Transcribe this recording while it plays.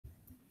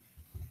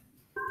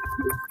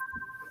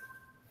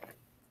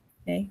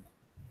Okay.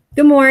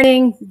 Good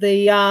morning.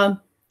 The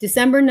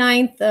December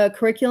 9th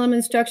curriculum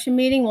instruction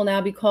meeting will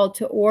now be called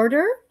to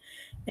order.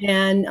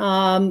 And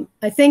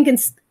I think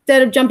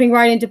instead of jumping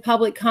right into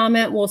public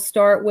comment, we'll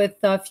start with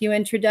a few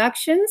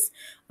introductions.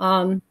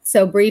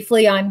 So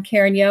briefly, I'm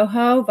Karen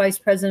Yoho, Vice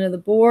President of the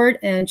Board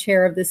and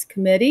Chair of this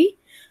committee.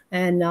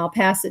 And I'll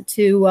pass it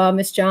to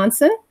Ms.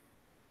 Johnson.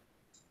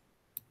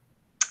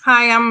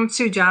 Hi, I'm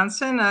Sue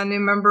Johnson, a new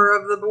member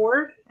of the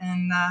board,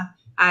 and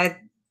I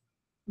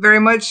very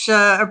much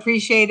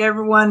appreciate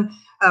everyone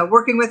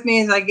working with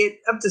me as I get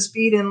up to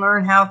speed and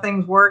learn how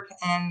things work,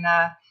 and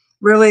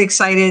really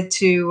excited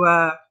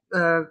to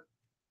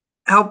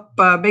help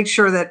make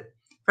sure that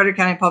Frederick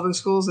County Public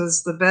Schools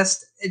is the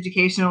best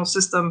educational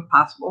system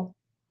possible.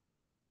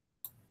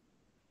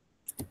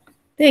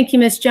 Thank you,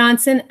 Ms.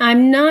 Johnson.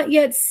 I'm not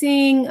yet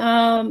seeing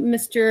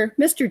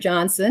Mr.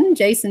 Johnson,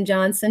 Jason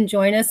Johnson,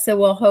 join us, so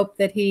we'll hope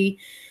that he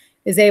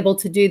is able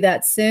to do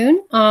that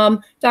soon.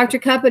 Dr.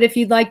 Cuppett, if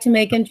you'd like to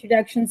make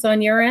introductions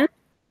on your end.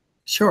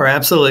 Sure,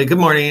 absolutely. Good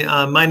morning.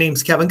 My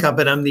name's Kevin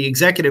Cuppett. I'm the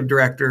Executive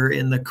Director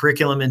in the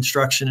Curriculum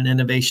Instruction and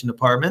Innovation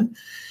Department.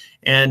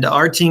 And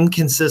our team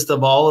consists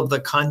of all of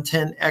the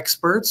content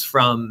experts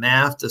from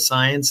math to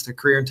science to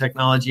career and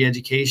technology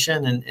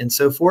education and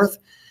so forth.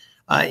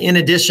 In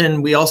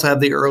addition, we also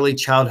have the Early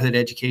Childhood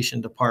Education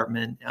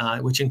Department,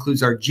 which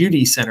includes our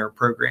Judy Center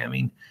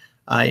programming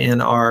in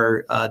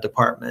our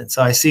department.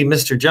 So I see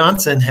Mr.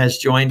 Johnson has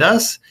joined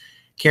us.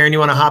 Karen, you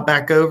want to hop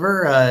back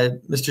over?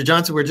 Mr.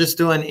 Johnson, we're just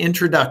doing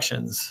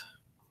introductions.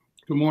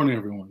 Good morning,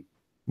 everyone.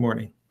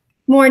 Morning.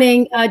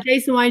 Morning.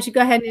 Jason, why don't you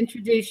go ahead and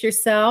introduce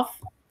yourself?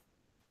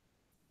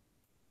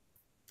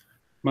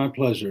 My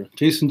pleasure.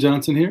 Jason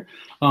Johnson here.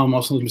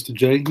 Also Mr.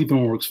 J. Either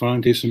one works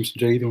fine. Jason, Mr.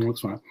 J. Either one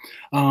works fine.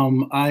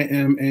 I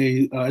am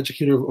a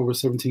educator of over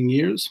 17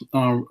 years.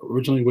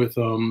 Originally with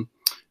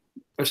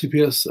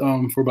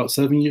FCPS for about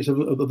 7 years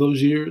of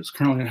those years.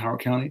 Currently in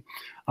Howard County.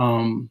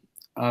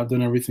 I've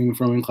done everything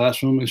from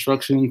in-classroom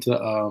instruction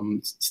to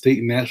state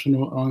and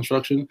national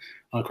instruction,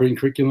 creating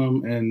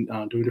curriculum and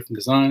doing different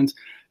designs.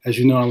 As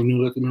you know, I'm a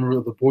new member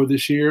of the board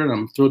this year, and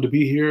I'm thrilled to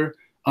be here.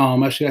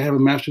 Actually, I have a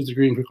master's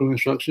degree in curriculum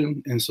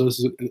instruction, and so this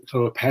is kind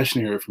of a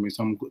passion area for me,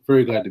 so I'm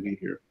very glad to be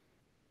here.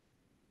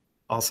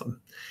 Awesome.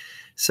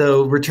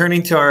 So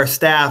returning to our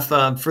staff,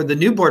 for the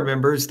new board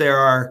members, there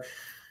are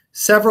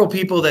several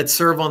people that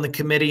serve on the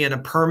committee in a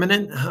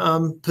permanent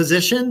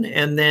position,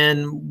 and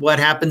then what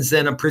happens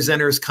then,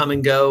 presenters come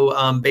and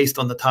go based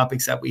on the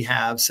topics that we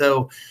have.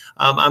 So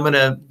I'm going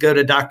to go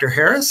to Dr.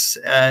 Harris,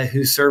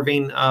 who's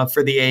serving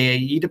for the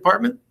AAE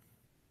department.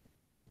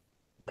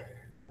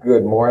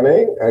 Good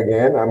morning.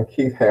 Again, I'm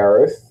Keith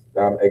Harris.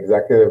 I'm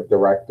Executive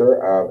Director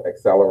of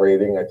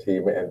Accelerating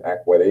Achievement and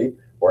Equity,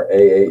 or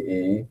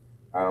AAE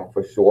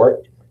for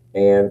short.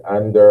 And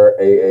under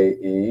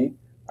AAE,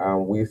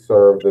 we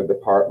serve the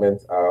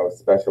departments of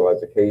special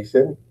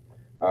education,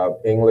 of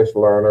English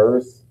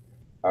learners,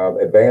 of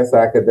advanced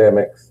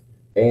academics,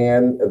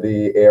 and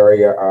the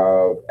area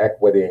of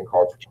equity and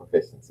cultural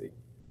proficiency.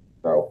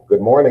 So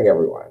good morning,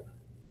 everyone.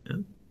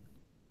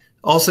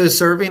 Also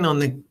serving on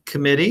the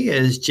committee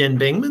is Jen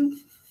Bingman.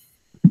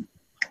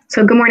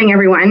 So good morning,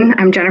 everyone.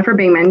 I'm Jennifer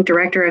Bingman,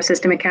 Director of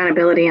System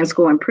Accountability and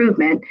School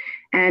Improvement,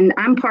 and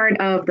I'm part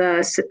of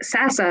the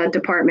SASA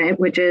department,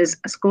 which is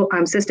System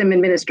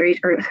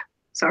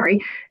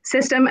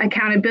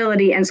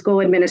Accountability and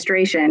School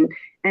Administration.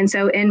 And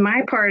so in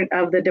my part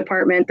of the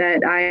department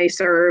that I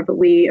serve,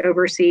 we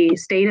oversee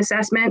state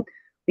assessment,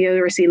 we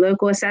oversee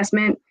local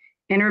assessment,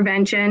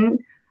 intervention,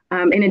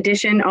 in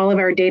addition, all of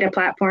our data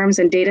platforms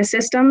and data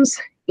systems,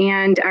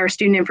 and our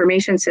student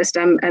information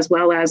system, as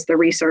well as the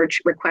research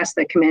requests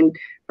that come in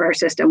for our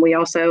system. We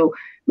also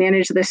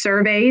manage the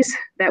surveys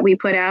that we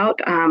put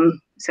out,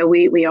 so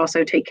we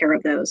also take care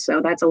of those. So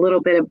that's a little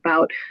bit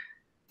about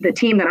the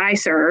team that I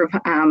serve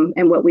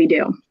and what we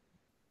do.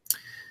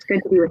 It's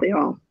good to be with you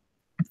all.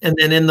 And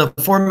then in the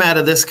format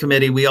of this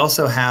committee, we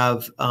also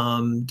have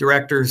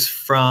directors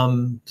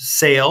from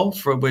SAIL,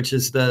 which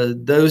is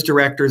those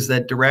directors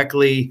that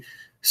directly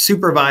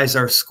supervise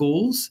our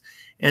schools.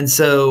 And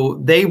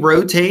so they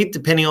rotate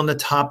depending on the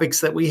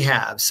topics that we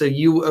have. So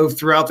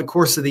throughout the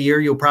course of the year,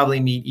 you'll probably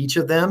meet each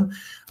of them.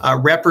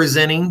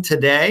 Representing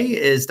today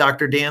is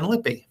Dr. Dan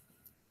Lippy.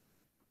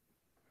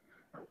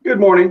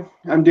 Good morning.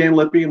 I'm Dan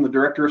Lippy. I'm the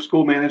Director of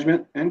School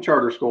Management and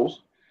Charter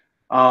Schools.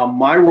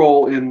 My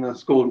role in the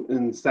school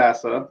in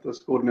SASA, the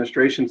school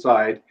administration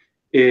side,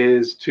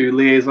 is to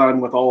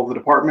liaison with all of the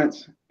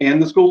departments and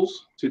the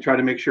schools to try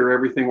to make sure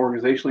everything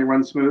organizationally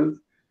runs smooth,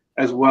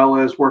 as well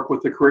as work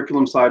with the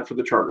curriculum side for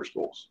the charter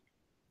schools.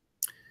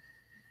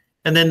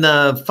 And then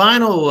the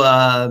final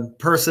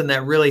person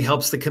that really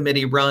helps the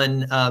committee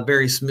run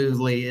very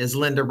smoothly is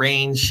Linda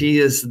Raines. She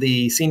is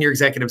the Senior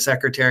Executive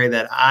Secretary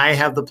that I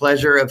have the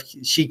pleasure of.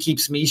 She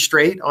keeps me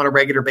straight on a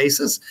regular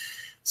basis.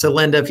 So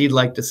Linda, if you'd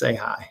like to say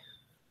hi.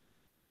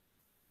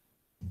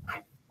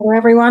 Hello,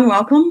 everyone.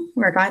 Welcome.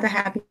 We're glad to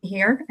have you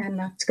here,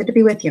 and it's good to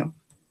be with you.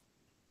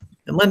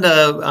 And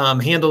Linda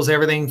handles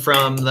everything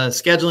from the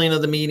scheduling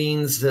of the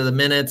meetings to the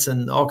minutes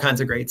and all kinds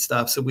of great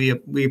stuff. So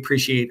we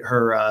appreciate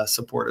her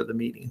support of the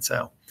meeting.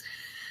 So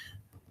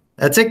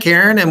that's it,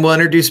 Karen, and we'll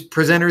introduce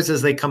presenters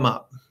as they come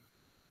up.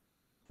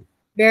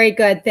 Very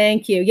good.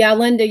 Thank you. Yeah,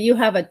 Linda, you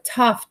have a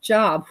tough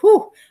job.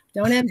 Whew,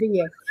 don't envy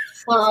you.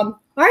 All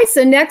right,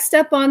 so next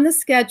up on the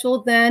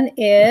schedule then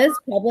is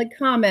public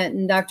comment.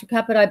 And Dr.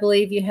 Cuppett, I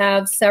believe you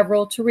have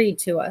several to read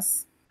to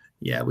us.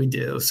 Yeah, we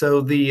do.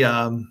 So the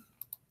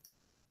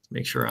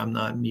make sure I'm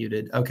not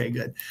muted. Okay,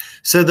 good.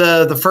 So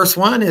the first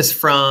one is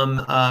from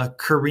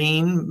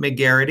Corrine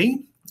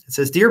McGarity. It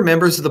says, "Dear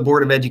members of the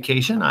Board of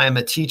Education, I am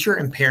a teacher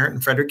and parent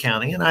in Frederick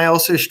County, and I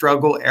also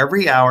struggle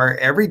every hour,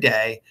 every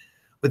day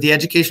with the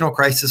educational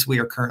crisis we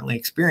are currently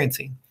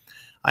experiencing.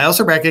 I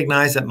also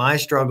recognize that my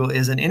struggle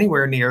isn't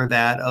anywhere near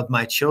that of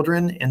my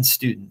children and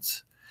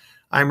students.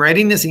 I'm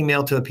writing this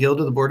email to appeal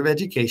to the Board of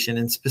Education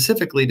and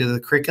specifically to the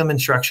Curriculum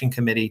Instruction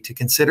Committee to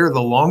consider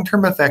the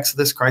long-term effects of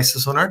this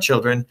crisis on our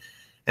children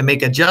and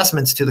make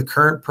adjustments to the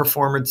current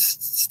performance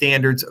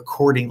standards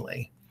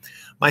accordingly.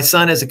 My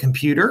son has a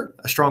computer,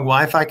 a strong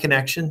Wi-Fi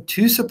connection,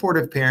 2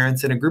 supportive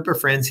parents, and a group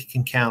of friends he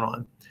can count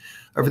on.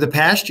 Over the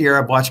past year,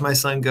 I've watched my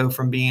son go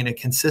from being a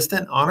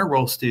consistent honor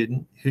roll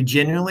student who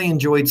genuinely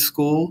enjoyed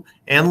school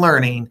and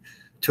learning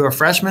to a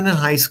freshman in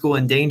high school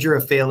in danger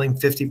of failing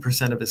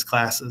 50% of his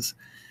classes.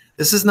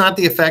 This is not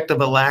the effect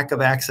of a lack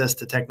of access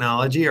to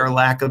technology or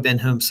lack of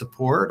in-home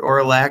support or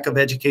a lack of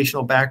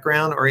educational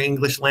background or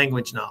English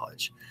language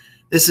knowledge.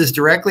 This is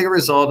directly a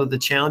result of the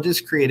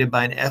challenges created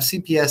by an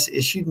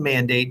FCPS-issued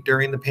mandate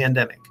during the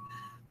pandemic,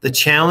 the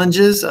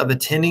challenges of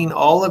attending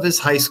all of his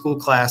high school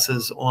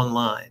classes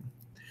online.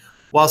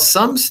 While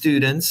some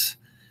students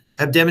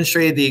have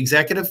demonstrated the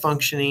executive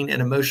functioning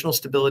and emotional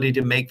stability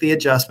to make the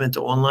adjustment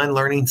to online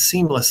learning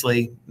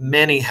seamlessly,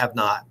 many have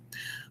not.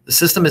 The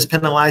system is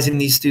penalizing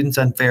these students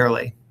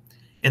unfairly.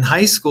 In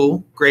high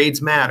school,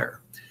 grades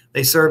matter.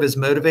 They serve as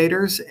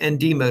motivators and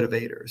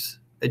demotivators.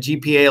 A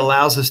GPA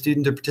allows a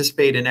student to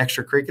participate in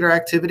extracurricular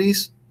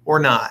activities or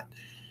not.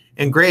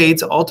 And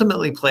grades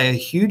ultimately play a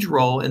huge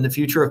role in the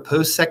future of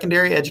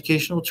post-secondary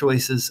educational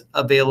choices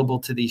available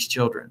to these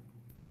children.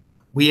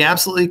 We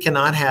absolutely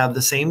cannot have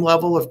the same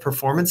level of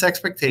performance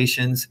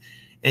expectations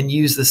and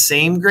use the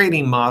same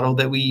grading model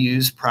that we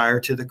used prior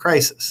to the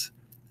crisis.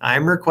 I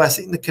am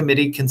requesting the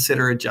committee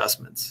consider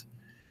adjustments.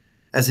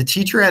 As a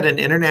teacher at an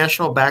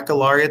international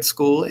baccalaureate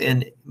school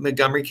in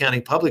Montgomery County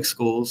Public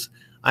Schools,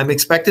 I'm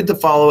expected to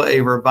follow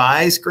a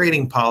revised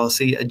grading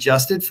policy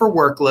adjusted for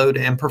workload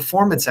and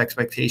performance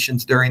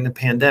expectations during the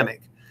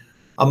pandemic.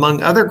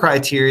 Among other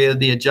criteria,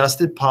 the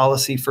adjusted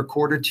policy for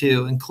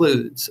Q2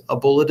 includes a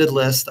bulleted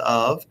list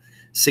of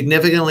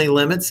significantly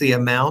limits the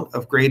amount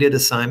of graded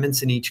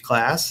assignments in each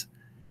class.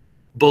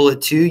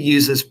 Bullet 2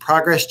 uses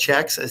progress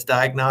checks as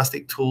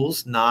diagnostic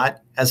tools,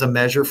 not as a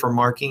measure for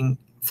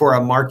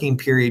a marking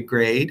period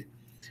grade.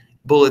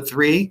 Bullet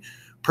 3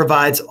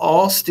 provides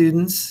all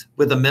students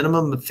with a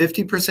minimum of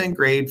 50%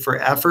 grade for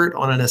effort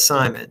on an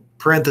assignment.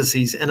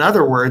 Parentheses, in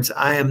other words,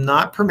 I am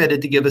not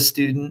permitted to give a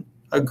student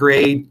a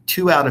grade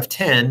 2 out of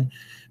 10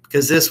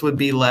 because this would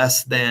be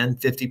less than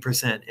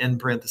 50% in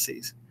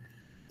parentheses.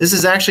 This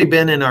has actually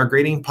been in our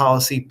grading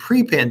policy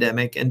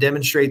pre-pandemic and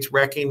demonstrates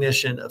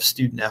recognition of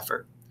student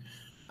effort.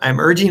 I'm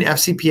urging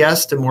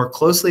FCPS to more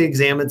closely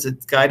examine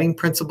its guiding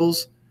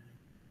principles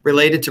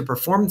related to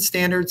performance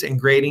standards and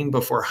grading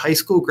before high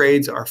school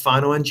grades are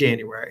final in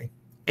January.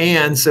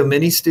 And so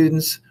many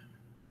students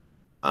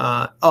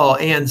are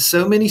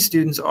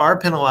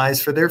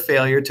penalized for their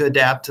failure to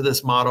adapt to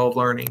this model of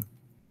learning.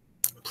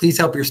 Please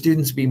help your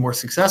students be more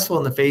successful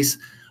in the face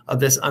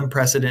of this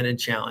unprecedented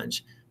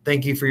challenge.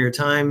 Thank you for your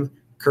time,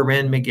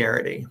 Corinne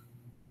McGarity.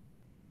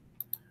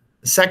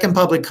 The second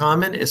public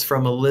comment is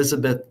from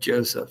Elizabeth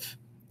Joseph.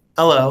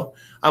 Hello,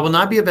 I will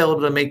not be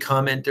available to make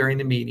comment during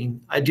the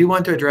meeting. I do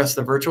want to address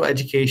the virtual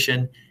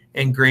education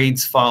and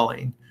grades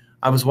falling.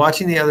 I was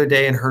watching the other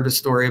day and heard a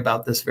story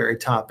about this very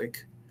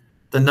topic.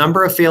 The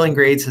number of failing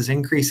grades has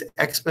increased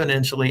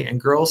exponentially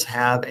and girls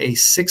have a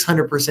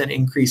 600%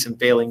 increase in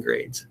failing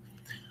grades.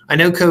 I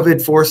know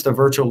COVID forced a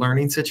virtual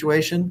learning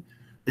situation.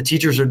 The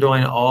teachers are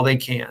doing all they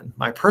can.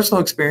 My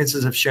personal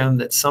experiences have shown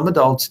that some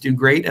adults do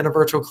great in a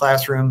virtual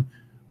classroom,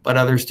 but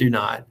others do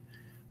not.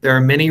 There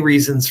are many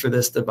reasons for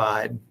this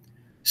divide.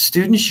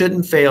 Students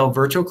shouldn't fail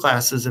virtual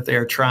classes if they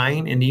are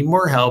trying and need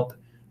more help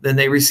than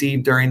they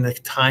receive during the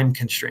time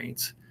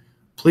constraints.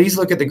 Please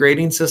look at the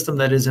grading system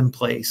that is in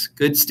place.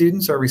 Good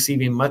students are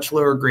receiving much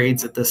lower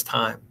grades at this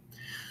time.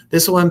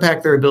 This will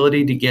impact their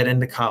ability to get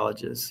into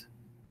colleges.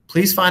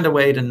 Please find a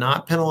way to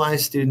not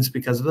penalize students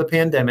because of the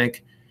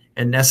pandemic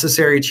and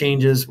necessary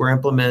changes were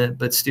implemented,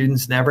 but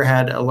students never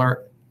had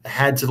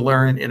to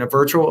learn in a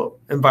virtual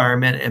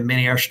environment and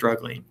many are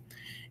struggling.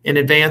 In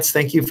advance,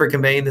 thank you for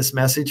conveying this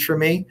message for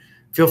me.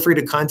 Feel free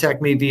to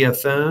contact me via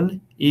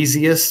phone,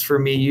 easiest for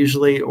me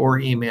usually, or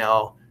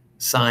email,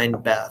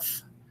 signed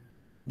Beth.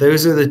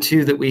 Those are the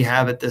two that we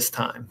have at this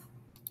time.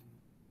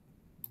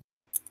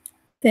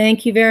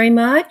 Thank you very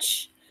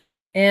much.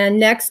 And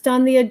next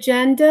on the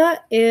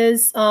agenda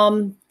is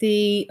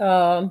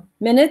the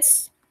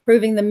minutes,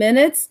 approving the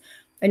minutes.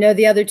 I know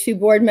the other two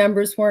board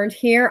members weren't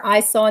here. I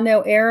saw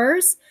no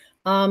errors.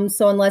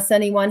 So unless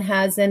anyone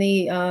has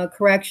any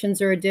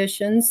corrections or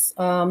additions,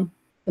 the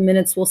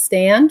minutes will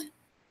stand.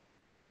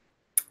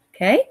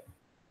 Okay,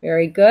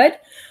 very good.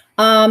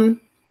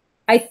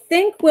 I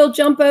think we'll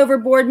jump over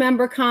board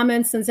member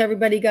comments since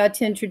everybody got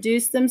to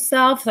introduce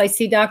themselves. I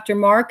see Dr.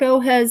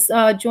 Marco has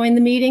joined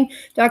the meeting.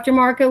 Dr.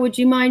 Marco, would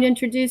you mind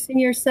introducing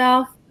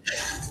yourself?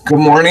 Good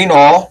morning,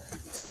 all.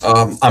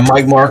 I'm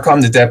Mike Marco.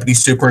 I'm the Deputy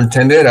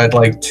Superintendent. I'd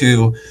like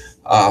to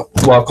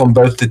welcome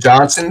both the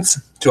Johnsons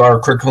to our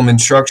curriculum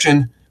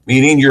instruction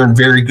meeting. You're in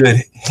very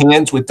good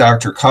hands with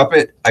Dr.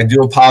 Cuppet. I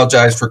do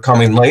apologize for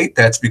coming late.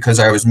 That's because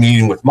I was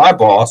meeting with my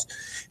boss,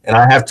 and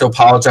I have to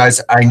apologize.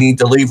 I need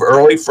to leave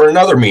early for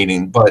another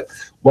meeting, but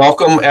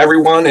welcome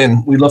everyone,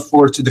 and we look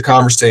forward to the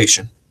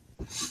conversation.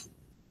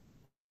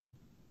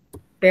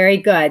 Very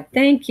good.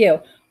 Thank you.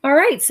 All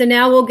right, so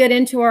now we'll get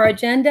into our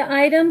agenda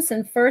items.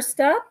 And first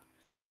up,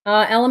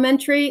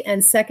 elementary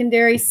and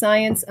secondary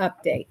science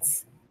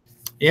updates.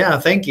 Yeah,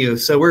 thank you.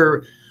 So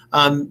we're,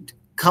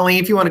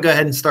 Colleen, if you want to go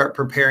ahead and start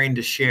preparing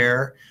to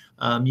share,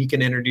 you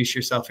can introduce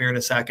yourself here in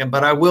a second.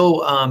 But I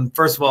will,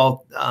 first of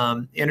all,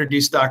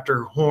 introduce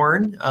Dr.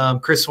 Horn.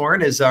 Chris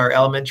Horn is our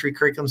elementary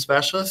curriculum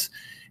specialist,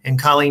 and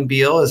Colleen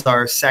Beal is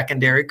our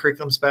secondary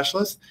curriculum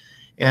specialist.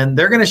 And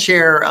they're going to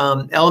share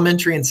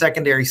elementary and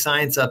secondary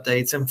science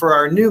updates. And for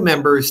our new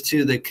members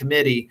to the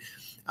committee,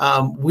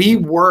 we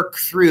work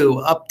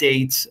through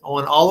updates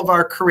on all of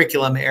our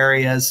curriculum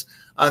areas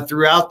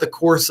throughout the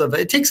course of it.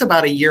 It takes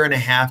about 1.5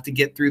 years to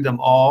get through them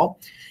all.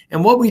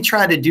 And what we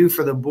try to do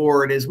for the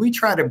board is we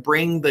try to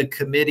bring the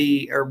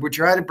committee, or we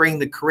try to bring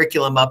the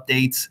curriculum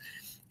updates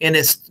in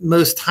its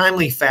most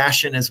timely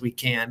fashion as we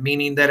can,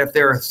 meaning that if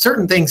there are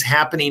certain things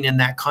happening in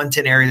that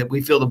content area that we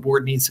feel the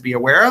board needs to be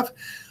aware of,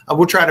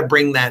 we'll try to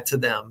bring that to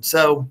them.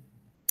 So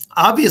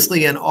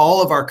obviously in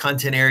all of our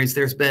content areas,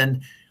 there's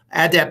been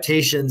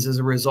adaptations as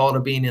a result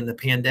of being in the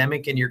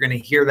pandemic, and you're going to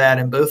hear that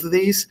in both of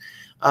these.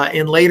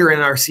 And later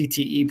in our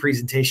CTE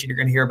presentation, you're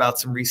going to hear about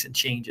some recent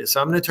changes. So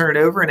I'm going to turn it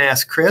over and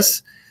ask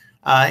Chris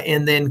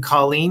and then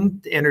Colleen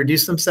to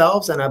introduce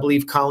themselves. And I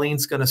believe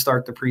Colleen's going to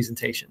start the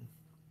presentation.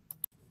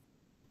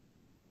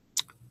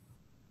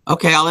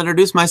 Okay, I'll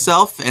introduce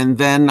myself and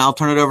then I'll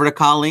turn it over to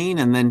Colleen,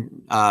 and then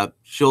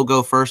she'll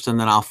go first and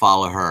then I'll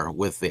follow her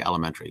with the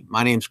elementary.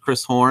 My name's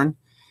Chris Horn,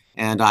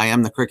 and I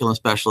am the curriculum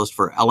specialist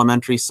for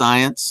elementary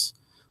science,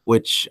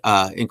 which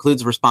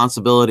includes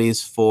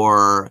responsibilities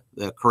for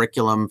the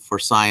curriculum for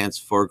science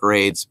for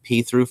grades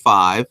P through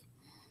 5,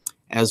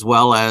 as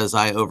well as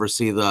I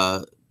oversee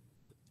the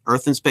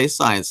Earth and Space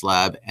Science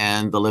Lab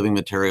and the Living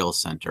Materials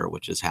Center,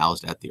 which is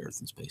housed at the Earth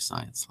and Space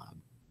Science Lab.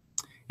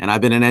 And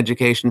I've been in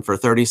education for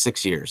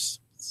 36 years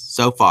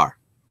so far.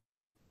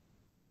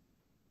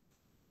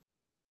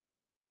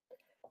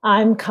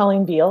 I'm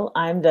Colleen Beal.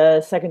 I'm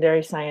the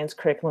secondary science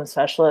curriculum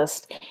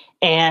specialist,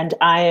 and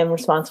I am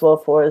responsible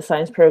for the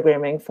science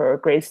programming for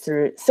grades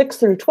 6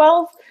 through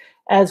 12,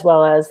 as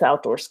well as the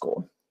outdoor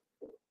school.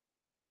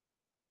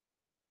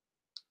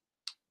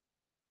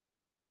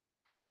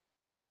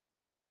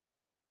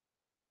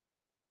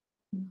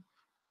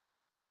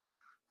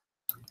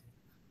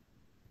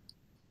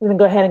 We're going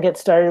to go ahead and get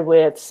started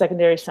with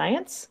secondary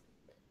science.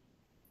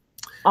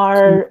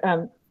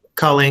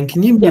 Colleen,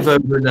 can you move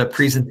over to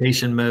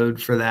presentation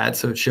mode for that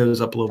so it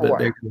shows up a little bit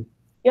bigger?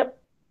 Yep.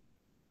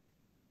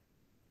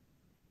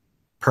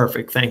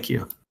 Perfect. Thank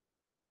you.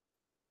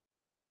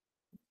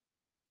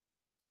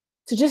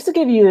 So just to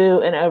give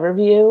you an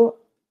overview,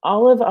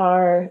 all of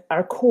our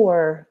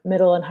core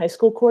middle and high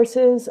school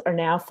courses are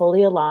now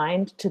fully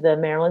aligned to the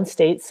Maryland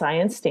State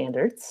Science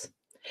Standards.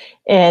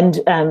 And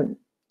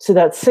so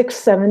that's 6,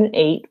 7, and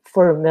 8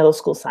 for middle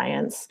school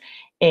science.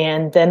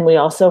 And then we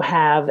also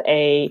have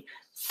a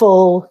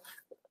full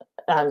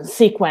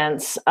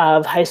sequence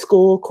of high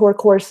school core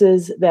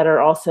courses that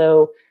are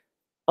also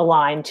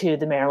aligned to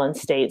the Maryland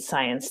State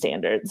Science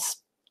Standards.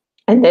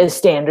 And those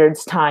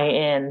standards tie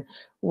in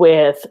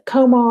with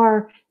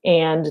COMAR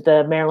and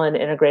the Maryland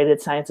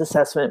Integrated Science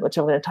Assessment, which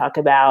I'm going to talk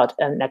about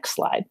in the next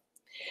slide.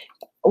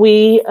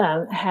 We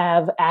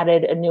have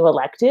added a new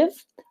elective,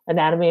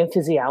 Anatomy and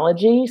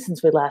Physiology,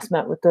 since we last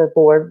met with the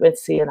board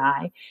with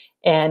CNI.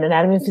 And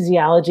Anatomy and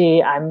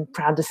Physiology, I'm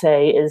proud to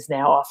say, is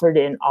now offered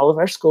in all of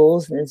our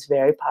schools and is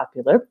very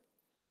popular.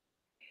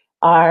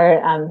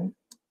 Our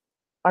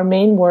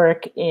main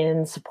work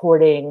in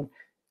supporting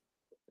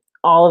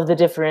all of the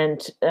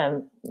different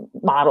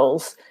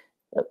models,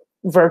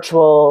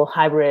 virtual,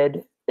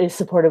 hybrid, is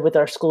supported with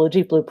our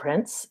Schoology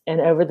blueprints.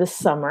 And over the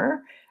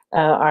summer,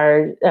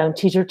 our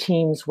teacher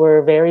teams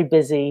were very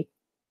busy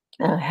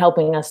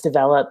helping us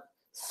develop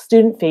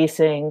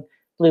student-facing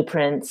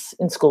blueprints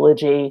in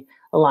Schoology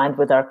aligned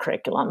with our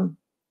curriculum.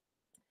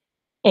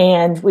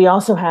 And we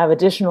also have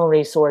additional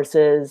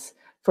resources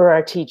for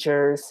our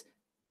teachers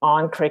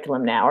on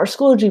curriculum now. Our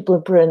Schoology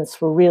blueprints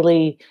were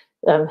really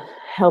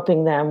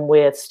helping them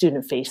with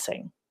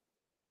student-facing.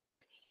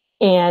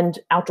 And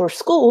Outdoor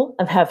School,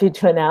 I'm happy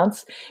to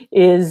announce,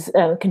 is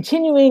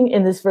continuing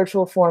in this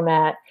virtual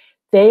format.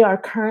 They are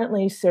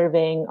currently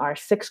serving our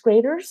 6th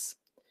graders,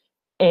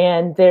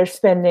 and they're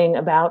spending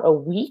about a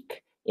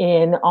week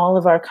in all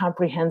of our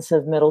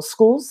comprehensive middle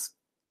schools.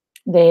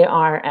 They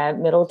are at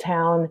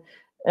Middletown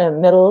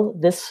Middle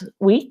this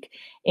week,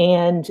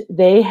 and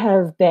they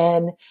have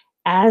been,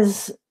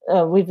 as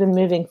we've been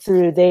moving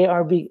through, they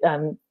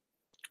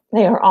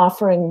are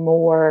offering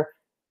more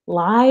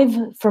live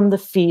from the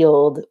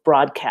field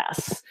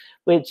broadcasts,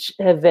 which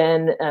have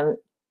been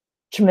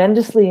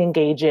tremendously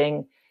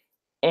engaging,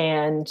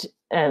 and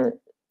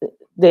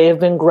they have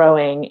been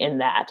growing in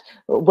that.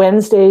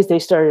 Wednesdays, they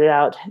started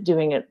out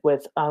doing it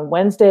with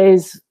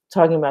Wednesdays,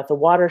 talking about the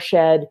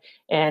watershed,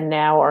 and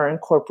now are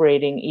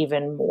incorporating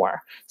even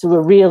more. So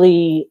we're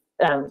really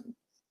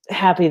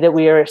happy that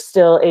we are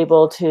still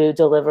able to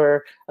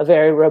deliver a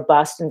very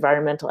robust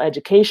environmental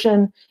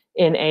education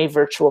in a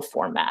virtual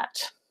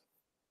format.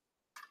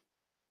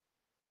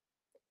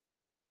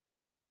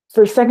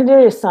 For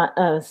secondary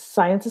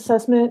science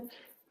assessment,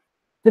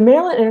 the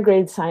Maryland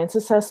Integrated Science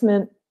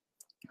Assessment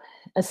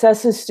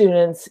assesses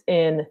students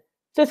in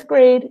 5th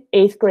grade,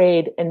 8th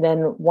grade, and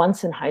then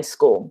once in high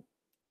school.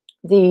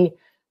 The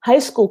high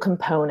school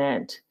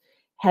component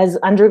has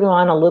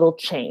undergone a little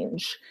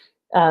change.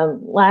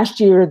 Last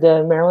year,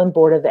 the Maryland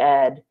Board of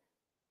Ed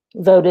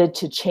voted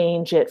to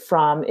change it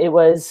from, it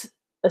was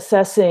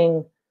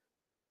assessing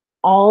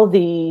all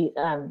the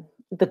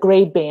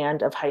grade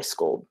band of high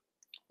school.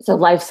 So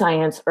life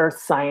science, earth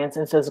science,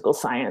 and physical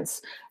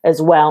science,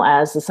 as well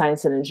as the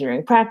science and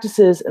engineering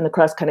practices and the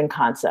cross-cutting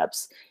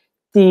concepts.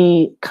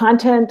 The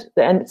content,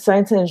 the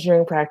science and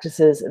engineering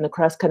practices, and the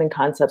cross-cutting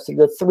concepts are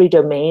the 3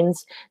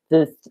 domains,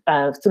 the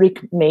 3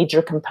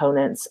 major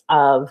components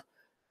of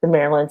the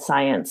Maryland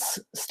Science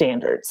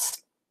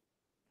Standards.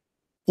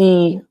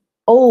 The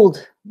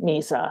old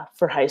MISA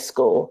for high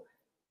school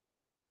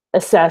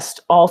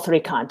assessed all 3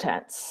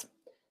 contents,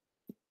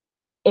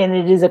 and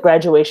it is a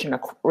graduation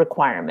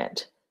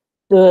requirement.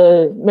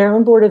 The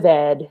Maryland Board of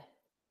Ed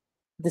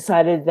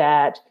decided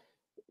that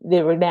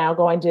they were now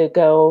going to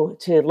go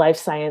to life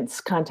science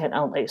content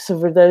only. So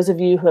for those of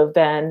you who have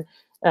been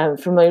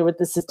familiar with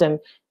the system,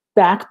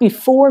 back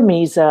before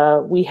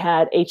MISA, we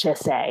had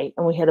HSA,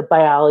 and we had a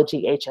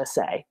biology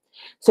HSA.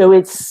 So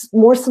it's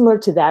more similar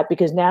to that,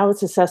 because now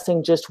it's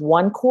assessing just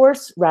one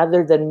course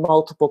rather than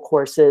multiple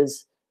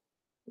courses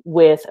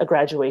with a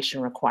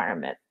graduation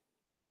requirement.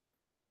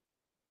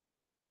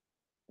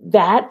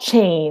 That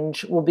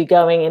change will be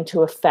going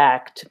into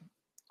effect,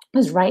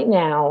 because right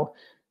now,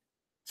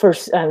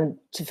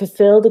 to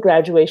fulfill the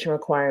graduation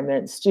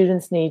requirement,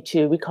 students need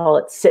to, we call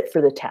it, sit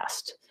for the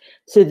test.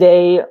 So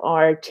they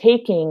are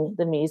taking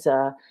the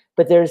MISA,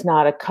 but there's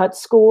not a cut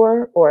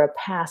score or a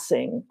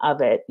passing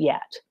of it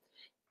yet.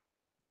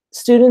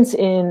 Students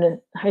in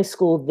high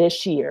school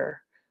this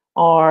year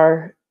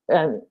are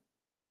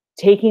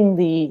taking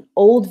the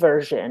old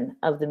version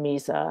of the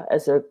MISA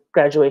as a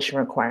graduation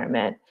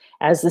requirement,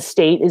 as the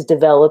state is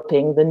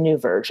developing the new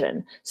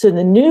version. So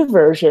the new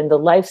version, the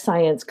life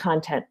science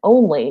content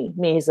only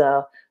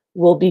MISA,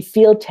 will be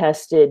field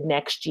tested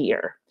next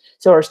year.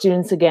 So our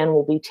students, again,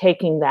 will be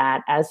taking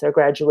that as their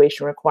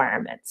graduation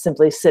requirement,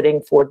 simply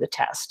sitting for the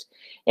test.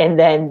 And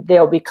then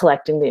they'll be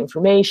collecting the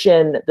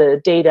information,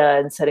 the data,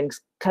 and setting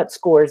cut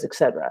scores,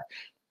 etc.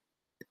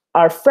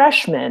 Our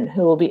freshmen,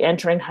 who will be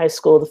entering high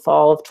school the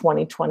fall of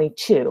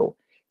 2022,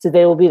 so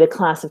they will be the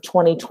class of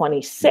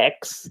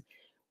 2026,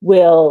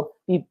 will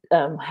be,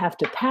 have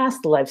to pass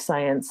the life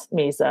science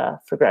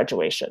MISA for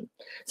graduation.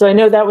 So I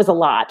know that was a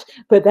lot,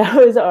 but that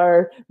was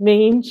our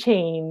main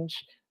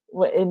change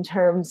in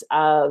terms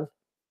of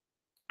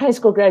high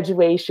school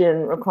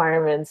graduation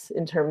requirements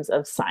in terms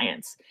of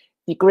science.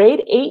 The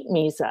grade 8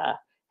 MISA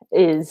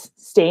is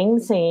staying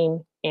the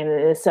same, and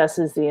it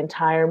assesses the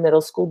entire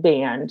middle school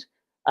band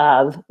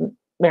of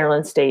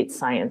Maryland State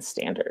Science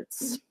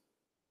Standards.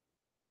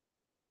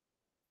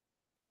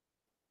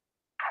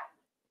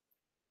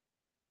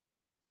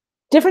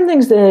 Different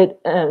things that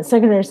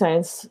Secondary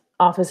Science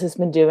Office has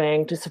been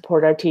doing to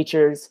support our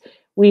teachers.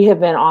 We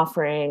have been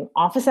offering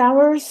office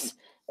hours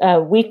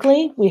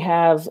weekly. We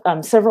have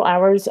several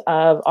hours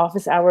of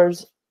office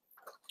hours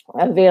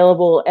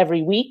available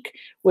every week.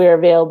 We're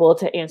available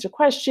to answer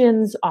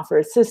questions, offer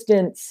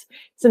assistance.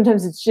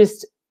 Sometimes it's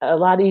just a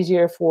lot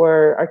easier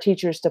for our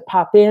teachers to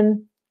pop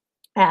in,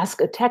 ask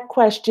a tech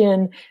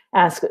question,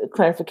 ask a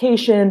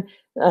clarification.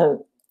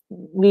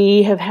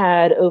 We have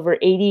had over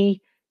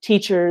 80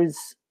 teachers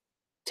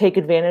take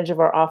advantage of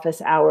our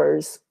office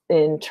hours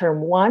in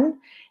term 1.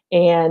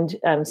 And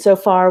so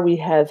far we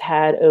have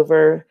had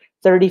over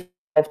 35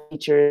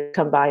 teachers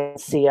come by and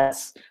see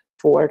us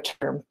for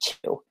term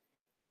 2.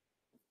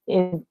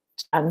 In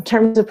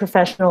terms of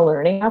professional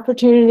learning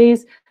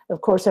opportunities,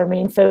 of course, our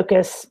main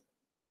focus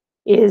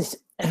is,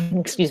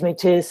 excuse me,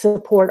 to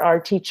support our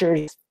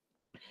teachers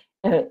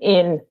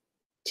in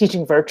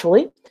teaching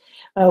virtually.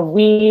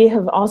 We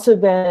have also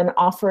been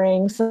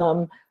offering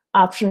some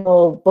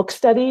optional book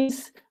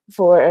studies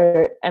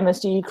for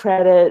MSDU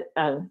credit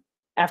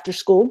after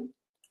school.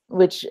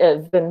 which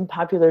have been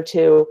popular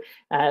too.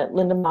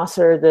 Linda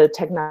Mosser,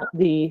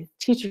 the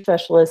teacher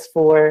specialist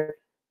for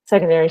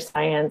secondary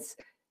science,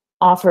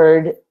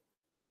 offered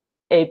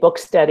a book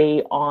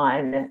study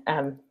on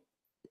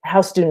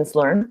how students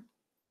learn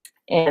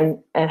and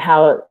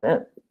how,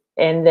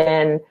 and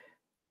then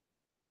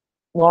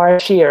Laura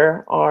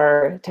Shear,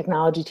 our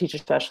technology teacher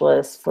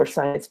specialist for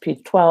Science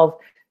P12,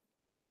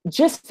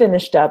 just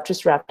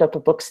wrapped up a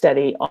book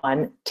study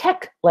on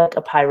Tech Like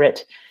a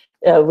Pirate,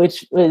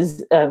 which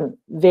was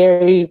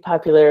very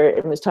popular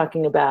and was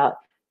talking about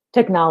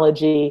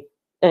technology,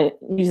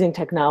 using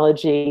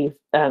technology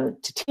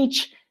to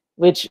teach,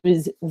 which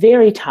was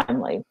very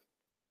timely.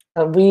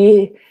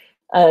 We,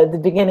 the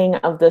beginning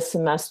of the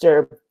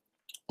semester,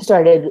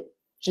 started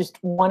just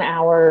 1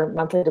 hour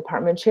monthly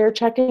department chair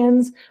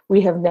check-ins. We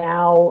have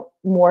now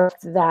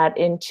morphed that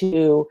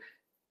into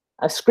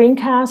a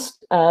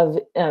screencast of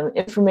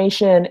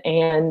information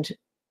and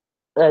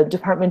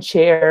department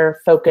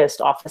chair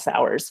focused office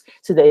hours,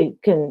 so they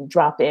can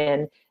drop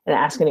in and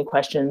ask any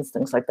questions,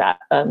 things like that.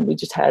 We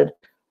just had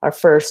our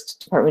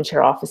first department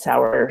chair office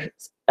hour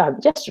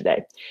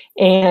yesterday.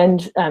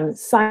 And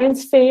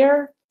Science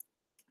Fair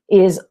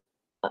is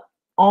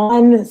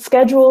on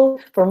schedule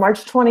for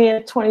March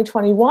 20th,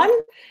 2021.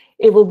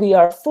 It will be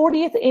our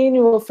 40th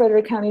annual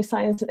Frederick County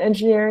Science and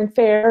Engineering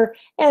Fair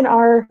and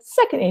our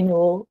second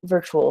annual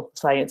virtual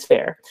science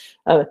fair.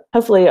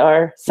 Hopefully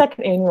our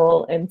second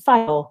annual and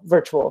final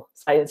virtual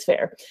science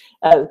fair.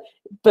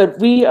 But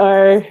we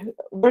are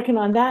working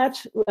on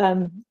that.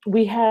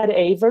 We had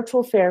a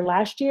virtual fair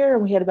last year,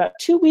 and we had about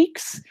 2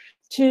 weeks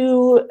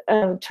to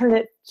turn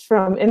it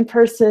from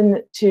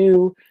in-person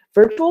to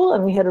virtual,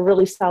 and we had a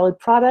really solid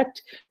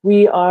product.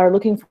 We are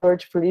looking forward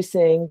to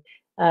producing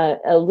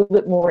a little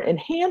bit more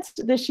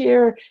enhanced this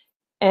year,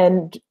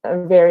 and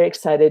I'm very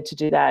excited to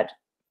do that.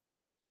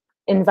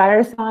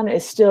 Envirothon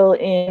is still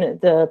in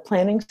the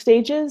planning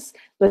stages,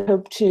 but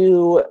hope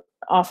to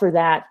offer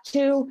that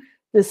too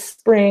this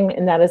spring,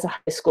 and that is a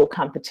high school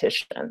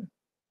competition.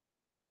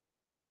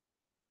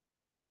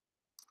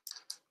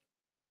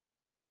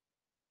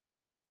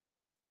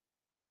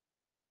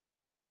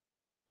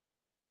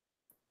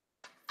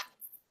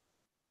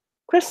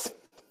 Chris?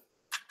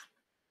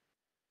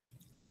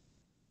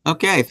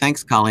 Okay,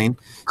 thanks, Colleen.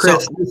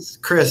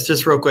 Chris,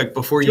 just real quick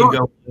before you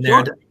go in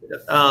there,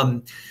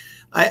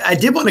 I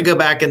did want to go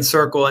back and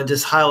circle and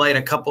just highlight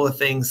a couple of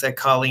things that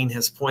Colleen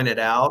has pointed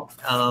out.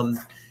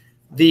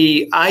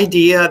 The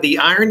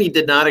irony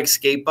did not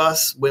escape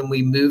us when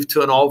we moved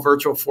to an all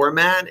virtual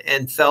format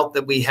and felt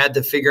that we had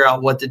to figure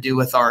out what to do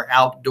with our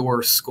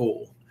outdoor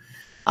school.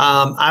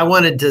 I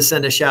wanted to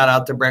send a shout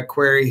out to Brett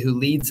Query, who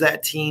leads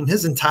that team.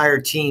 His entire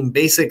team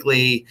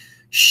basically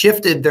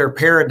shifted their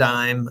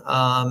paradigm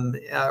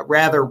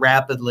rather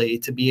rapidly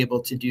to be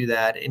able to do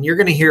that. And you're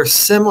going to hear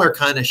similar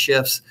kind of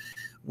shifts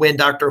when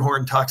Dr.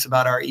 Horn talks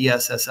about our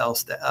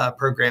ESSL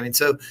programming.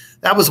 So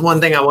that was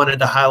one thing I wanted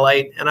to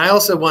highlight. And I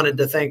also wanted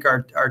to thank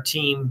our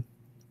team,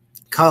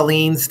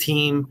 Colleen's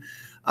team,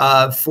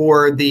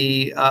 for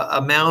the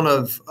amount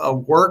of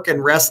work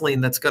and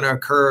wrestling that's going to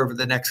occur over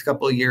the next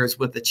couple of years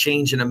with the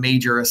change in a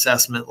major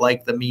assessment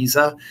like the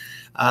MISA.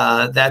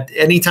 That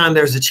anytime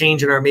there's a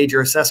change in our major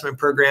assessment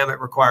program,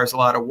 it requires a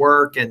lot of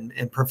work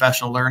and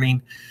professional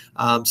learning.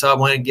 So I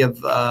want to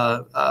give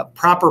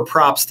proper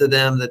props to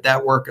them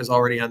that work is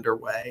already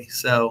underway.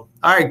 So,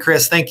 all right,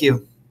 Chris, thank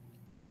you.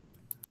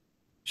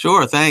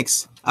 Sure,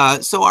 thanks.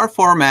 So our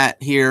format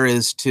here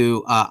is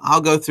to,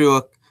 I'll go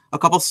through a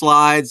couple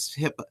slides,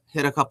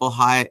 hit a couple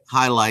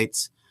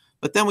highlights,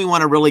 but then we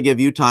want to really give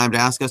you time to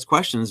ask us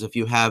questions if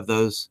you have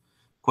those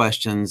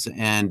questions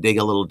and dig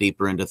a little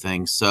deeper into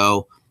things.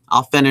 So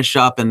I'll finish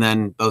up, and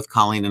then both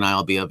Colleen and I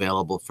will be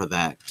available for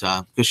that.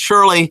 Because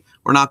surely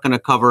we're not going to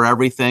cover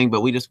everything,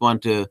 but we just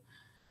want to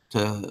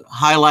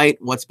highlight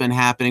what's been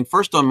happening.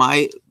 First on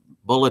my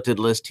bulleted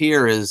list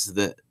here is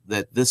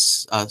that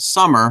this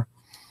summer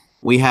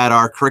we had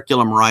our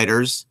curriculum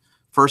writers.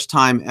 First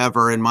time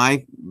ever in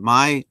my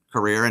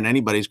career and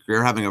anybody's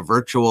career having a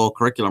virtual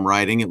curriculum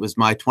writing. It was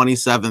my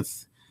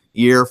 27th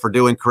year for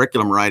doing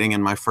curriculum writing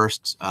and my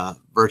first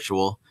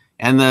virtual.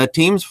 And the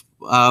teams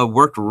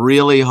worked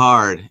really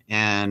hard,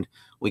 and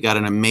we got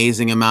an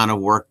amazing amount of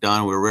work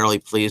done. We're really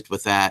pleased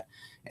with that.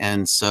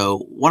 And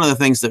so one of the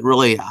things that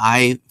really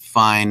I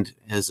find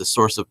is a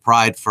source of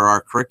pride for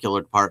our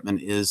curricular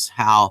department is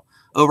how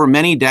over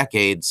many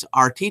decades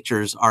our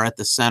teachers are at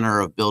the center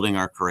of building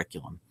our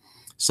curriculum.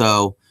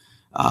 So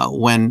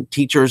when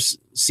teachers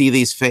see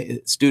these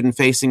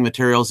student-facing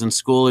materials in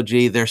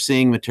Schoology, they're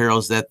seeing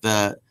materials that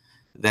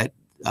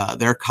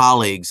their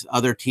colleagues,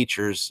 other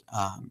teachers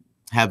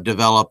have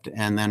developed,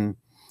 and then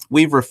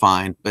we've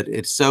refined, but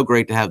it's so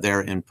great to have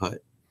their input.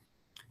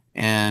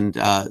 And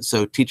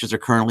so teachers are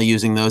currently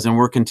using those, and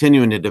we're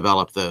continuing to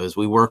develop those.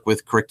 We work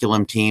with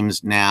curriculum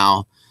teams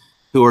now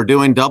who are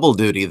doing double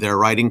duty. They're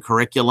writing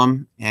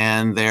curriculum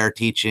and they're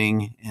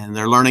teaching, and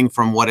they're learning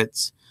from what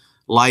it's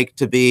like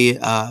to be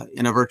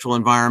in a virtual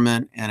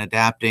environment and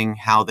adapting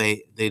how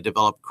they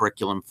develop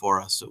curriculum for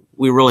us. So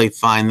we really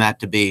find that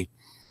to be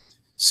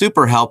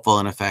super helpful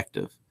and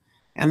effective.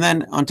 And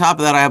then on top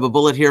of that, I have a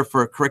bullet here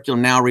for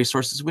Curriculum Now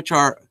resources, which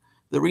are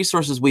the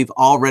resources we've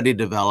already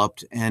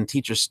developed and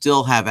teachers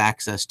still have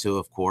access to,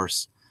 of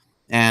course.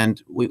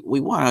 And we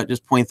want to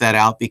just point that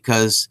out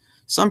because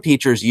some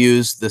teachers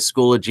use the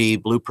Schoology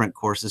Blueprint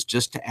courses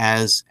just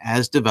as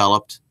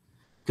developed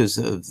because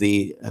of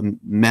the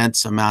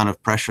immense amount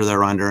of pressure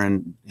they're under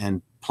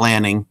and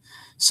planning.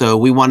 So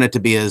we want it to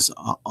be as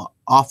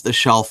off the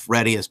shelf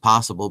ready as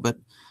possible. But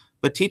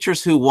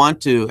teachers who want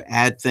to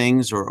add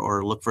things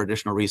or look for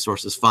additional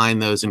resources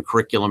find those in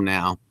Curriculum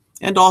Now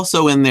and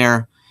also in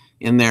their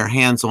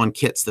hands-on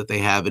kits that they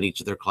have in each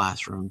of their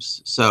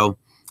classrooms. So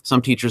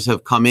some teachers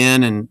have come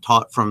in and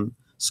taught from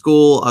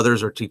school,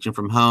 others are teaching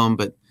from home,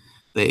 but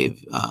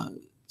they've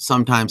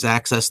sometimes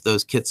accessed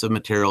those kits of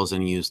materials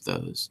and used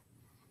those.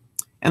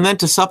 And then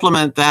to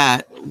supplement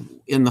that,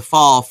 in the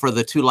fall for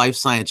the 2 life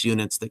science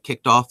units that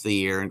kicked off the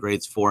year in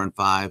grades 4 and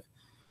 5,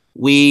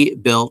 we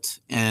built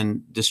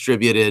and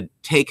distributed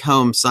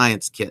take-home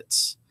science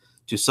kits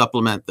to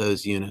supplement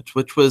those units,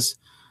 which was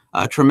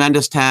a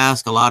tremendous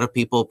task. A lot of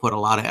people put a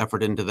lot of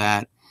effort into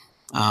that.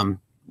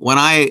 When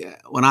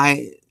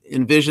I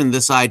envisioned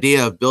this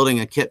idea of building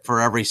a kit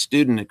for every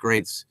student at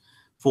grades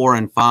 4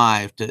 and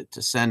 5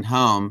 to send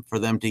home for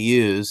them to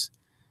use,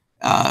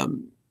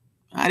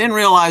 I didn't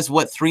realize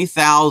what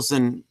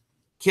 3,000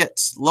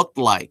 kits looked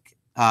like.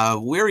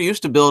 We're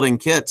used to building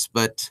kits,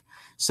 but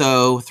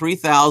so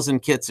 3,000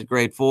 kits at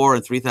grade 4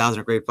 and 3,000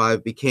 at grade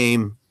 5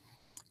 became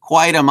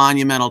quite a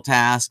monumental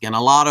task and a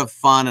lot of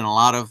fun and a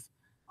lot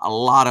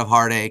of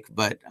heartache.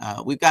 But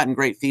we've gotten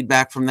great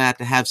feedback from that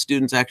to have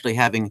students actually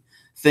having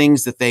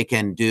things that they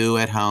can do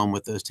at home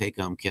with those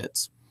take-home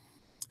kits.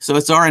 So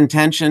it's our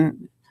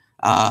intention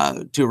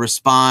to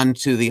respond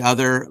to the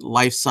other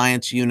life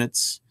science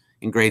units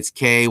in grades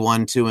K,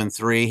 1, 2, and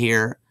 3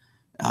 here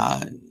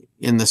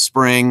in the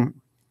spring,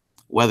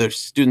 whether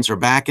students are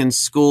back in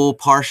school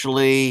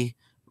partially,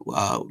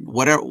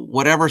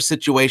 whatever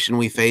situation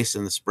we face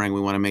in the spring,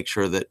 we want to make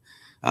sure that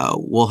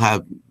we'll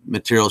have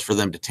materials for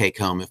them to take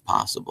home if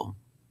possible.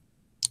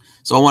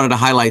 So I wanted to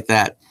highlight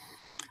that.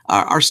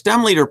 Our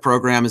STEM Leader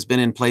program has been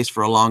in place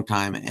for a long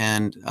time,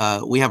 and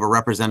we have a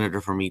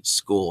representative from each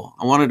school.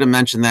 I wanted to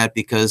mention that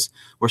because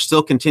we're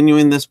still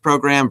continuing this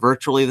program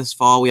virtually this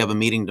fall. We have a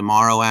meeting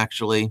tomorrow,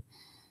 actually,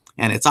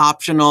 and it's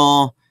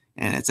optional,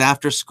 and it's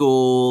after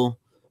school.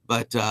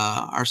 But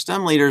our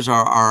STEM leaders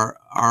are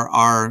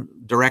our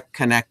direct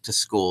connect to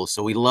schools.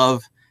 So we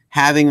love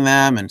having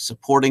them and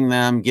supporting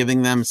them,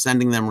 giving them,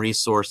 sending them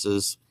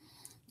resources.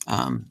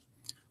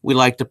 We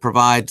like to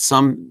provide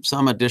some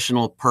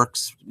additional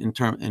perks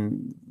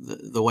in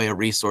the way of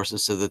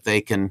resources so that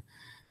they can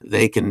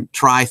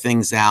try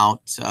things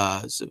out.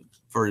 So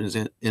for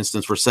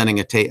instance, we're sending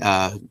a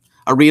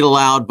read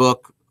aloud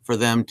book for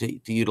them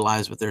to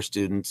utilize with their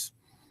students.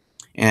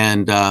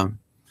 And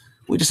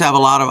we just have a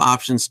lot of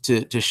options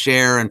to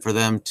share and for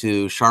them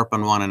to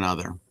sharpen one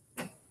another.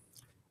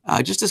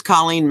 Just as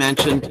Colleen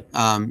mentioned,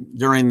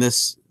 during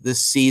this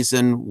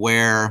season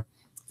where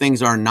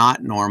things are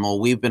not normal,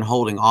 we've been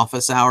holding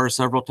office hours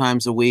several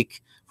times a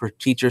week for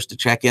teachers to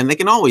check in. They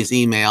can always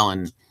email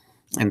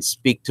and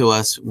speak to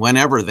us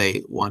whenever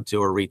they want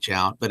to or reach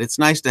out, but it's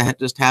nice to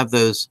just have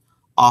those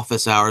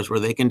office hours where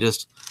they can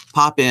just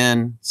pop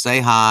in, say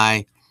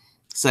hi,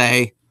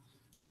 say,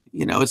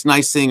 it's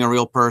nice seeing a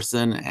real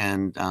person,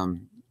 and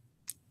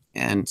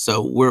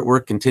so we're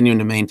continuing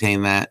to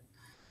maintain that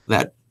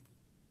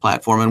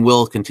platform, and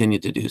we'll continue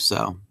to do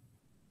so.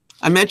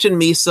 I mentioned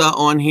MISA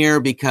on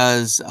here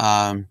because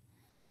our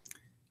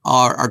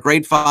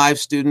grade 5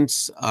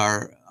 students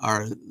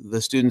are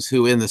the students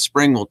who in the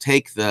spring will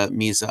take the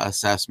MISA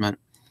assessment,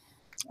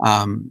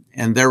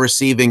 and they're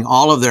receiving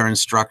all of their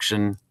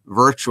instruction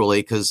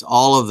virtually because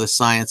all of the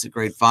science at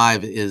grade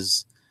 5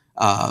 is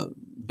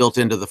built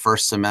into the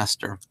first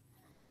semester.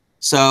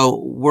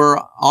 So we're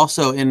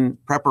also in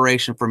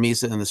preparation for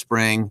MISA in the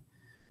spring,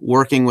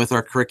 working with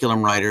our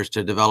curriculum writers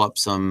to develop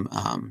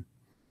some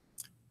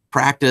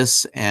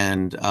practice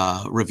and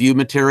review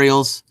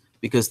materials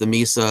because the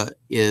MISA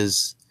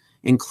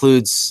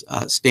includes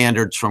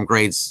standards from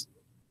grades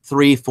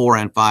 3, 4,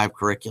 and 5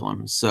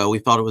 curriculum. So we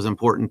thought it was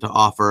important to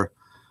offer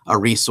a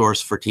resource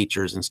for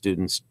teachers and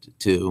students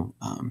to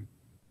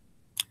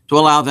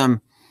allow them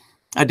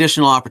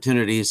additional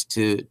opportunities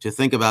to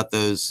think about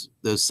those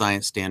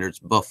science standards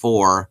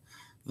before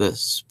the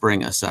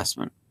spring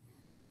assessment.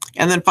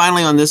 And then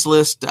finally on this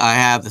list, I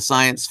have the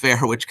science fair,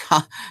 which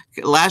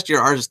last year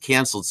ours is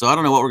canceled. So I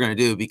don't know what we're going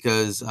to do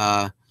because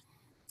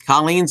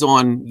Colleen's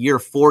on year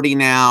 40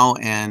 now.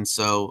 And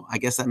so I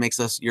guess that makes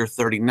us year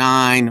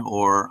 39,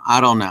 or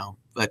I don't know.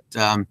 But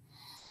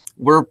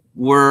we're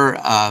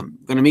going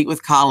to meet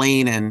with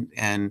Colleen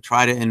and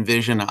try to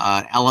envision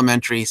an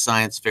elementary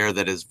science fair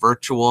that is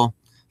virtual.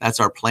 That's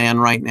our plan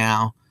right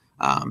now.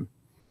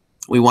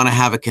 We want to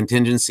have a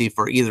contingency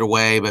for either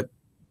way, but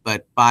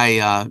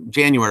by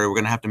January, we're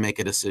going to have to make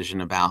a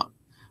decision about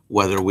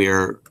whether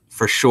we're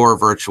for sure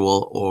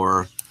virtual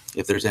or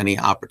if there's any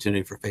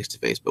opportunity for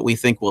face-to-face. But we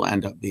think we'll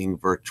end up being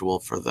virtual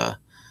for the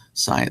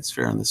science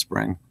fair in the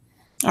spring.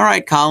 All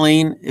right,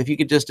 Colleen, if you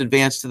could just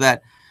advance to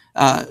that.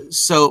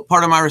 So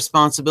part of my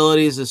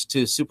responsibilities is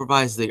to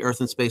supervise the Earth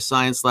and Space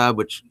Science Lab,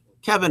 which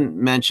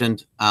Kevin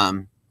mentioned.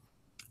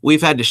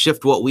 We've had to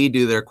shift what we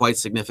do there quite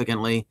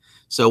significantly.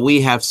 So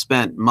we have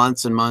spent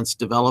months and months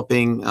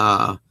developing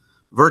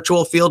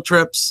virtual field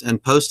trips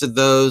and posted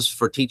those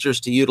for teachers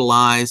to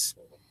utilize.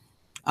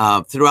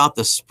 Throughout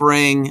the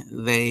spring,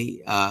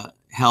 they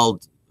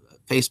held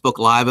Facebook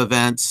Live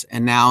events,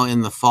 and now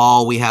in the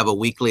fall, we have a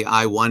weekly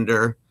I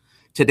Wonder.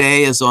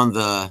 Today is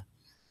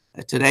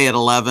today at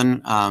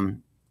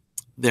 11,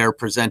 they're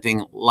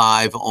presenting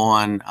live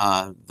on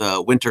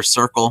the Winter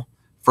Circle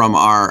from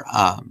our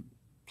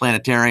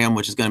planetarium,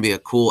 which is going to be a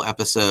cool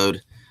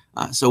episode.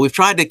 So we've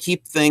tried to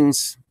keep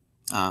things,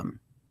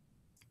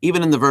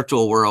 even in the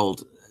virtual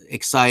world,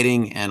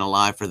 exciting and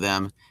alive for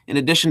them. In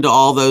addition to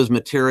all those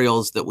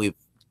materials that we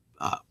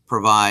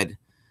provide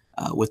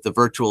with the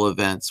virtual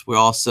events, we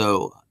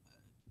also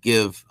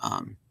give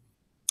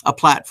a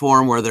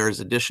platform where there's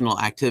additional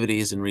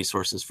activities and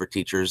resources for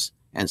teachers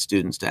and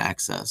students to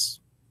access.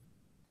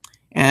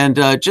 And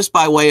just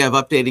by way of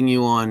updating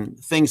you on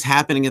things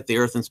happening at the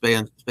Earth and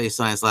Space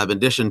Science Lab, in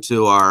addition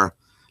to our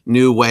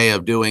new way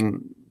of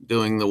doing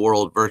the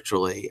world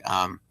virtually,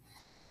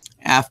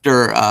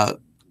 after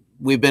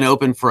we've been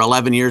open for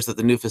 11 years at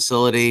the new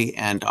facility,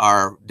 and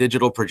our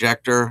digital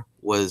projector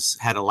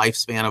had a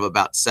lifespan of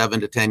about 7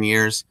 to 10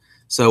 years.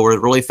 So we're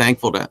really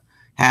thankful to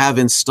have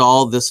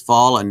installed this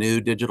fall a new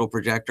digital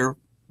projector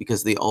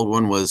because the old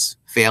one was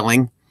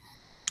failing.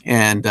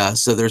 And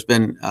so there's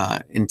been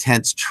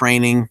intense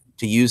training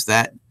to use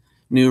that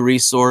new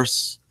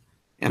resource.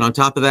 And on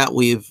top of that,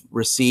 we've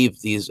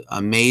received these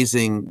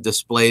amazing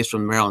displays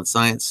from the Maryland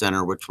Science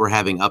Center, which we're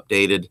having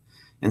updated.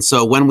 And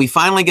so when we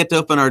finally get to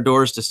open our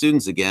doors to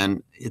students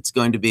again, it's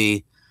going to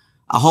be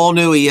a whole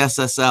new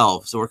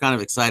ESSL. So we're kind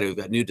of excited. We've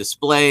got new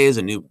displays,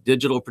 a new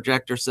digital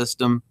projector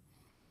system.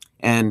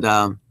 And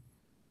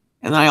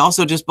then I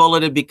also just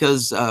bulleted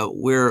because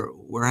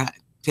we're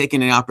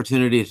taking an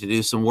opportunity to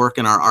do some work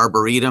in our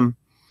Arboretum.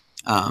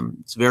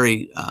 It's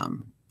very,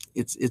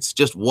 it's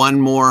just one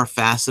more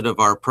facet of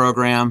our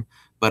program,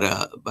 but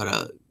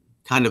a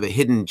kind of a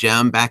hidden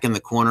gem back in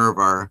the corner of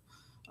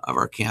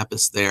our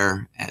campus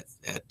there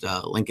at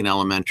Lincoln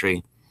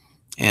Elementary.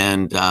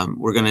 And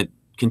we're going to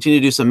continue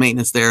to do some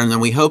maintenance there. And then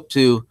we hope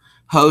to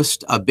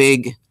host a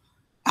big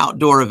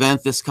outdoor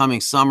event this coming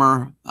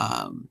summer.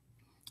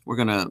 We're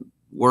going to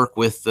work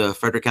with the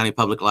Frederick County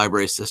Public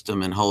Library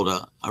System and hold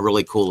a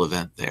really cool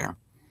event there.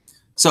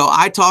 So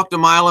I talked a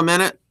mile a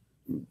minute,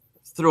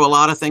 threw a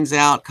lot of things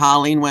out.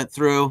 Colleen went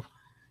through.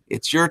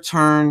 It's your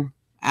turn.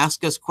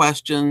 Ask us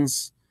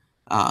questions.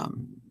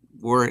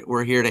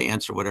 We're here to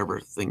answer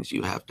whatever things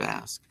you have to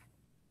ask.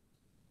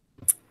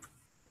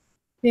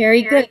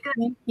 Very good.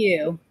 Thank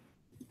you.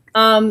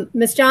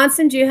 Ms.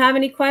 Johnson, do you have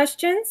any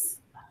questions?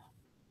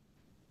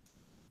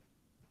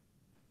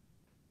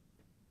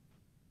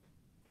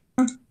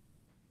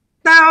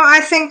 No, I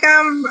think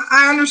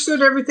I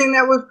understood everything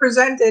that was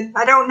presented.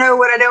 I don't know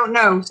what I don't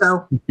know,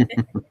 so.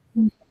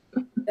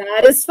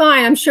 That is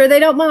fine. I'm sure they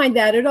don't mind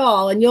that at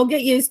all, and you'll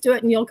get used to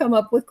it, and you'll come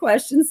up with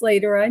questions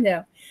later, I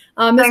know.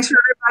 Thanks for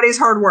everybody's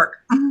hard work.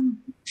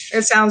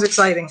 It sounds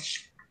exciting.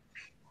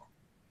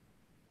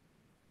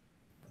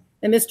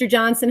 And Mr.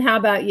 Johnson, how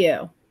about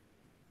you?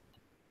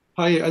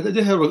 Hi, I did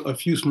have a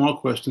few small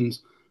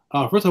questions.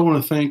 First, I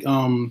want to thank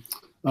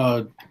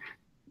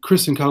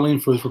Chris and Colleen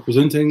for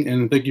presenting,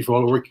 and thank you for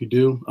all the work you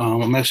do.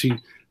 I'm actually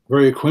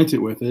very acquainted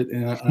with it,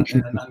 and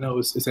I know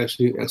it's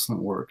actually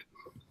excellent work.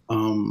 So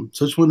I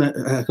just want to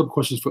add a couple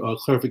questions for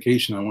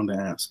clarification I wanted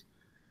to ask.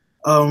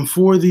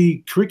 For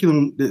the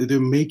curriculum that they're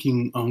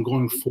making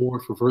going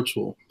forward for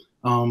virtual,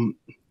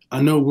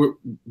 I know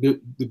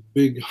the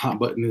big hot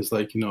button is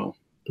like,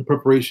 the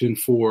preparation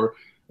for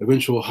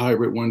eventual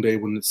hybrid one day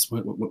when it's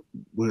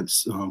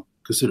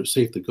considered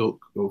safe to go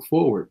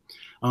forward.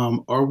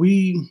 Are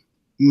we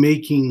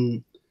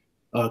making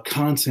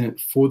content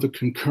for the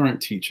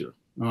concurrent teacher?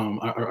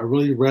 I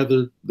really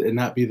rather it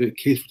not be the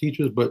case for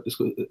teachers, but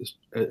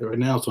right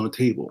now it's on the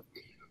table.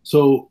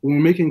 So when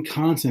we're making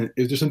content,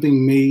 is there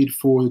something made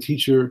for the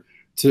teacher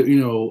to,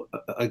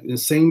 in the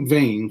same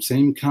vein,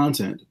 same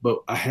content, but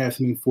I have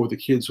something for the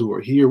kids who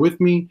are here with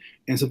me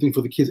and something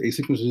for the kids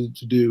asynchronously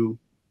to do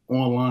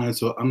online,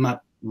 so I'm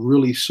not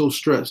really so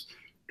stressed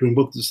doing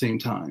both at the same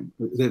time?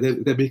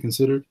 That be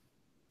considered?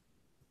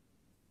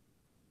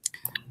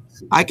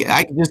 I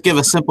can just give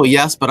a simple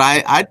yes, but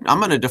I'm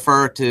going to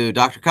defer to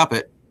Dr.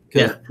 Cuppet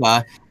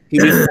because he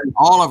spends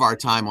all of our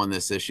time on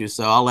this issue,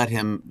 so I'll let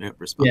him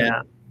respond.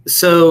 Yeah,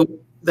 so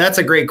that's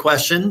a great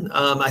question.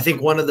 I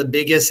think one of the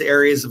biggest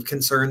areas of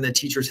concern that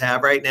teachers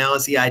have right now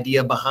is the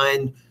idea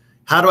behind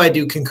how do I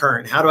do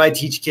concurrent? How do I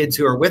teach kids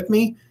who are with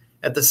me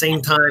at the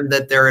same time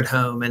that they're at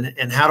home,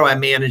 and how do I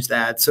manage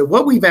that? So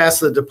what we've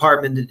asked the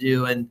department to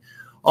do, and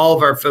all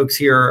of our folks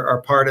here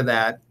are part of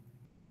that,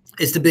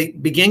 is to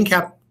begin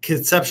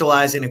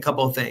conceptualizing a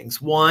couple of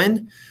things.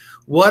 One,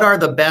 what are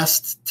the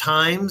best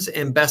times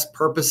and best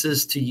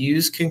purposes to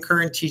use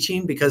concurrent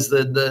teaching, because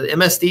the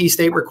MSD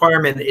state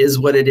requirement is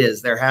what it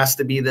is. There has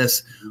to be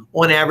this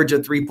on average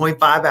of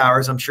 3.5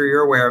 hours. I'm sure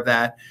you're aware of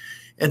that.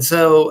 And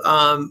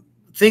so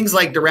things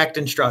like direct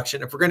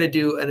instruction, if we're going to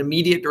do an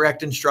immediate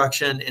direct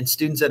instruction and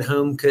students at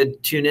home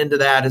could tune into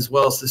that as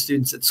well as the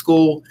students at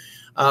school,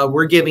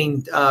 we're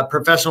giving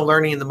professional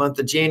learning in the month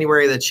of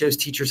January that shows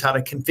teachers how to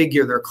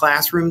configure their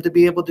classroom to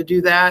be able to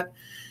do that.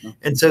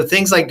 And so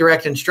things like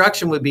direct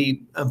instruction would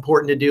be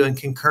important to do in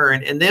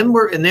concurrent. And then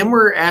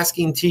we're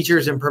asking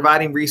teachers and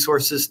providing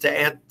resources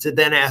to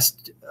then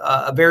ask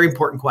a very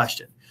important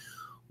question.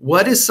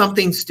 What is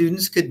something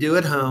students could do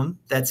at home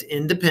that's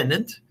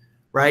independent,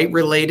 right,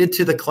 related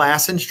to the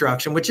class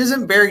instruction, which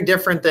isn't very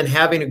different than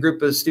having a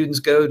group of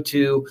students go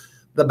to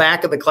the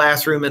back of the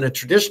classroom in a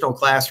traditional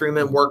classroom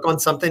and work on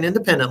something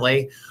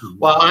independently,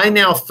 while I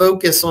now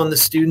focus on the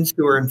students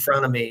who are in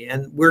front of me.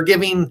 And we're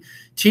giving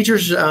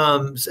teachers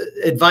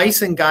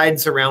advice and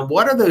guidance around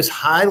what are those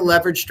high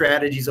leverage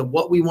strategies of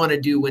what we want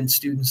to do when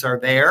students are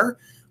there,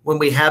 when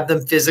we have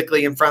them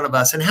physically in front of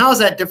us. And how is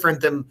that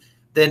different than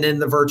in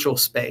the virtual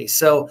space?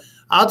 So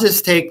I'll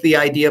just take the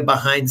idea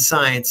behind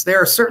science. There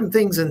are certain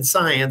things in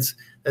science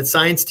that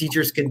science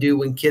teachers can do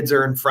when kids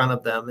are in front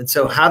of them. And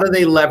so how do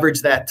they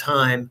leverage that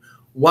time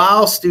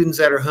while students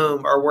at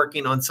home are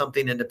working on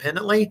something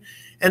independently?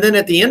 And then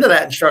at the end of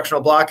that instructional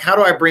block, how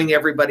do I bring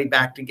everybody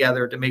back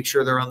together to make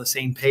sure they're on the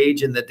same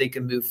page and that they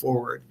can move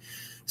forward?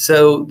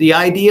 So the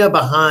idea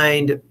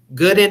behind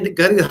good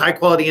high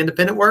quality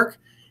independent work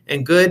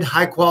and good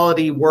high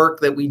quality work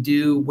that we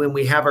do when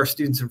we have our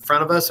students in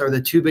front of us are the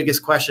two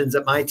biggest questions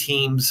that my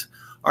teams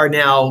are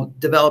now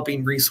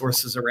developing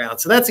resources around.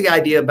 So that's the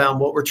idea about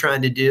what we're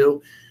trying to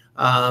do.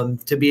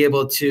 To be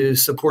able to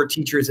support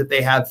teachers if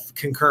they have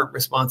concurrent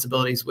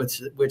responsibilities,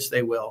 which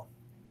they will.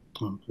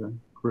 Okay,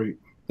 great.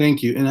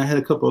 Thank you. And I had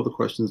a couple other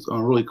questions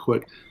really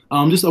quick.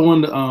 I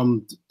wanted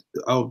to,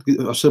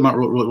 I'll say them out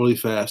really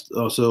fast.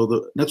 So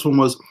the next one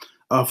was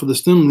for the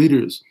STEM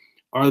leaders.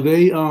 Are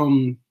they,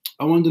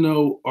 I wanted to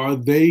know, are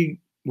they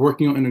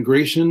working on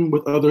integration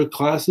with other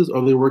classes?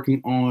 Are they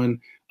working on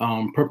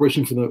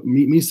preparation for the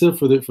MISA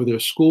for their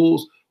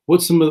schools?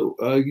 What's some of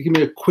give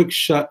me a quick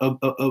shot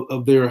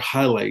of their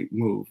highlight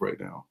move right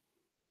now?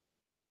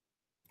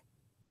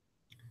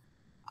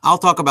 I'll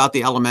talk about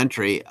the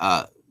elementary.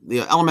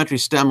 The elementary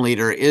STEM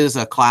leader is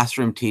a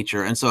classroom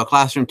teacher. And so a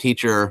classroom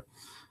teacher,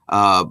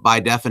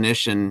 by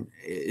definition,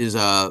 is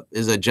a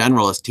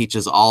generalist,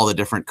 teaches all the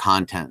different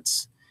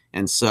contents.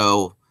 And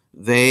so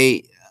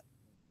they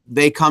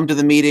come to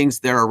the meetings,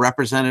 they're a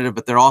representative,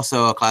 but they're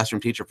also a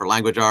classroom teacher for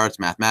language arts,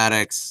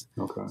 mathematics,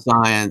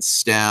 science,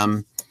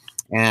 STEM.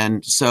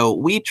 And so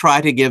we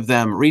try to give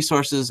them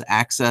resources,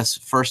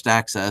 first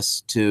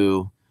access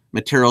to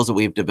materials that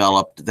we've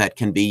developed that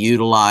can be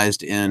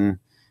utilized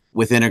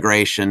with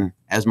integration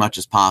as much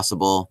as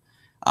possible.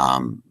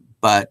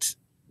 But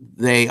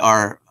they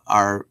are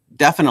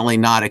definitely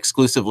not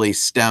exclusively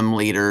STEM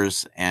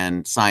leaders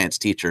and science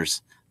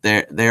teachers.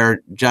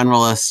 They're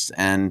generalists,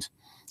 and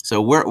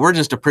so we're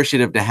just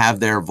appreciative to have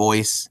their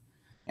voice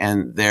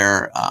and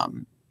their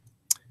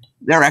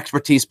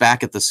expertise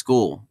back at the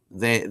school.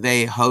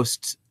 They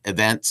host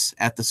events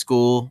at the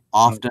school,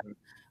 often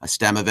a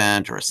STEM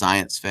event or a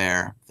science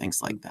fair,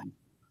 things like that.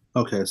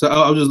 Okay, so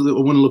I just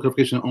want to look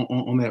clarification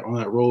on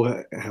that role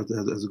as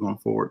it's going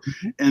forward.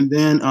 And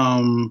then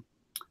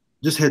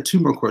just had two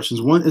more questions.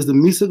 One, is the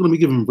MISA going to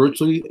be given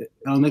virtually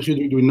next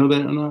year? Do we know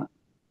that or not?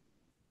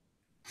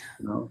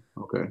 No.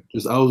 Okay.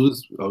 I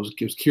was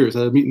curious. I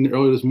had a meeting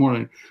earlier this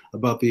morning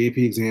about the AP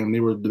exam.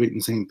 They were debating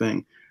the same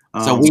thing.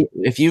 So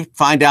if you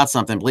find out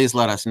something, please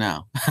let us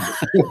know.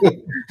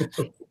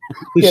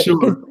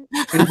 Sure.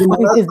 And then my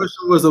last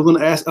question was, I'm going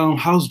to ask,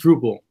 how's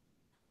Drupal?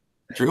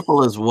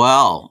 Drupal as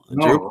well.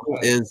 Drupal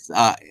is,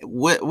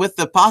 with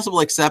the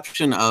possible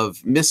exception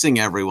of missing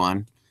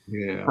everyone.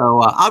 Yeah. So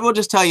I will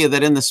just tell you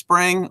that in the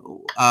spring,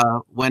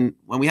 when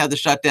we had the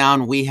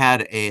shutdown, we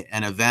had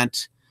an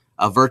event,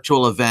 a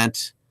virtual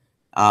event,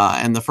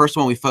 and the first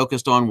one we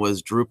focused on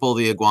was Drupal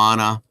the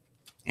Iguana.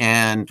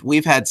 And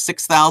we've had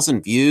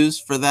 6,000 views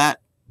for that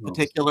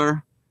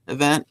particular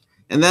event.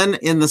 And then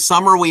in the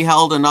summer, we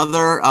held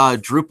another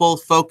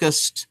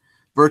Drupal-focused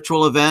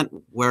virtual event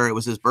where it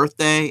was his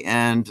birthday.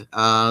 And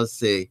let's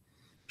see,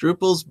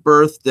 Drupal's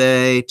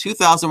birthday,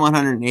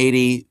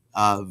 2,180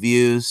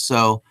 views.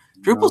 So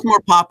Drupal's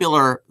more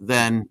popular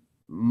than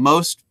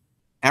most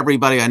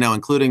everybody I know,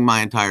 including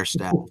my entire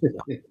staff.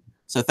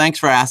 So thanks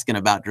for asking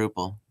about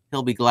Drupal.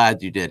 He'll be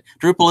glad you did.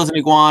 Drupal is an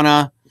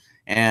iguana,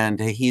 and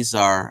he's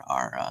our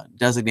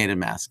designated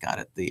mascot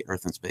at the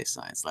Earth and Space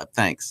Science Lab.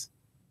 Thanks.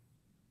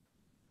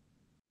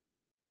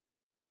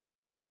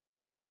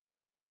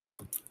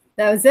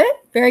 That was it.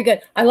 Very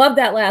good. I love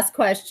that last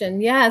question.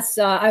 Yes,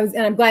 and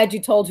I'm glad you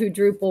told who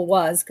Drupal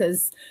was,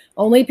 because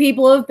only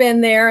people who have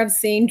been there have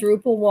seen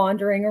Drupal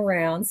wandering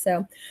around.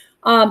 So,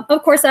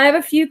 of course, I have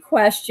a few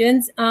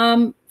questions.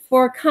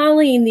 For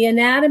Colleen, the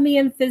anatomy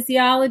and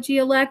physiology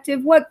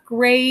elective, what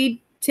grade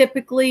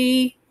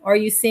typically are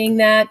you seeing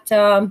that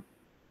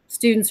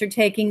students are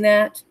taking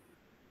that?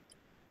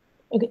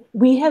 Okay.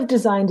 We have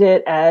designed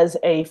it as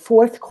a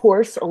 4th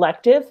course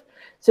elective.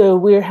 So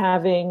we're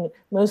having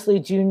mostly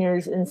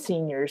juniors and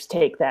seniors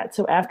take that.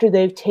 So after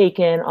they've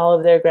taken all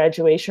of their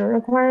graduation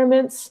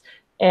requirements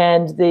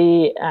and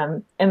the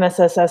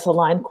MSSS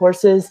aligned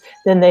courses,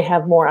 then they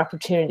have more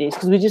opportunities,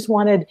 because we just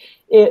wanted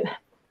it.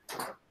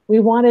 We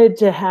wanted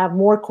to have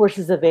more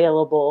courses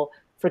available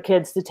for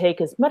kids to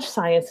take as much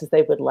science as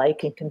they would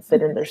like and can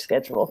fit in their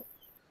schedule.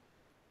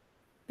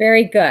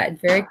 Very good.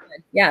 Very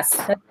good. Yes,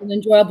 that's an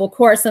enjoyable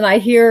course. And I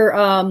hear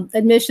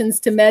admissions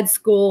to med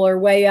school are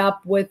way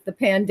up with the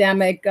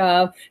pandemic.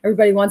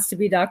 Everybody wants to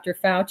be Dr.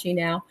 Fauci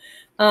now.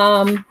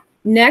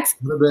 Next.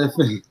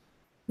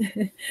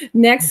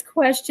 Next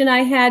question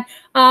I had.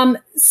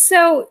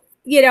 So,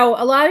 you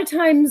know, a lot of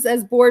times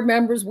as board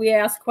members, we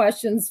ask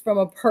questions from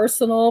a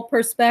personal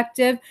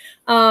perspective.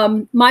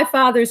 My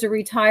father's a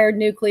retired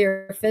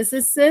nuclear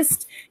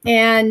physicist,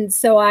 and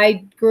so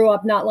I grew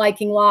up not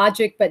liking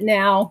logic, but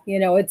now, you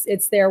know,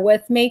 it's there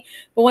with me.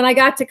 But when I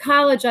got to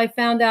college, I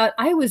found out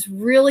I was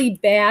really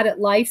bad at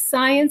life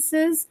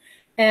sciences,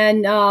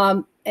 and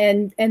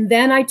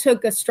then I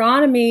took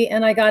astronomy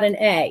and I got an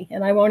A,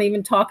 and I won't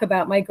even talk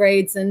about my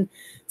grades in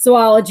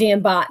zoology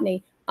and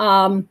botany.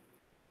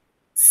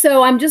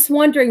 So I'm just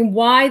wondering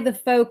why the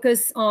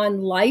focus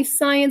on life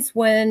science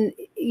when,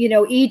 you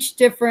know, each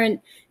different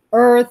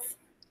earth,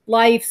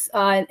 life,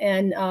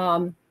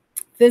 and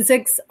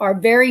physics are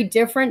very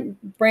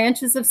different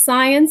branches of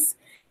science.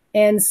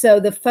 And so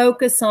the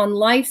focus on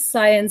life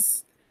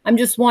science, I'm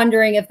just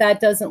wondering if that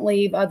doesn't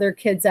leave other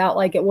kids out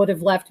like it would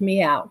have left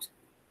me out.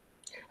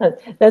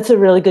 That's a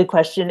really good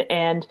question.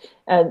 And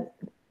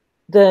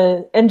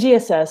the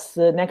NGSS,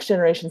 the Next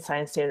Generation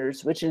Science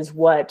Standards, which is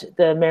what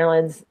the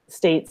Maryland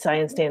State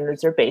Science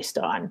Standards are based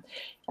on,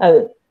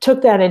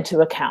 took that into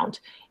account.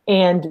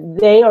 And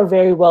they are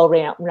very well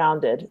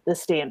rounded, the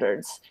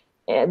standards,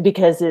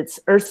 because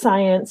it's earth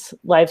science,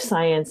 life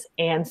science,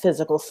 and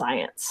physical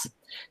science.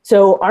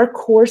 So our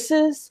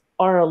courses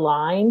are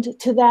aligned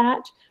to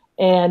that.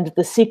 And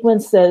the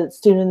sequence that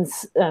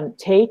students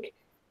take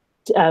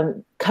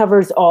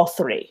covers all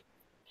 3.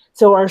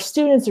 So our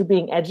students are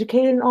being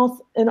educated in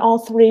all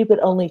 3, but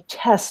only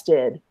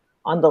tested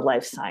on the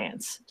life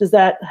science. Does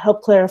that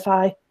help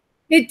clarify?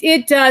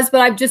 It does, but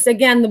I've just,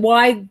 again,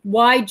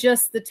 why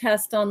just the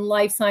test on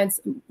life science?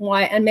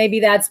 Why? And maybe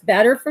that's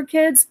better for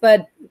kids,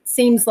 but it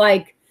seems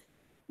like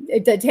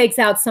it takes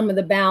out some of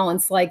the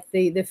balance like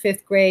the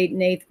 5th grade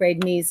and 8th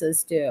grade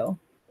MESAs do.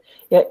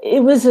 Yeah,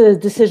 it was a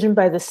decision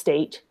by the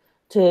state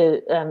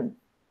to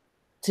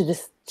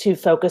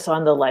focus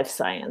on the life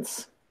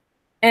science.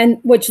 And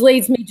which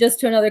leads me just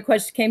to another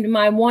question that came to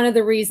mind. One of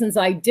the reasons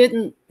I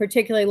didn't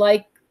particularly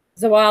like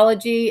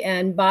zoology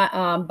and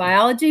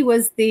biology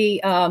was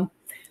the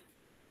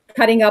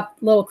cutting up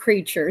little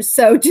creatures.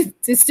 So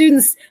to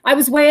students, I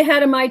was way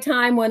ahead of my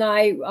time when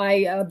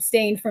I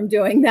abstained from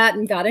doing that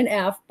and got an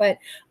F. But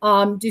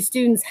do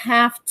students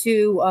have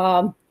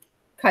to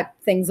cut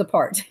things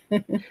apart?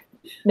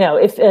 No,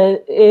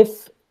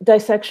 if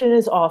dissection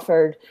is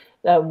offered,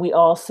 we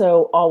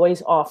also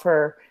always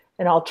offer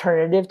an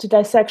alternative to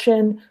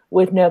dissection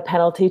with no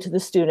penalty to the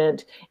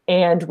student.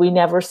 And we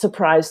never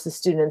surprise the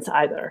students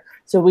either.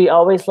 So we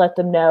always let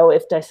them know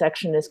if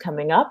dissection is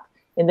coming up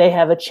and they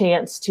have a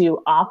chance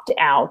to opt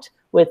out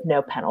with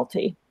no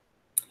penalty.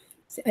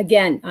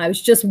 Again, I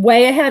was just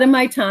way ahead of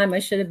my time. I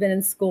should have been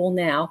in school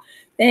now.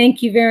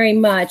 Thank you very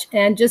much.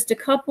 And just a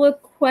couple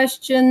of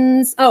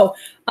questions.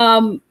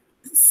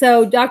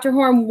 So Dr.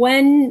 Horn,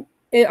 when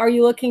are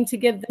you looking to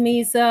give the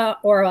MESA,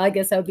 or I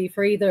guess that would be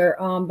for either,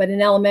 but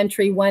in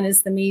elementary, when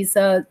is the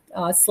MESA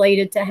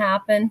slated to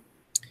happen?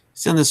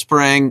 It's in the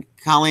spring.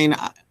 Colleen,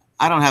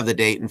 I don't have the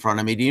date in front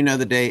of me. Do you know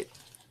the date?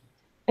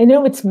 I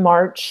know it's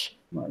March.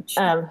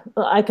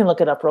 I can look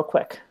it up real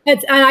quick.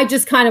 And I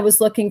just kind of was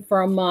looking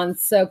for a month.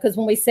 So, because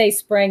when we say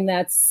spring,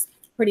 that's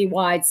pretty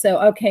wide. So,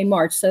 okay,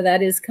 March. So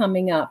that is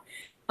coming up.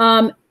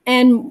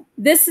 And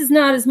this is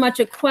not as much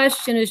a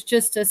question as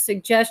just a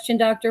suggestion,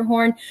 Dr.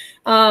 Horn.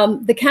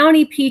 The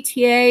county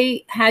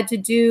PTA had to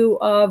do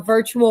a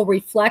virtual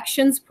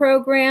reflections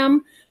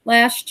program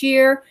last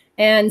year.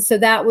 And so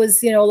that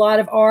was, you know, a lot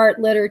of art,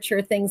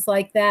 literature, things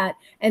like that.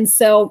 And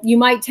so you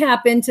might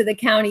tap into the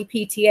county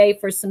PTA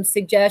for some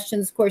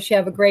suggestions. Of course, you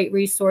have a great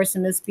resource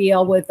in Ms.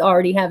 Beal with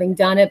already having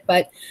done it,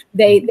 but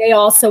they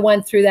also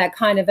went through that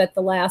kind of at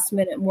the last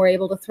minute and were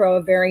able to throw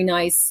a very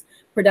nice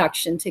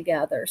production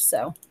together.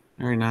 So.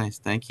 Very nice.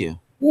 Thank you.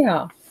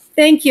 Yeah.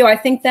 Thank you. I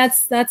think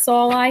that's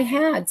all I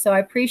had. So I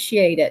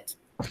appreciate it.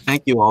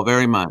 Thank you all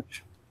very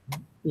much.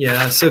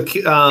 Yeah. So,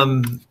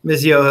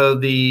 Ms.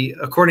 Yoho,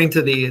 according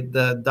to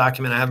the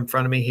document I have in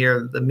front of me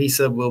here, the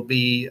MESA will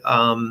be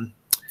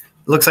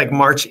looks like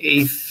March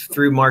 8th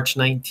through March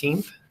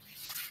 19th.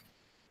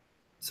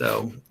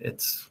 So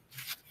it's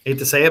Hate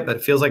to say it, but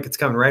it feels like it's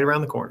coming right around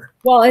the corner.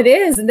 Well, it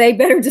is, and they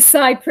better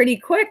decide pretty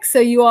quick.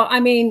 So you all, I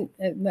mean,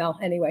 well,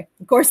 anyway,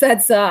 of course,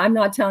 that's I'm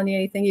not telling you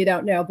anything you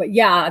don't know, but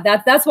yeah,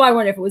 that's why I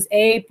wonder if it was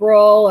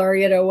April or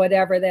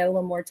whatever. They had a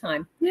little more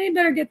time. They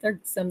better get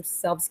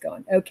themselves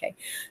going. Okay,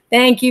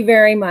 thank you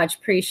very much.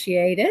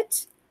 Appreciate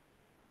it.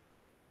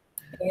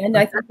 And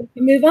I think we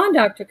can move on,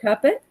 Dr.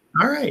 Cuppett.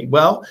 All right.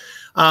 Well,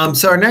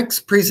 so our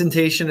next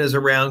presentation is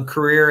around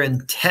career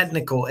and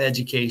technical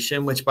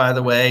education, which, by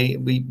the way,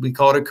 we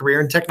called it career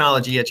and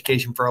technology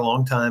education for a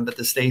long time, but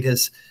the state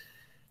has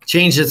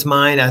changed its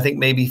mind, I think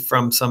maybe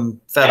from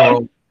some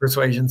federal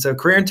persuasion. So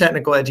career and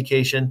technical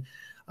education.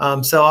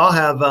 So I'll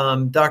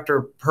have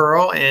Dr.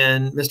 Pearl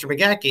and Mr.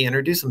 McGachy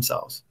introduce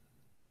themselves.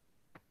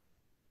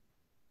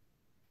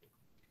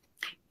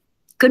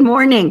 Good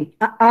morning.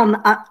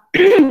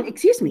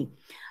 Excuse me.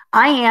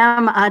 I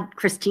am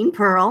Christine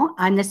Pearl.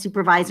 I'm the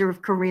supervisor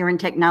of career and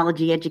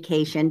technology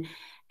education.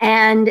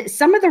 And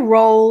some of the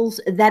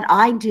roles that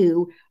I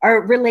do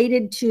are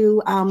related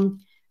to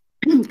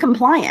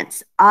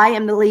compliance. I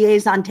am the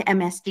liaison to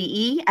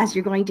MSDE. As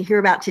you're going to hear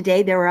about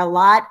today, there's a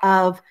lot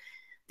of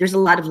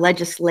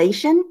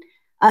legislation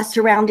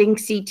surrounding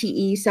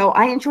CTE. So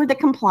I ensure the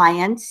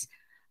compliance.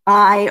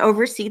 I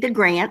oversee the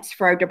grants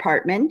for our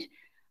department.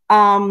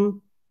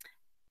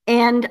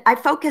 And I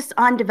focus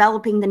on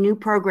developing the new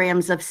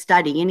programs of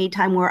study.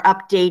 Anytime we're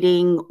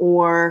updating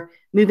or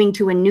moving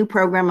to a new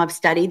program of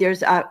study,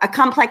 there's a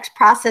complex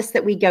process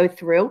that we go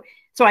through.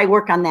 So I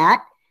work on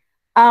that.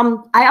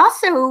 I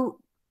also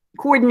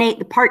coordinate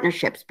the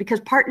partnerships, because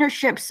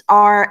partnerships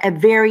are a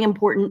very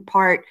important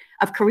part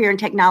of career and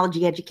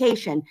technology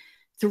education.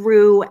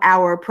 Through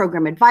our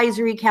program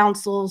advisory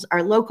councils,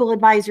 our local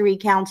advisory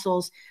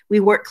councils, we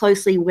work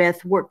closely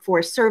with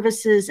Workforce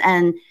Services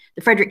and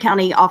the Frederick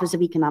County Office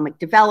of Economic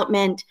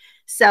Development.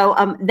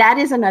 So that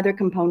is another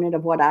component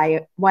of what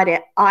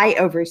I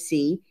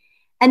oversee.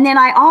 And then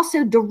I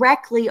also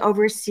directly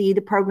oversee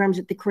the programs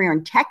at the Career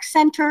and Tech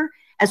Center,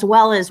 as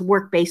well as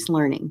work-based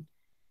learning.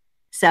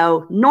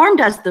 So Norm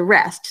does the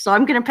rest. So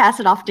I'm going to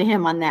pass it off to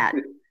him on that.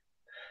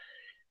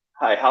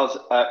 Hi, how's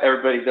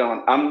everybody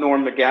doing? I'm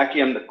Norm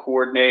McGachy. I'm the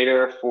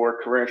coordinator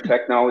for career and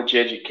technology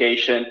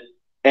education.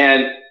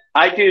 And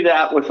I do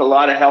that with a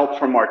lot of help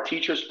from our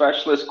teacher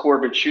specialist,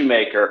 Corbin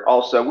Shoemaker.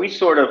 Also, we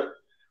sort of,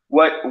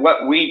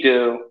 what we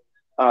do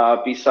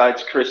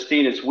besides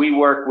Christine is we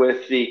work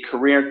with the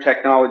career and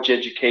technology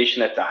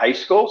education at the high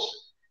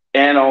schools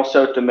and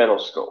also at the middle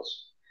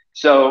schools.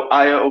 So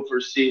I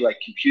oversee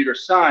like computer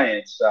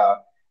science,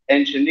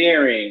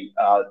 engineering,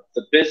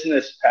 the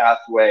business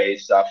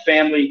pathways,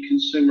 family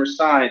consumer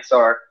science,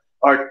 our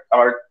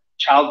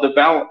child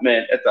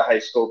development at the high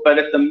school. But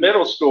at the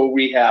middle school,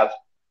 we have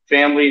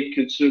family and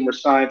consumer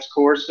science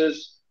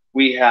courses.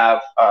 We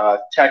have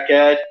tech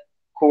ed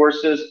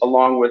courses,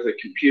 along with a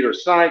computer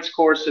science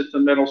course at the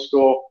middle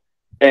school,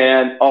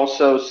 and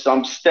also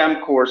some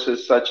STEM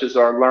courses, such as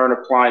our Learn,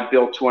 Apply, and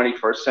Build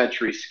 21st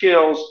Century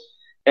Skills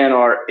and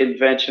our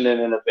Invention and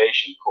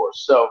Innovation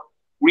course. So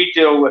we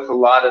deal with a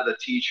lot of the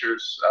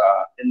teachers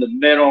in the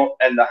middle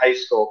and the high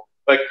school.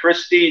 But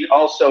Christine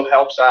also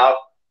helps out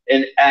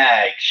in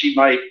ag. She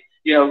might,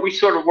 we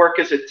sort of work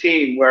as a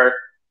team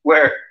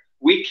where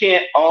we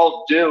can't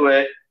all do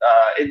it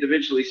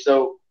individually.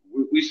 So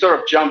we sort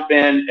of jump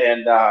in,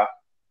 and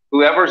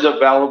whoever's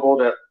available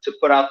to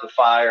put out the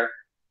fire,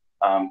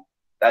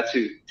 that's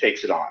who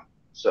takes it on.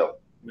 So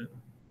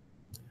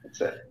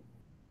that's it.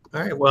 All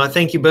right. Well,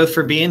 thank you both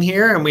for being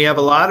here. And we have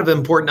a lot of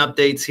important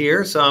updates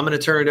here. So I'm going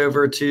to turn it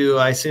over to,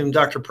 I assume,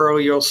 Dr. Pearl,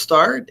 you'll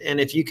start. And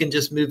if you can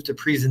just move to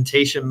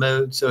presentation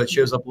mode so it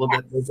shows up a little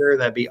bit bigger,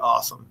 that'd be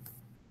awesome.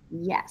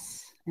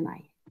 Yes. And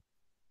I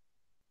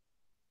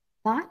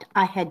thought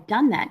I had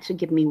done that. So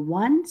give me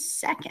 1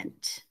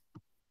 second.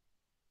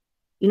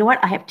 You know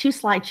what? I have 2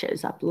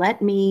 slideshows up.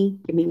 Give me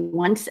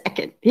 1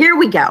 second. Here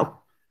we go.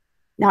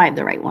 Now I have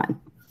the right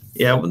one.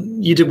 Yeah,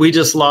 you did. We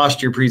just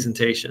lost your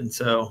presentation.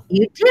 So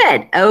you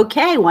did.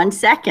 Okay. 1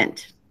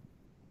 second.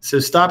 So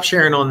stop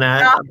sharing on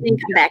that. Stop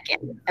and come back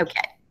in.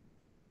 Okay.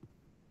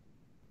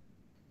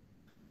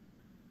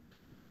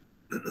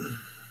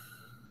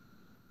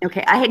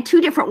 Okay. I had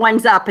 2 different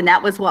ones up, and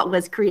that was what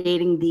was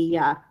creating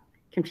the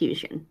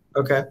confusion.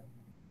 Okay.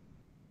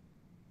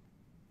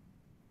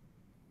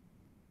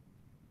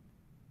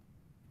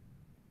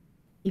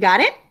 You got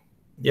it?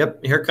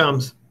 Yep. Here it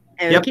comes.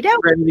 Yep.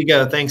 Ready to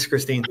go. Thanks,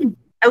 Christine.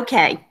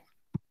 Okay.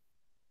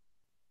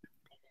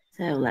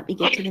 So let me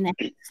get to the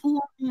next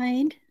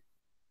slide.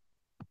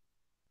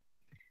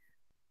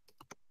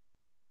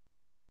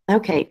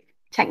 Okay.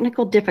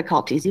 Technical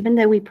difficulties, even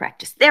though we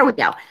practiced. There we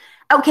go.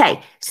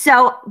 Okay.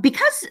 So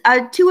because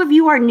 2 of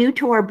you are new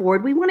to our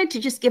board, we wanted to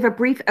just give a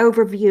brief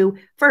overview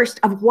first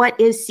of what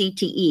is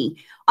CTE.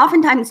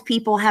 Oftentimes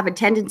people have a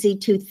tendency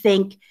to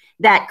think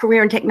that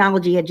career and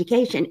technology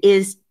education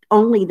is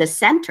only the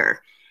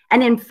center.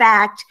 And in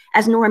fact,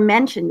 as Norm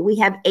mentioned, we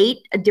have 8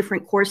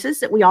 different courses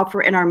that we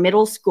offer in our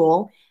middle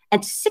school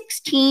and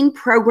 16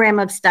 program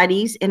of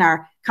studies in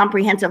our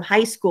comprehensive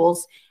high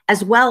schools,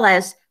 as well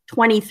as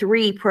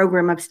 2023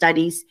 program of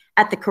studies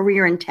at the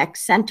Career and Tech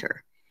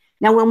Center.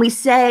 Now, when we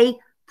say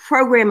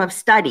program of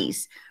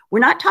studies, we're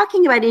not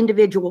talking about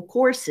individual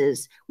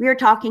courses. We are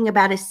talking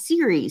about a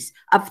series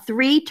of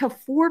 3 to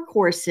 4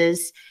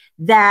 courses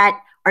that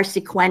are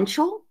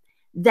sequential,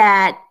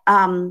 that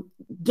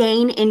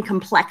gain in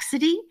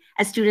complexity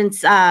as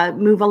students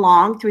move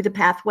along through the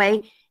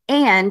pathway,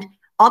 and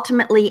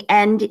ultimately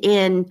end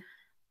in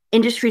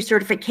industry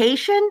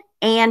certification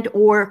and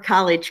or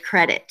college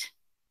credit.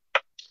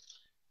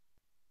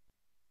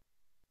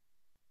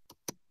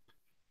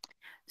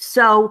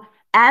 So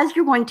as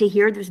you're going to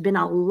hear, there's been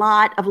a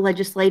lot of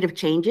legislative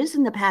changes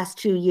in the past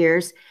 2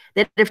 years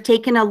that have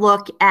taken a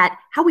look at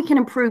how we can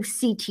improve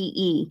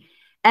CTE.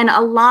 And a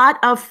lot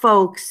of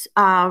folks,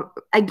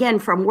 again,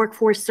 from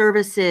Workforce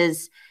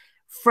Services,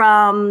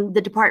 from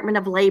the Department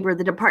of Labor,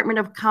 the Department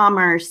of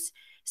Commerce,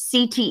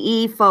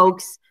 CTE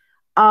folks,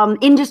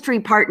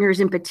 industry partners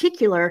in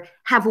particular,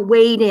 have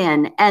weighed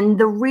in. And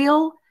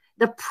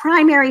the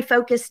primary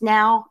focus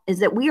now is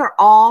that we are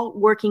all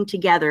working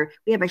together.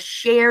 We have a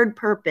shared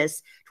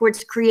purpose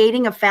towards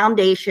creating a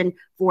foundation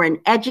for an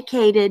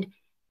educated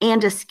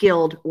and a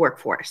skilled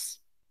workforce.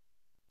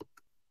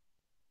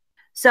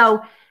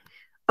 So,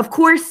 of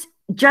course,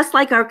 just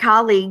like our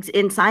colleagues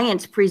in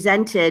science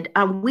presented,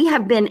 we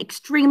have been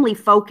extremely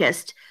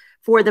focused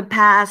for the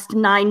past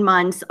 9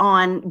 months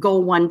on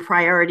Goal 1,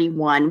 Priority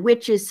 1,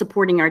 which is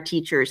supporting our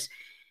teachers.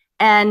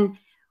 And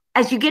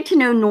as you get to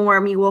know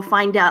Norm, you will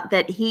find out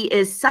that he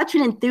is such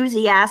an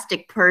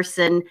enthusiastic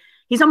person.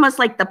 He's almost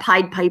like the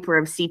Pied Piper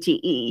of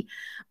CTE.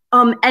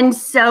 And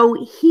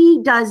so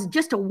he does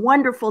just a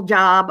wonderful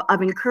job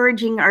of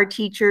encouraging our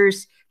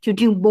teachers to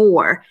do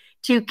more,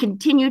 to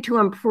continue to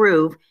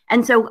improve.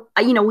 And so,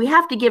 we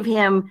have to give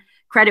him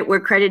credit where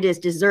credit is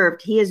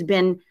deserved. He has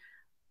been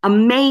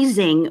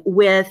amazing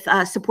with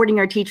supporting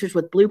our teachers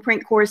with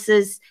blueprint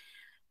courses.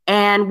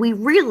 And we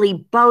really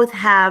both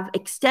have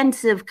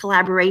extensive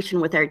collaboration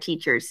with our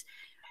teachers.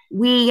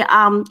 We,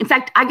 in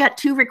fact, I got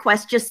 2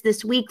 requests just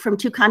this week from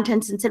 2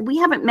 contents and said, we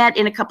haven't met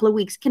in a couple of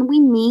weeks. Can we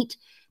meet?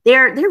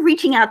 They're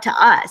reaching out to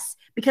us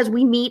because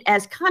we meet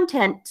as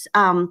content,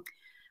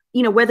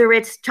 whether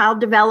it's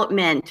child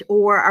development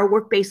or our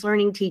work-based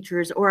learning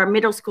teachers or our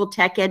middle school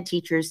tech ed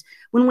teachers.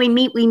 When we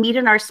meet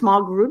in our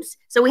small groups.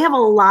 So we have a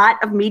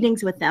lot of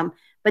meetings with them,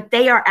 but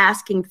they are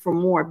asking for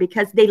more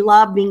because they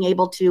love being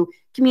able to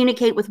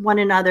communicate with one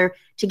another,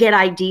 to get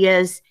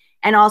ideas,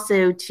 and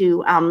also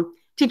to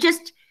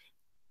just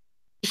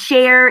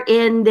share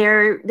in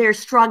their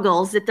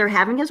struggles that they're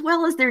having as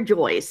well as their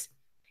joys.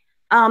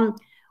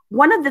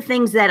 One of the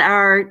things that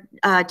our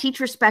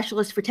teacher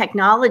specialist for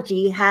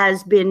technology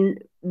has been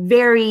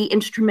very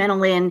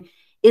instrumental in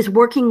is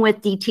working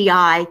with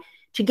DTI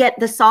to get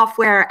the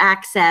software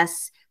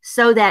access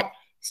so that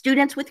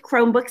students with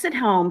Chromebooks at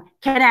home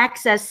can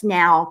access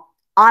now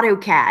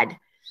AutoCAD,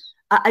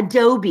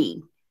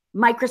 Adobe,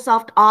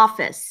 Microsoft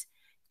Office.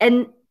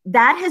 And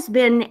that has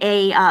been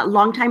a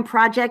long-time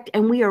project,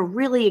 and we are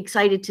really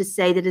excited to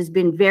say that it has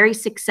been very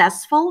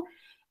successful.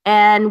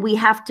 And we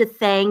have to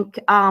thank,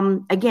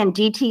 again,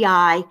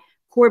 DTI,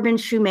 Corbin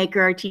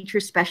Shoemaker, our teacher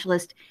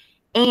specialist,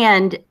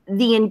 and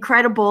the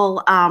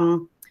incredible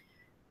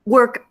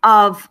work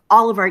of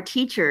all of our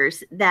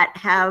teachers that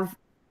have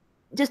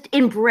just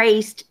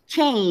embraced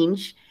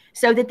change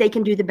so that they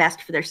can do the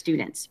best for their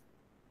students.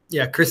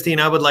 Yeah, Christine,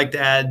 I would like to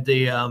add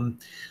the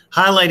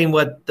highlighting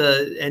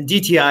and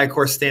DTI, of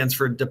course, stands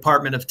for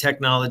Department of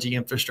Technology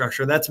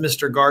Infrastructure. That's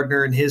Mr.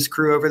 Gardner and his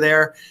crew over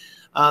there.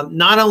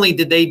 Not only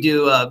did they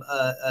do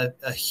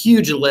a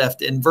huge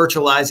lift in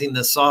virtualizing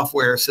the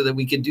software so that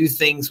we could do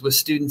things with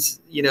students,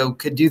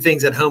 could do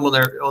things at home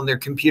on their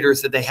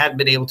computers that they hadn't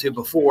been able to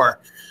before,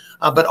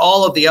 but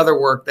all of the other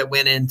work that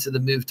went into the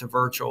move to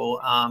virtual.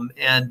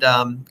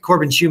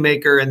 Corbin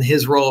Shoemaker and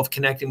his role of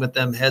connecting with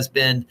them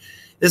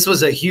this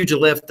was a huge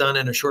lift done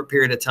in a short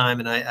period of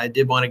time. And I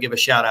did want to give a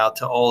shout out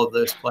to all of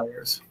those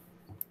players.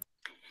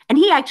 And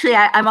he actually,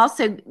 I'm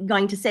also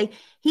going to say,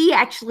 he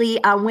actually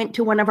went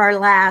to one of our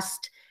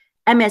last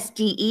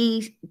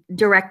MSDE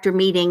director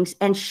meetings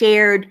and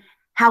shared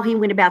how he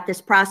went about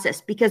this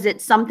process, because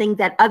it's something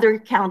that other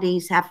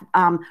counties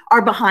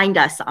are behind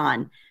us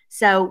on.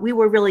 So we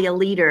were really a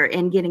leader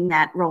in getting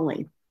that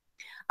rolling.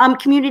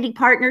 Community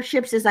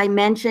partnerships, as I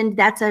mentioned,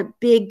 that's a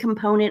big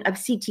component of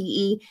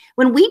CTE.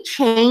 When we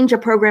change a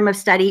program of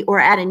study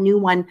or add a new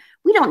one,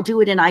 we don't do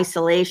it in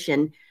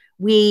isolation.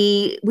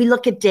 We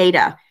look at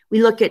data.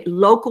 We look at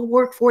local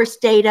workforce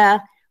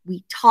data.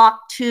 We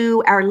talk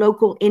to our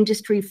local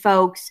industry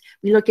folks.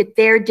 We look at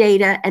their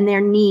data and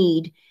their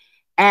need,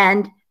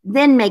 and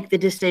then make the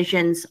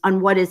decisions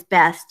on what is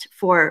best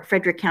for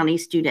Frederick County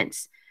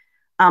students.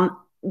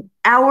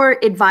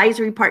 Our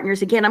advisory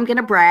partners, again, I'm going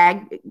to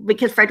brag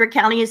because Frederick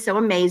County is so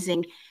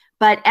amazing,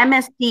 but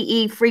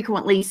MSDE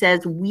frequently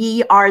says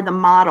we are the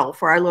model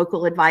for our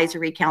local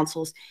advisory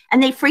councils,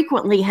 and they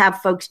frequently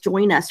have folks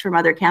join us from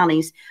other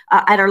counties.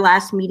 At our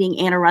last meeting,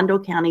 Anne Arundel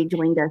County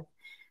joined us.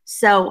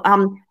 So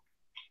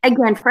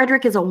again,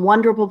 Frederick is a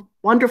wonderful,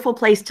 wonderful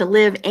place to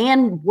live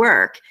and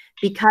work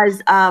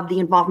because of the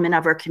involvement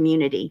of our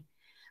community.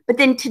 But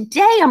then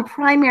today, I'm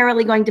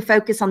primarily going to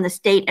focus on the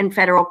state and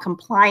federal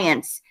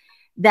compliance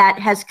that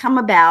has come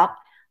about,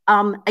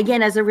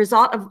 again, as a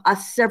result of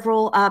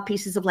several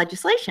pieces of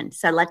legislation.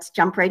 So let's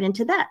jump right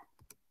into that.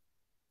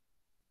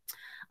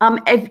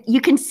 If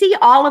you can see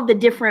all of the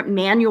different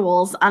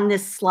manuals on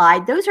this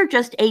slide, those are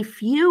just a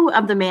few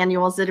of the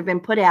manuals that have been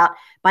put out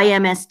by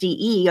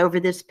MSDE over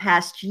this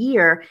past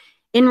year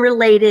in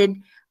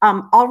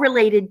all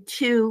related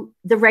to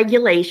the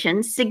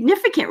regulations,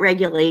 significant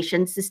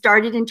regulations that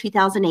started in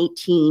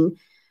 2018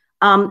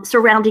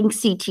 surrounding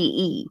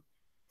CTE.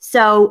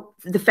 So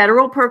the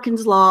federal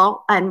Perkins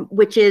Law,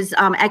 which is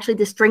actually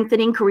the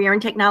Strengthening Career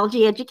and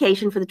Technology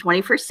Education for the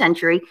 21st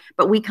Century,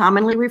 but we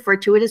commonly refer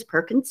to it as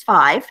Perkins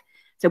 5.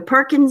 So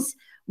Perkins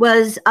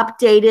was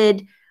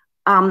updated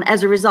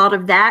as a result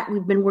of that.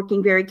 We've been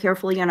working very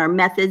carefully on our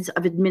methods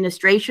of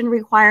administration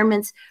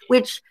requirements,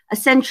 which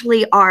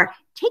essentially are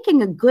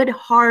taking a good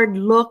hard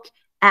look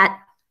at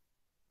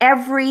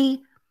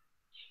every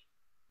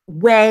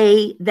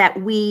way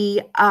that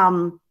we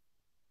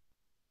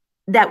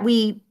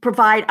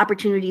provide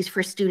opportunities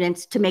for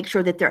students to make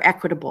sure that they're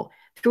equitable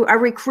through our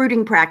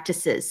recruiting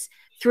practices,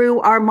 through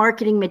our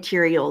marketing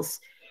materials,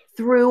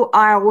 through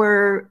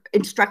our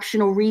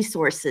instructional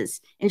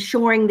resources,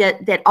 ensuring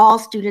that all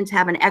students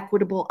have an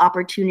equitable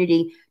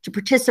opportunity to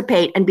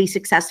participate and be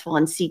successful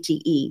in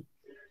CTE.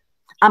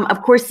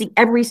 Of course, the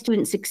Every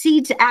Student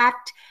Succeeds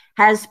Act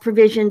has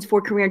provisions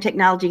for career and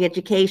technology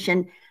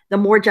education, the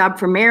More Job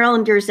for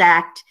Marylanders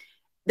Act,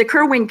 the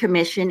Kirwan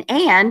Commission,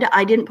 and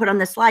I didn't put on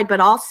the slide,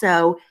 but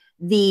also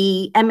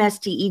the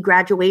MSDE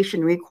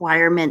graduation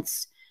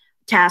requirements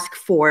task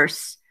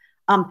force.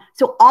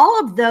 So all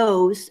of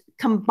those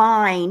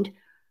combined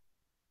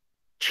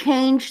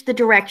changed the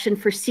direction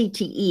for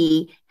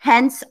CTE,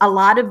 hence a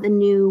lot of the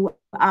new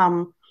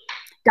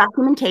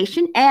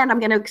documentation, and I'm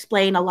going to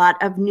explain a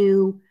lot of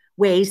new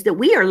ways that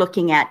we are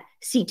looking at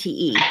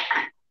CTE.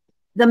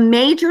 The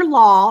major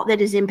law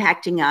that is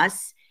impacting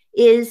us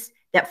is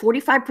that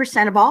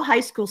 45% of all high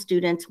school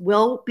students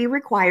will be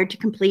required to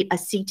complete a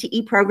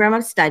CTE program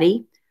of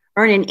study,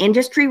 earn an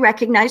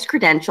industry-recognized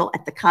credential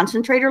at the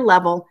concentrator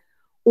level,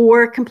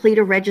 or complete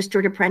a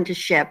registered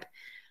apprenticeship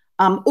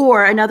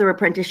or another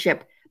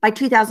apprenticeship by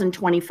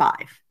 2025.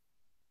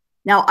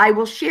 Now, I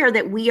will share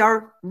that we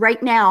are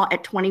right now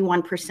at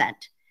 21%.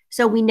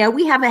 So we know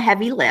we have a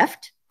heavy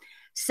lift.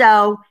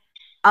 So,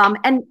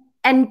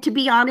 and to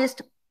be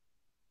honest,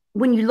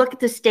 when you look at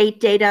the state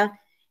data,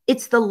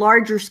 it's the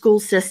larger school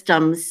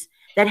systems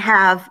that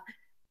have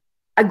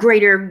a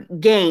greater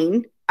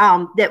gain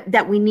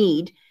that we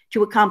need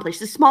to accomplish.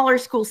 The smaller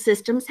school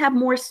systems have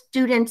more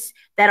students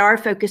that are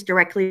focused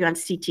directly on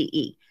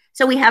CTE.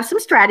 So we have some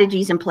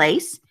strategies in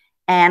place,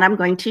 and I'm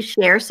going to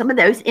share some of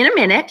those in a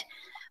minute.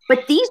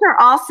 But these are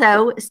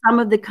also some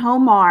of the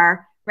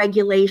COMAR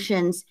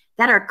regulations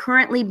that are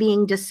currently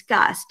being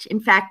discussed.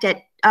 In fact,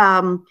 at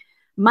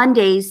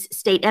Monday's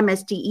state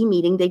MSDE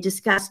meeting, they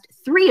discussed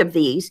 3 of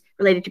these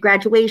related to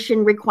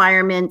graduation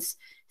requirements,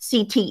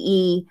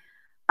 CTE,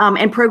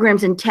 and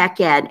programs in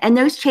tech ed. And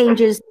those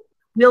changes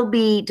will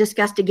be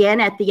discussed again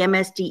at the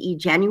MSDE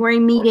January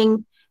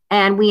meeting.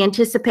 And we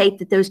anticipate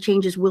that those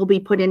changes will be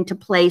put into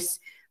place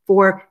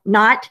for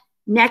not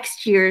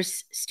next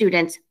year's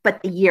students,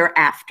 but the year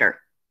after.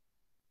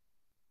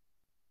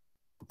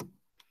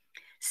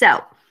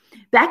 So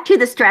back to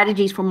the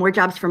strategies for more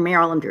jobs for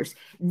Marylanders.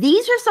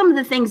 These are some of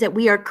the things that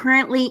we are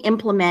currently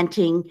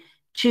implementing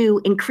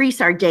to increase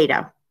our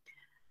data.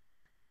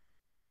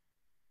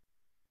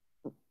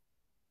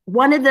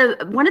 One of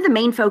the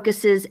main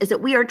focuses is that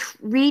we are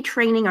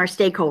retraining our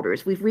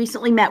stakeholders. We've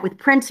recently met with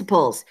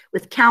principals,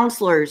 with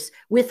counselors,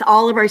 with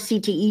all of our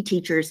CTE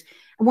teachers,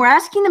 and we're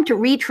asking them to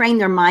retrain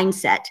their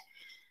mindset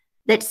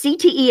that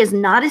CTE is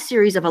not a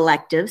series of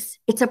electives,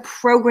 it's a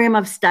program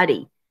of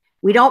study.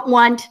 We don't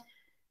want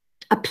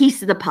a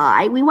piece of the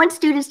pie. We want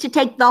students to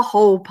take the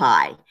whole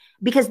pie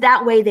because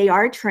that way they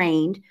are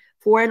trained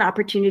for an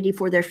opportunity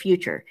for their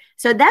future.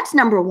 So that's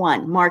number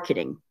 1,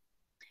 marketing.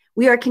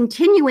 We are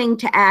continuing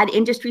to add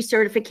industry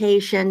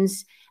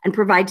certifications and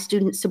provide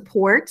student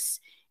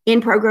supports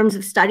in programs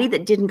of study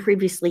that didn't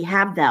previously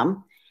have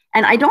them.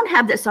 And I don't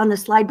have this on the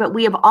slide, but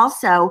we have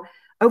also,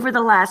 over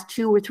the last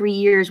 2 or 3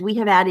 years, we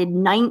have added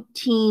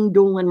 19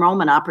 dual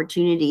enrollment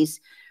opportunities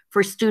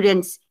for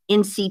students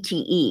in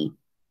CTE.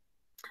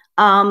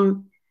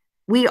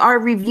 We are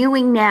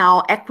reviewing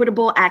now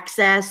equitable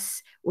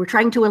access. We're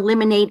trying to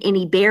eliminate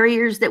any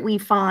barriers that we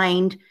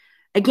find,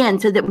 again,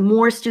 so that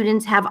more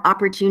students have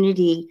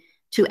opportunity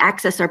to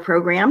access our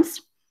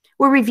programs.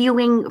 We're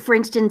reviewing, for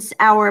instance,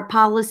 our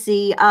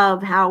policy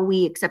of how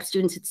we accept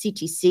students at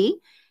CTC,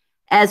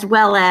 as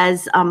well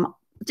as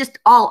just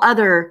all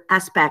other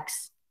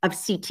aspects of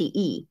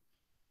CTE.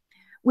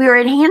 We are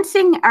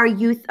enhancing our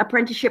youth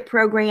apprenticeship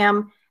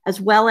program, as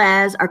well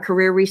as our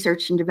career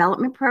research and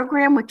development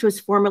program, which was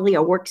formerly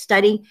a work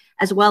study,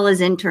 as well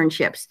as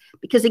internships.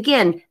 Because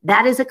again,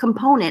 that is a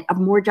component of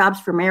more jobs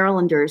for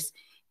Marylanders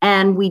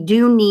And we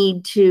do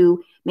need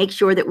to make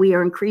sure that we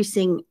are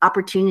increasing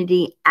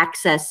opportunity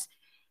access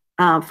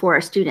for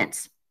our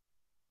students.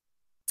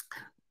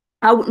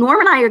 Norm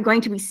and I are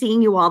going to be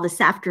seeing you all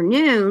this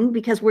afternoon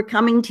because we're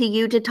coming to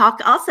you to talk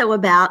also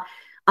about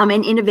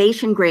an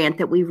innovation grant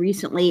that we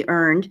recently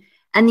earned.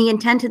 And the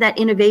intent of that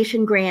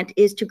innovation grant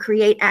is to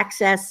create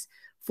access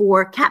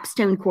for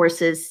capstone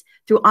courses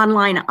through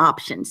online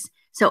options.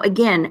 So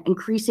again,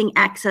 increasing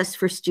access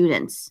for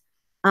students,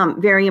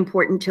 very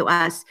important to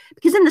us,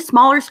 because in the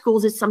smaller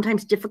schools, it's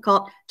sometimes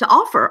difficult to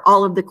offer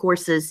all of the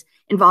courses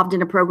involved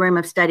in a program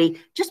of study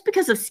just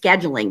because of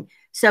scheduling.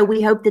 So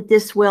we hope that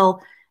this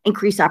will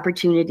increase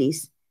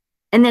opportunities.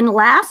 And then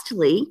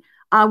lastly,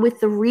 with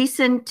the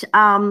recent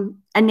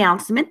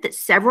announcement that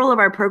several of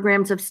our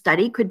programs of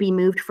study could be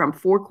moved from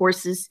 4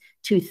 courses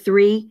to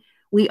 3,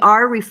 we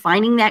are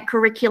refining that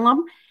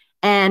curriculum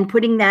and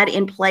putting that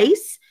in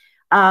place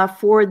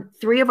for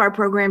 3 of our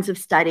programs of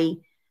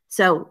study.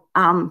 So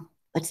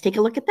let's take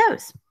a look at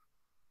those.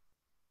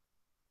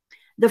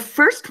 The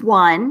first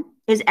one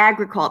is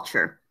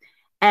agriculture.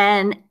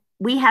 And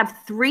we have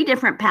 3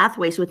 different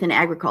pathways within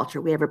agriculture.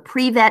 We have a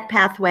pre-vet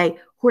pathway,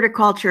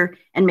 horticulture,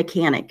 and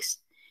mechanics.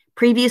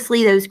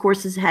 Previously, those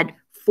courses had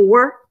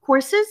 4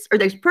 courses, or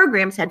those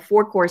programs had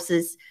 4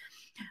 courses.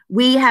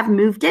 We have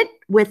moved it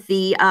with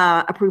the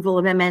approval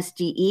of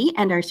MSDE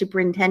and our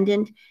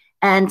superintendent.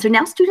 And so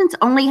now students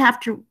only have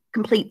to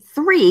complete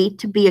 3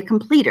 to be a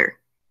completer.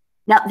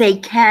 Now, they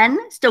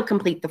can still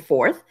complete the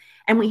 4th,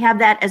 and we have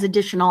that as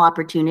additional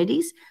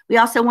opportunities. We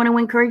also want to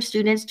encourage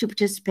students to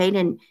participate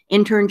in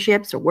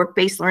internships or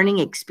work-based learning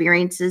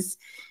experiences.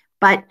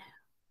 But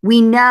we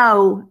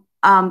know,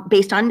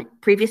 based on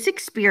previous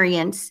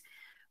experience,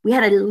 we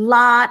had a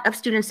lot of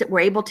students that were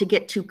able to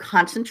get to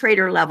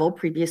concentrator level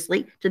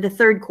previously to the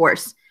 3rd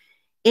course.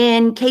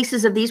 In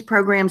cases of these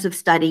programs of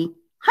study,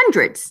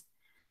 hundreds.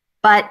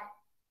 But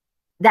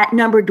that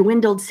number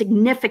dwindled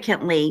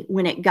significantly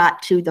when it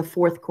got to the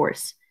 4th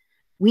course.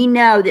 We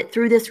know that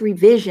through this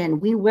revision,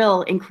 we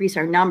will increase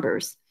our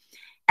numbers.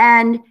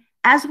 And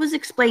as was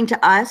explained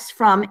to us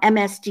from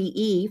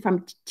MSDE,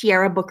 from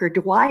Tiara Booker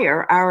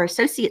Dwyer, our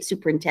associate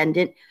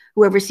superintendent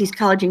who oversees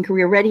college and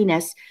career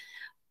readiness,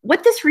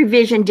 what this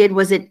revision did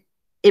was it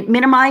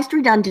minimized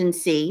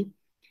redundancy.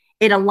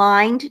 It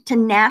aligned to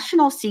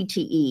national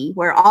CTE,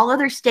 where all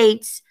other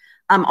states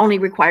only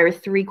require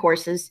 3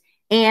 courses,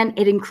 and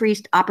it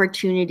increased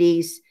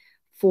opportunities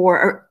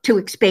to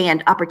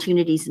expand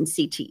opportunities in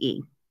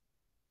CTE.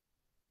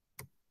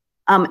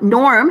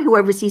 Norm, who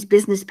oversees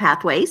business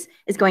pathways,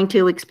 is going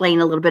to explain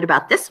a little bit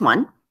about this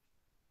one.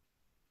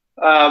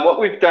 What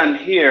we've done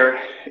here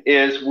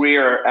is we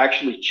are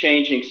actually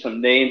changing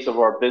some names of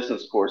our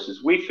business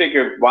courses. We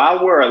figured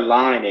while we're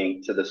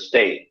aligning to the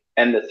state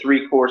and the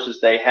 3 courses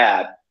they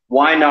had,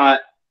 why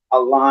not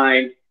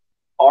align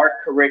our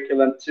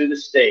curriculum to the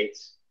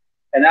state's?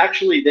 And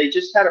actually, they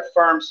just had a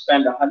firm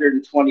spend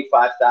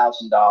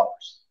 $125,000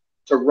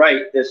 to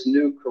write this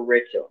new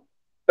curriculum.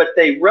 But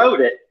they wrote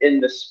it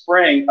in the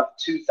spring of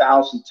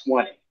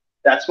 2020.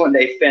 That's when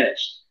they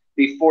finished,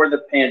 before the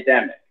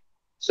pandemic.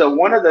 So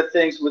one of the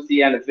things with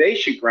the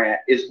innovation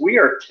grant is we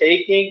are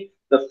taking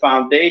the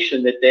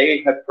foundation that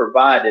they have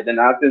provided, and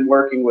I've been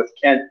working with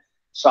Kent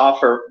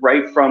Soffer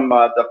right from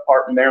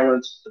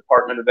Maryland's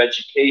Department of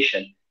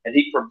Education, and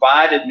he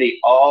provided me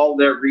all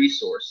their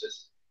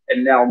resources.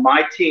 And now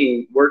my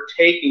team, we're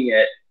taking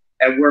it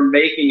and we're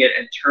making it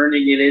and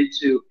turning it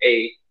into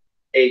a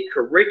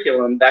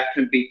curriculum that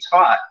can be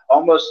taught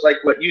almost like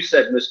what you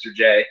said, Mr.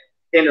 J,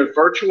 in a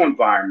virtual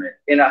environment,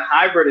 in a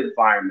hybrid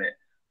environment,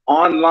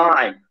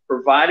 online,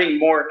 providing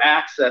more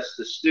access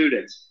to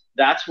students.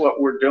 That's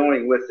what we're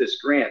doing with this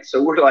grant.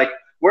 So we're like,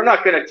 we're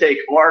not going to take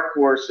our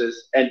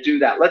courses and do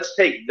that. Let's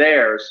take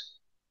theirs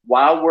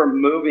while we're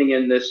moving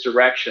in this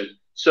direction.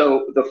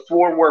 So the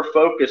 4 we're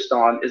focused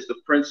on is the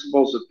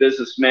principles of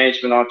business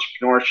management,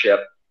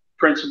 entrepreneurship,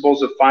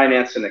 principles of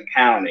finance and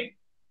accounting.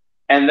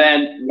 And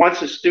then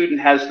once a student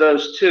has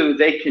those 2,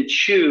 they can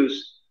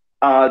choose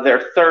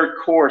their 3rd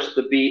course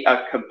to be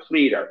a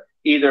completer,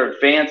 either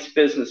advanced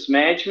business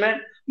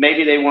management,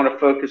 maybe they want to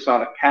focus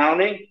on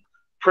accounting.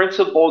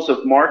 Principles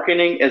of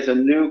marketing is a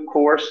new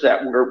course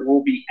that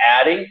we'll be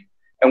adding,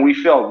 and we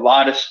feel a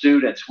lot of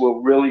students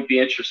will really be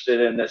interested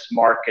in this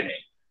marketing.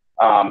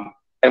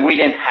 And we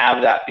didn't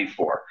have that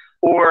before.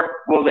 Or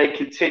will they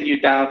continue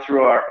down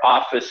through our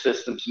office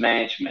systems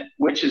management,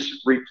 which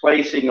is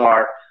replacing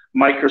our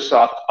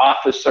Microsoft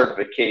Office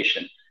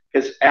certification?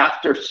 Because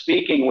after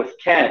speaking with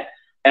Kent,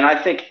 and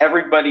I think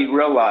everybody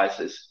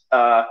realizes,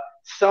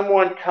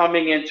 someone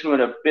coming into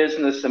a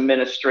business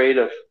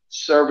administrative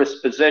service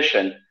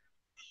position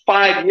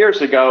 5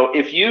 years ago,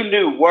 if you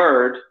knew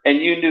Word and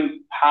you knew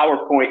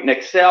PowerPoint and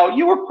Excel,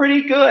 you were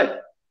pretty good.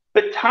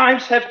 But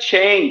times have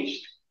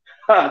changed.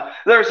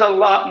 There's a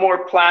lot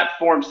more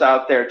platforms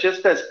out there.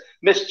 Just as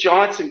Miss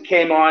Johnson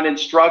came on and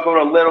struggled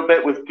a little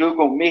bit with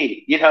Google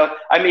Meet,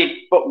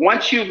 but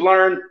once you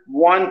learn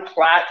one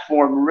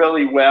platform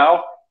really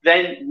well,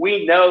 then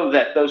we know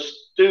that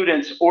those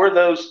students or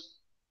those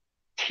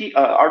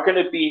are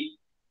going to be,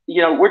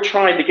 we're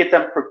trying to get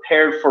them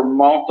prepared for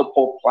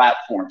multiple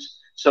platforms.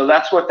 So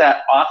that's what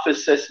that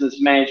Office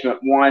Systems Management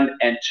 1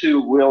 and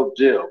 2 will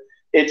do.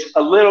 It's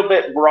a little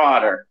bit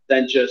broader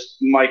than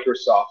just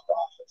Microsoft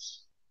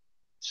Office.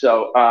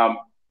 So,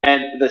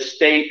 and the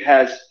state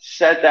has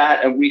said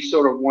that, and we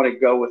sort of want to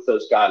go with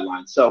those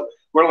guidelines. So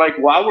we're like,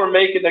 while we're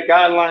making the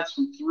guidelines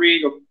from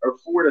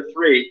 4 to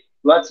 3,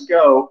 let's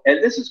go.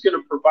 And this is going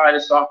to provide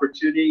us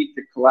opportunity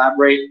to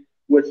collaborate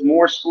with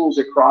more schools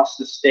across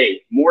the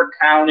state. More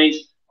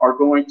counties are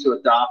going to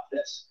adopt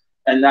this,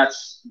 and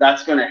that's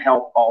going to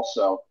help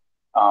also.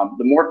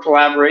 The more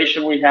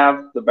collaboration we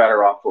have, the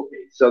better off we'll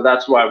be. So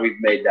that's why we've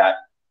made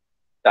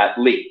that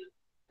leap,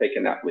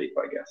 taken that leap,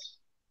 I guess.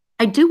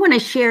 I do want to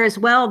share as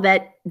well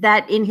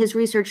that in his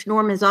research,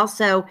 Norm is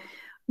also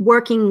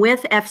working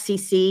with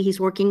FCC. He's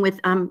working with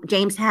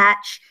James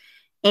Hatch,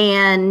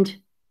 and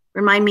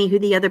remind me who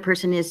the other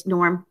person is,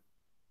 Norm.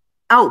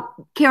 Oh,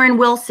 Karen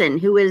Wilson,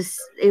 who is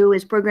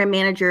program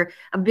manager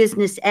of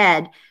business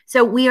ed.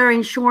 So we are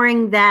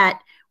ensuring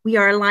that we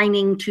are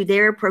aligning to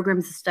their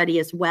programs of study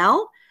as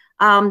well.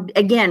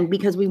 Again,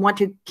 because we want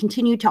to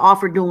continue to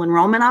offer dual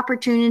enrollment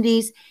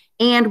opportunities,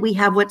 and we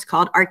have what's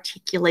called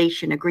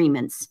articulation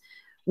agreements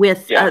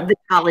with the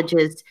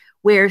colleges,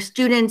 where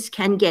students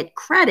can get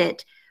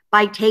credit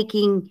by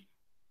taking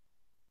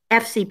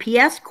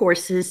FCPS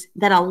courses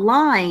that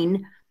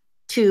align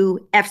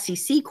to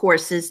FCC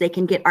courses. They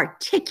can get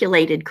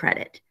articulated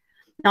credit.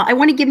 Now, I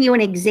want to give you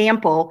an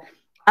example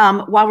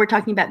while we're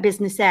talking about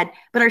business ed,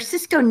 but our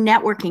Cisco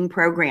networking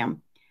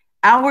program,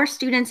 our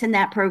students in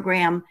that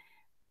program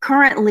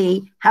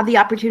currently have the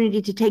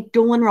opportunity to take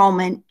dual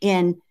enrollment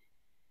in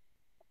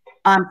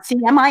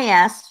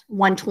CMIS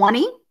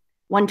 120,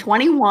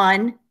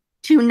 121,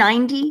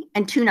 290,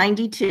 and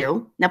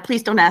 292. Now,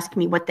 please don't ask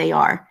me what they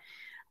are.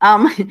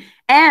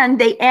 And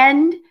they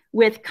end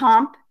with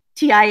Comp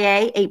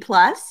TIA A+,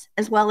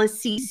 as well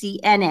as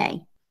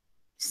CCNA.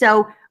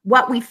 So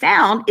what we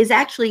found is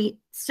actually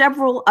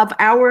several of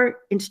our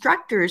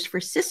instructors for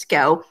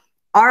Cisco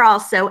are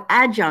also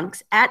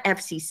adjuncts at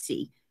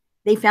FCC.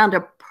 They found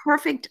a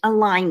perfect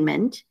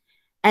alignment.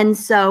 And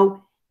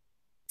so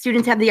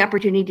students have the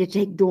opportunity to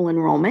take dual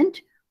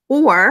enrollment,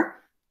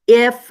 or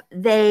if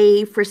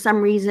they, for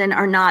some reason,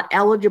 are not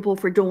eligible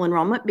for dual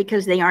enrollment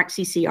because they aren't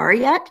CCR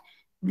yet,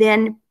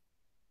 then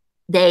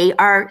they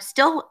are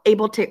still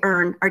able to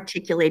earn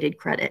articulated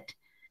credit.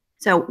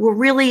 So we're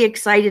really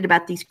excited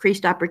about these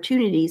increased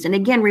opportunities. And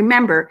again,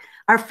 remember,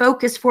 our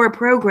focus for a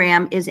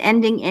program is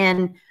ending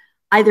in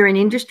either an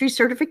industry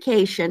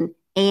certification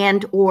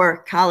and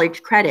or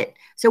college credit.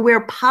 So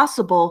where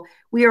possible,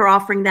 we are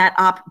offering that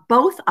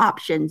both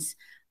options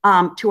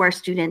to our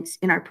students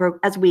in our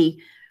as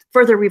we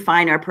further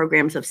refine our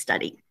programs of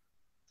study.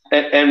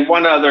 And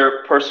one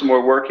other person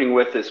we're working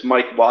with is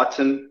Mike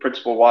Watson,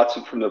 Principal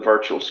Watson from the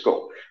virtual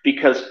school.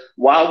 Because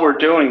while we're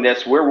doing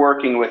this, we're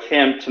working with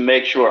him to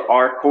make sure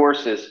our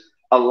courses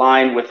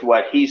align with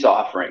what he's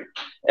offering.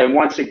 And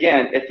once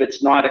again, if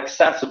it's not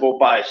accessible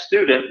by a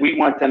student, we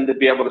want them to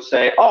be able to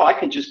say, oh, I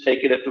can just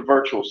take it at the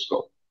virtual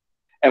school.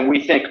 And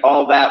we think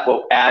all that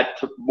will add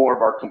to more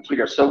of our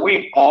completers. So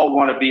we all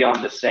want to be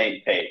on the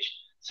same page.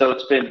 So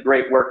it's been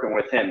great working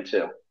with him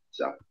too.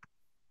 So.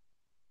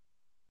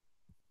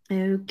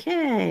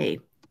 Okay.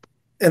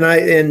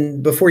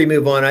 And before you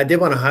move on, I did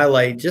want to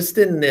highlight, just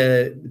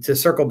to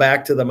circle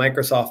back to the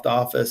Microsoft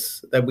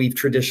Office that we've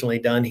traditionally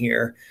done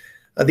here,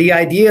 the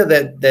idea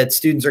that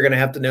students are going to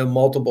have to know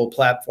multiple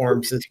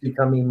platforms is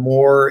becoming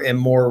more and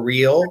more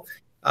real.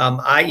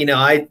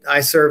 I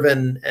serve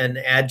an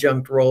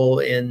adjunct role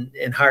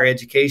in higher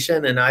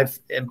education,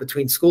 and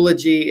between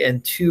Schoology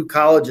and 2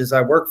 colleges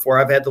I work for,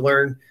 I've had to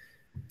learn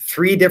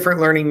 3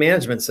 different learning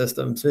management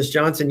systems. Ms.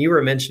 Johnson, you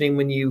were mentioning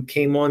when you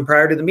came on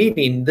prior to the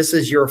meeting, this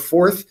is your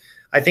 4th,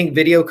 I think,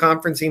 video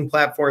conferencing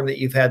platform that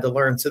you've had to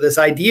learn. So this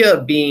idea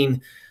of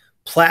being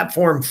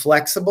platform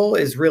flexible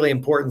is really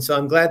important. So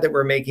I'm glad that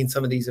we're making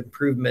some of these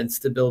improvements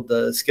to build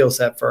the skill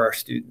set for our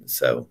students.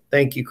 So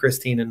thank you,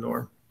 Christine and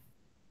Norm.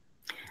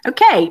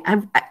 Okay,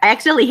 I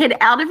accidentally hit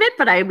out of it,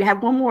 but I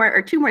have 1 more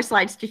or 2 more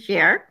slides to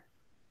share.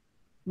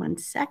 1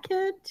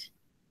 second.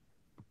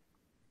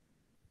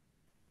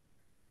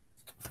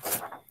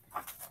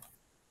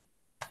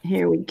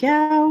 Here we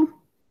go.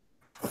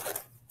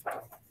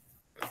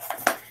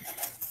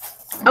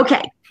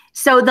 Okay,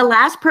 so the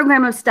last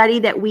program of study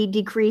that we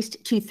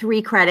decreased to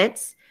 3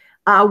 credits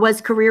was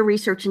career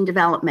research and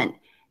development.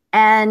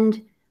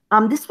 And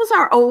this was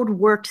our old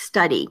work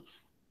study.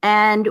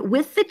 And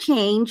with the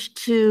change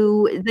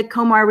to the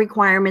COMAR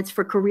requirements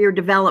for career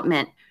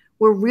development,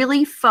 we're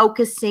really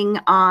focusing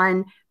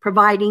on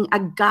providing a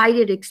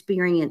guided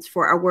experience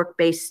for our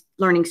work-based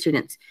learning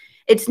students.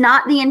 It's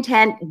not the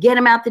intent, get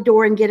them out the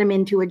door and get them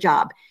into a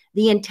job.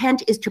 The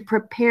intent is to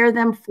prepare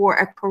them for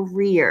a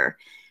career.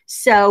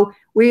 So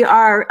we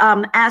are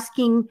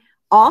asking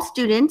all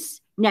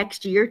students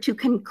next year to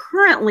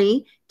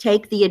concurrently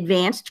take the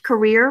Advanced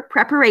Career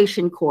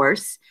Preparation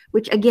course,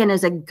 which again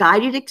is a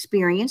guided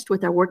experience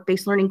with our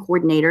work-based learning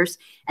coordinators.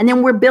 And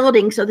then we're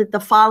building so that the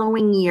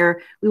following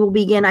year, we will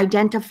begin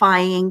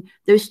identifying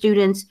those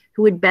students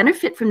who would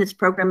benefit from this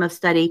program of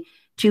study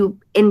to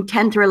in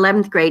 10th or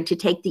 11th grade to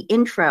take the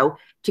Intro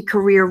to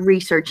Career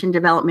Research and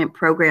Development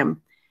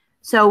program.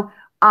 So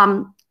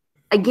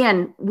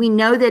again, we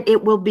know that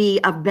it will be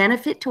of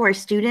benefit to our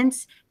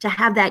students to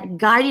have that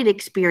guided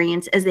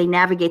experience as they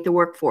navigate the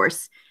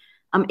workforce.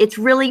 It's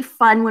really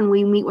fun when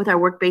we meet with our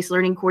work-based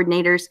learning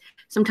coordinators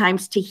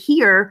sometimes to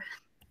hear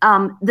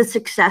the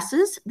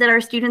successes that our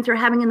students are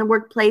having in the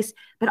workplace,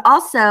 but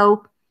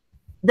also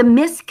the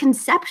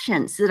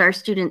misconceptions that our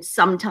students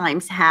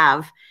sometimes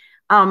have.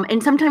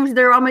 And sometimes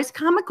they're almost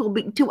comical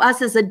to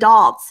us as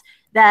adults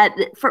that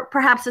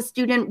perhaps a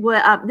student,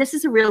 this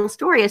is a real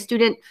story, a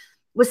student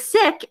was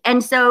sick.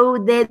 And so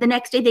the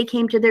next day they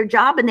came to their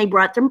job and they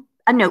brought them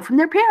a note from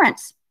their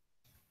parents.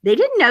 They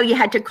didn't know you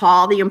had to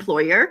call the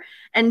employer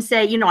and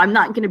say, you know, I'm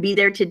not going to be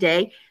there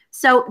today.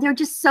 So there are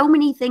just so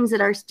many things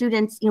that our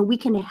students, you know, we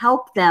can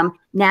help them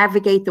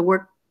navigate the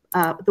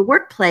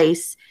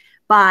workplace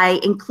by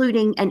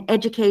including an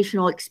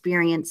educational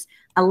experience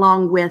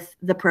along with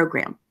the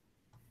program.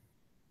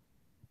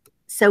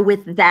 So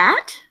with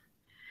that,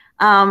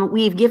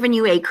 we've given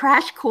you a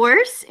crash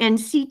course in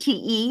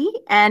CTE,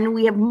 and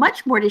we have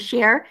much more to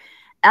share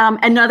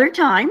another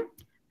time,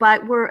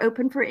 but we're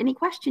open for any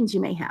questions you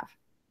may have.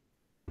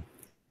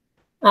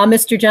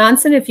 Mr.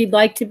 Johnson, if you'd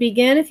like to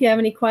begin, if you have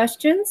any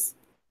questions.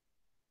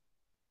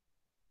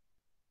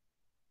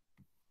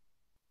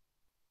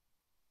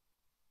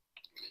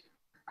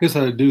 Yes,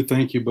 I do.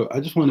 Thank you. But I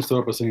just want to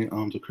start by saying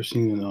to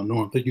Christine and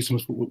Norm, thank you so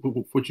much for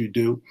what you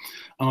do.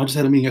 I just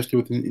had a meeting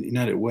yesterday with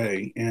United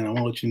Way, and I want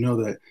to let you know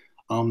that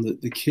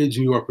the kids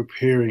you are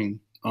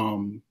preparing,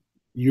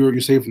 you're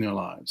saving their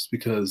lives,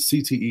 because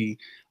CTE,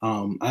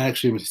 I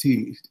actually am a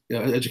CTE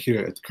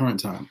educator at the current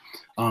time.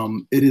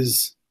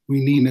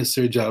 We need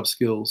necessary job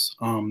skills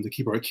to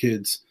keep our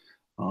kids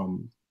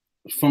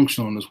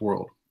functional in this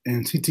world.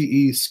 And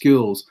CTE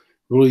skills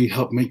really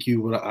help make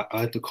you what I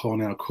like to call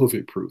now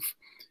COVID-proof.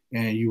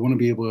 And you want to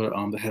be able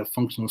to have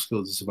functional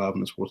skills to survive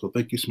in this world. So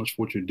thank you so much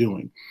for what you're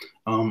doing.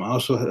 I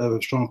also have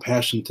a strong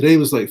passion. Today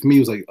was like, for me, it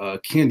was like a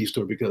candy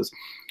store, because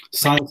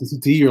science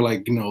and CTE are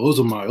like, you know, those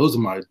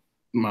are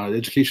my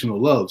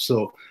educational love.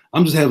 So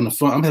I'm just having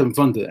fun. I'm having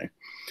fun today.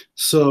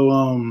 So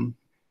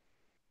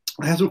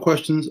I have some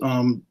questions.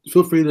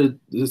 Feel free to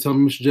tell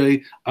me, Mr.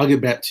 J. I'll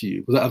get back to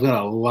you, because I've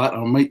got a lot.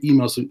 I might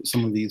email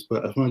some of these,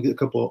 but I want to get a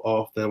couple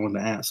off that I wanted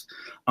to ask.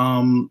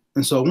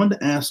 And so I wanted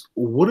to ask,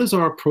 what is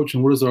our approach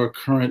and what is our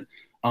current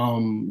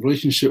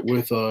relationship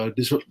with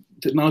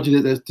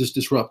technology that's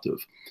disruptive?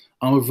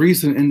 Of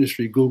recent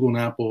industry, Google and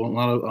Apple, and a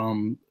lot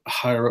of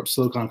higher up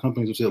Silicon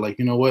companies have said, like,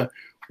 you know what?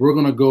 We're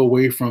going to go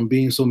away from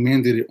being so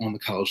mandated on the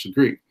college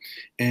degree.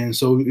 And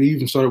so we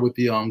even started with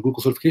the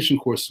Google certification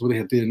courses, where they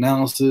have data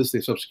analysis, they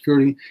have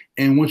cybersecurity.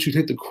 And once you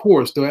take the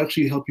course, they'll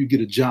actually help you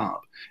get a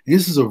job. And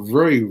this is a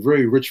very,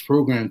 very rich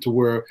program, to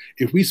where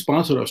if we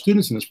sponsored our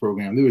students in this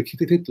program, they would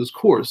take this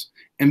course,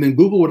 and then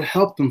Google would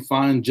help them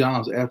find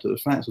jobs after the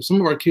fact. So some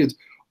of our kids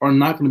are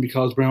not going to be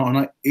college bound, are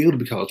not able to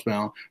be college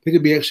bound. They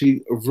could be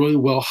actually really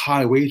well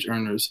high wage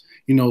earners,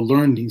 you know,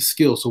 learn these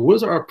skills. So what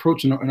is our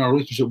approach in our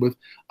relationship with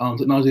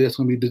technology that's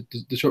going to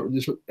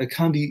be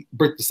kind of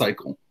break the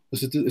cycle?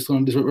 It's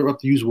going to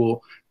disrupt the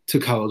usual to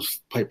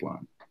college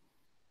pipeline.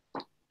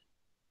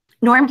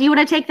 Norm, do you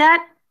want to take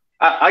that?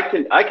 I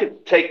can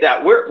take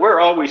that.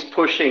 We're always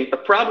pushing. The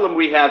problem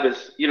we have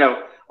is, you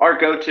know, our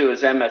go-to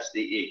is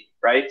MSDE,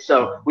 right?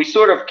 So we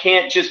sort of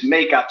can't just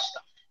make up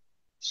stuff.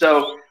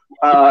 So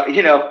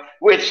you know,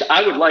 which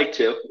I would like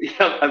to, you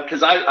know,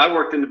 because I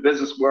worked in the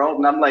business world,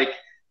 and I'm like,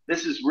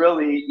 this is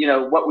really, you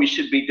know, what we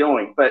should be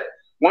doing. But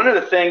one of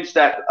the things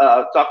that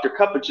Dr.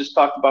 Cuppa just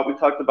talked about, we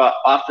talked about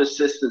office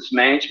systems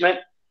management.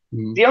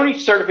 Mm-hmm. The only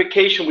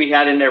certification we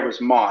had in there was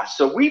MOS.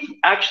 So we've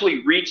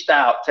actually reached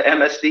out to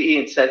MSDE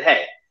and said,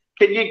 hey,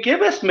 can you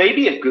give us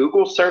maybe a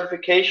Google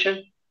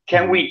certification?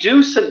 Can we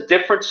do some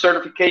different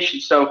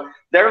certifications? So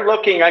they're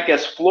looking, I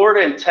guess,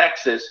 Florida and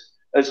Texas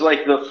as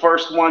like the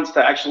first ones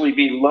to actually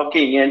be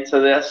looking into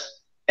this.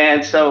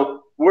 And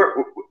so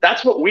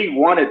that's what we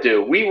want to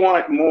do. We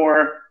want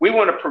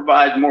to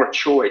provide more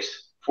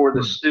choice for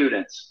the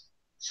students.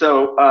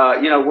 So,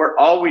 you know, we're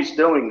always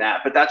doing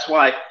that, but that's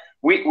why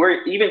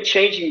we're even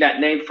changing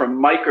that name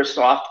from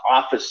Microsoft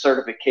Office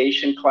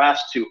Certification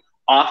class to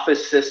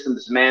Office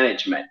Systems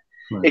Management.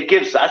 Right. It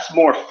gives us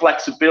more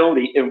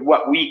flexibility in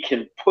what we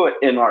can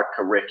put in our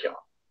curriculum.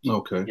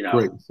 Okay, you know?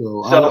 Great.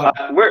 So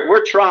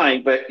we're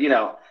trying, but you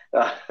know,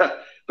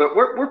 but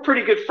we're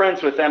pretty good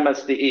friends with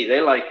MSDE. They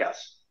like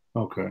us.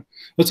 Okay,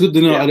 that's good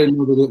to know. Yeah. I didn't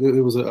know that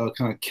there was a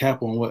kind of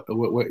cap on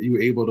what you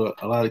were able to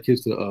allow the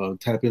kids to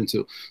tap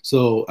into.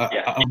 So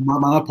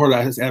my part,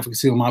 I has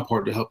advocacy on my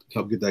part to help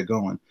get that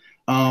going.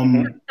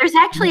 There's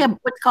actually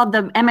what's called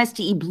the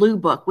MSDE Blue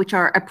Book, which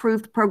are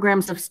approved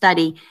programs of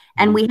study,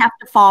 and we have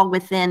to fall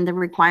within the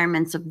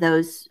requirements of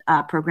those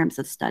programs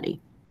of study.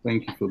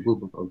 Thank you for Blue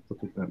Book. I'll look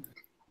at that.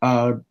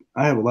 I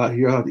have a lot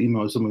here. I'll have to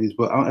email some of these,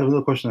 but I have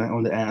another question I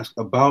wanted to ask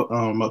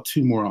about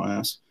two more I'll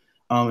ask.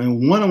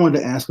 And one I wanted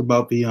to ask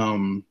about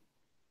the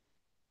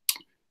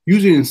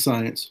usually in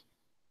science,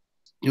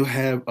 you'll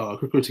have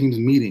curricular teams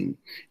meeting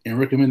and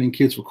recommending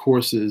kids for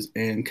courses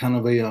and kind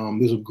of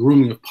there's a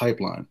grooming of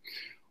pipeline.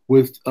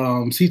 With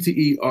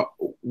CTE,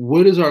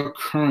 what is our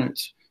current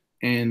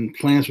and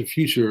plans for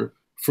future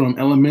from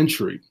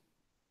elementary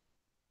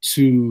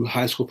to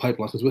high school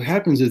pipelines? Because what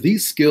happens is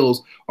these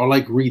skills are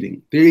like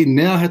reading. They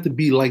now have to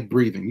be like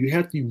breathing.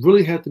 You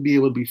really have to be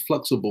able to be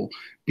flexible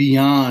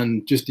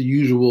beyond just the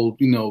usual,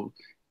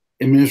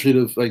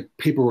 administrative like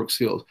paperwork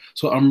skills.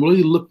 So I'm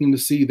really looking to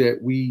see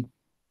that we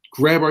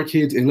grab our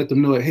kids and let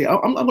them know that, hey,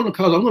 I'm going to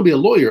college, I'm going to be a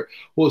lawyer.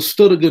 Well, it's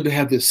still good to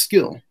have this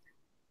skill,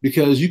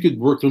 because you could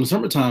work during the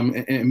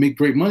summertime and make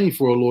great money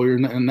for a lawyer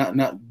and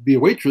not be a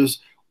waitress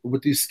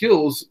with these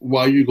skills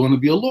while you're going to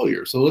be a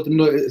lawyer. So let them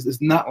know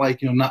it's not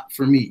like, not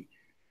for me.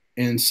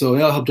 And so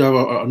that'll help drive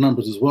our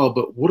numbers as well.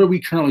 But what are we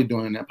currently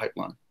doing in that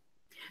pipeline?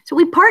 So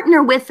we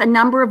partner with a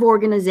number of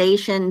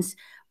organizations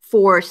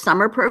for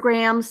summer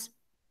programs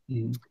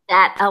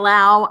that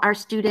allow our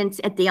students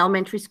at the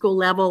elementary school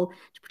level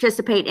to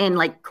participate in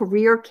like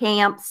career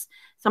camps.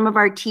 Some of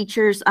our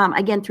teachers,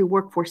 again, through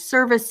workforce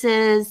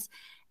services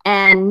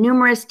and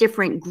numerous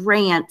different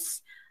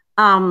grants,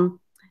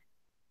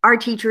 our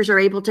teachers are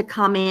able to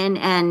come in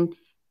and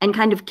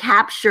kind of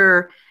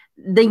capture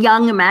the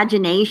young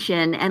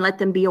imagination and let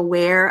them be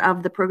aware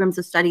of the programs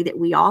of study that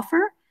we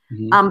offer.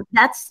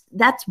 That's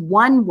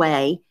one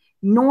way.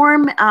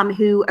 Norm,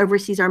 who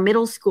oversees our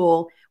middle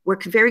school,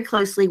 works very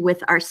closely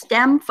with our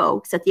STEM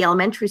folks at the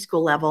elementary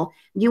school level.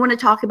 Do you want to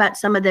talk about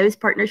some of those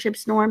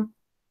partnerships, Norm?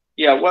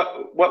 Yeah,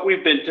 what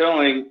we've been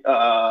doing,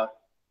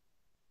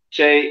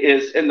 Jay,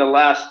 is in the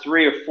last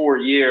 3 or 4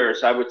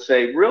 years, I would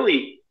say,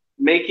 really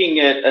making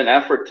it an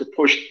effort to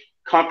push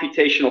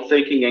computational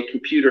thinking and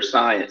computer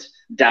science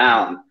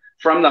down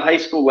from the high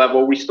school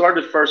level. We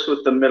started first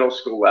with the middle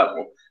school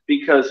level,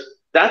 because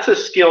that's a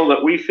skill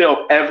that we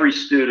feel every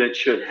student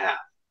should have,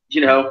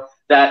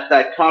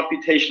 that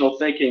computational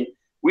thinking.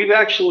 We've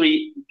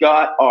actually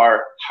got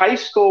our high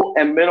school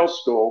and middle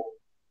school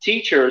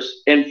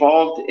teachers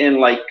involved in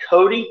like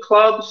coding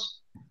clubs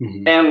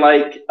and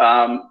like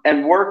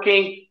and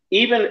working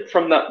even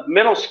from the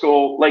middle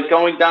school, like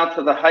going down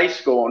to the high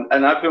school.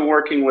 And I've been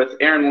working with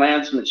Erin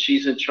Landsman.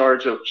 She's in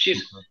charge of,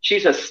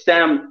 she's a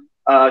STEM,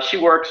 she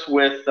works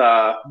with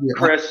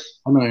Chris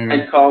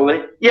and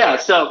Coley. Yeah,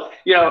 so,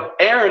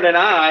 Erin and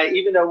I,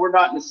 even though we're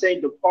not in the same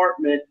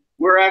department,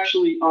 we're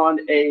actually on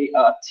a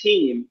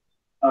team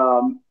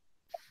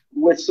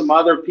with some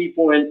other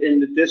people in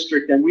the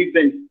district, and we've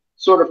been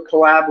sort of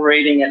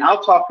collaborating. And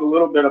I'll talk a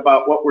little bit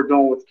about what we're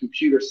doing with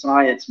Computer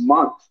Science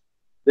Month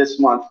this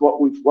month,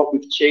 what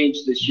we've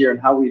changed this year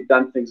and how we've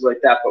done things like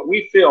that. But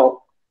we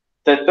feel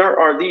that there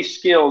are these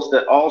skills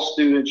that all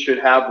students should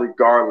have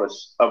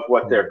regardless of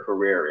what their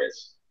career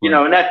is.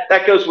 And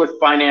that goes with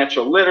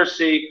financial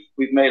literacy.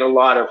 We've made a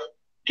lot of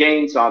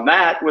gains on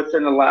that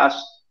within the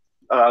last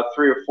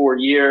 3 or 4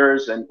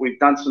 years, and we've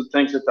done some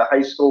things at the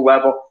high school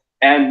level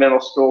and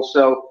middle school.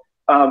 So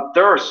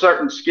there are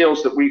certain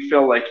skills that we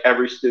feel like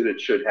every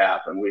student should have,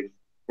 and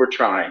we're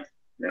trying.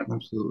 Yeah.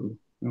 Absolutely.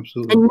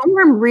 And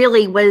Norm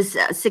really was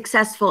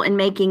successful in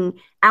making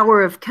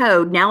Hour of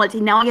Code. Now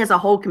he has a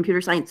whole Computer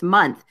Science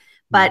Month,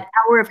 but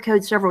Hour of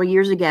Code several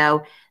years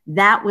ago,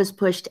 that was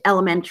pushed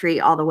elementary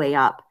all the way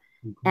up.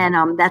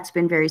 And that's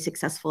been very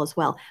successful as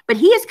well. But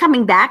he is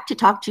coming back to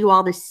talk to you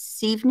all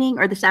this evening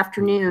or this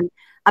afternoon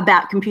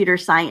about computer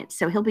science.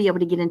 So he'll be able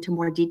to get into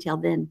more detail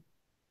then.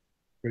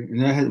 Great.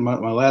 And I had my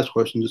last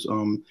question, just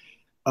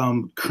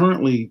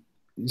currently,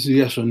 this is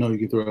yes or no, you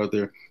can throw it out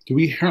there. Do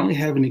we currently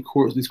have any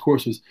these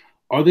courses,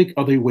 are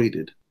they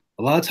weighted?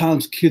 A lot of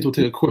times kids will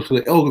take a course,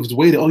 like, oh, if it's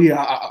weighted, oh yeah,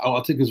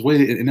 I'll take this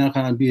weighted, and that'll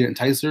kind of be an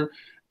enticer.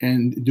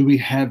 And do we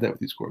have that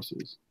with these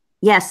courses?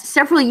 Yes,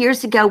 several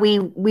years ago, we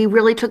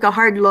really took a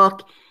hard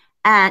look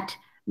at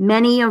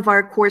many of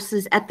our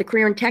courses at the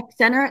Career and Tech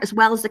Center, as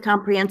well as the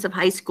comprehensive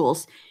high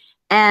schools.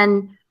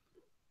 And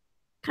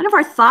kind of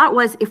our thought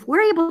was, if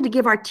we're able to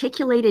give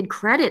articulated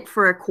credit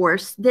for a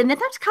course, then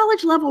that's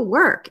college level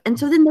work. And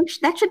so then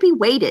that should be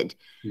weighted.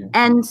 Yeah.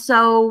 And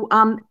so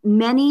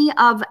many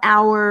of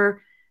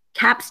our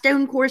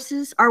capstone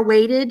courses are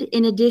weighted,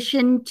 in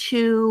addition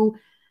to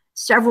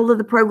several of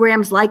the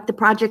programs like the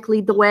Project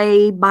Lead the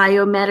Way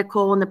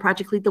Biomedical and the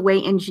Project Lead the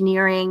Way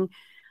Engineering.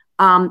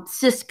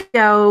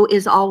 Cisco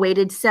is all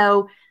weighted.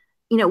 So,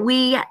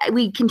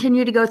 we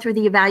continue to go through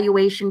the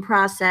evaluation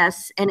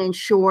process and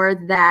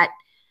ensure that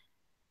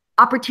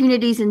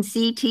opportunities in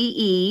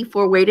CTE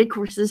for weighted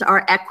courses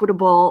are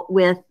equitable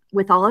with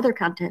all other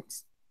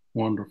contents.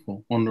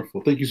 Wonderful.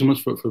 Thank you so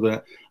much for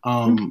that.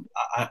 I'm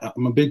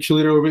a big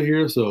cheerleader over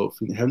here, so if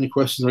you have any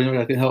questions or anything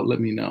I can help,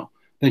 let me know.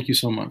 Thank you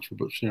so much for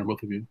sharing,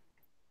 both of you.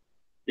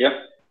 Yep.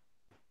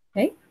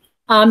 Okay.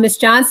 Ms.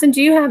 Johnson,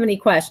 do you have any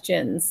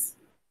questions?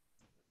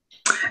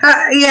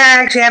 Yeah,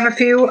 actually, I have a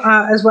few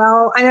as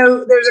well. I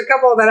know there's a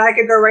couple that I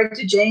could go right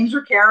to James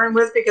or Karen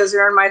with because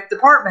they're in my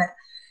department.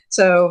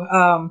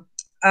 So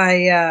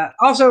I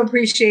also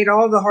appreciate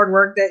all the hard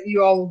work that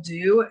you all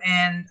do,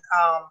 and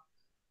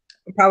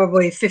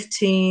probably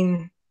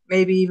 15,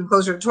 maybe even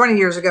closer to 20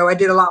 years ago, I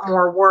did a lot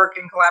more work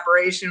in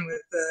collaboration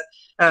with the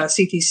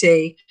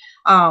CTC.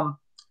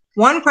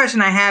 One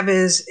question I have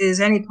is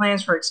any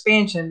plans for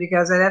expansion?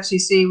 Because at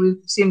FCC, we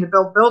seem to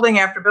build building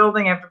after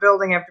building after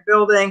building after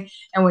building,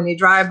 and when you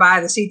drive by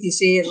the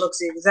CTC, it looks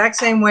the exact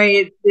same way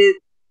it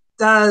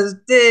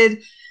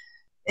did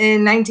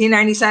in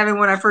 1997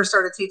 when I first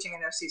started teaching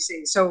at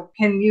FCC. So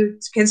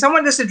can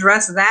someone just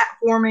address that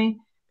for me?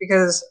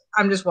 Because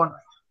I'm just wondering.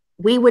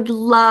 We would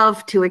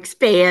love to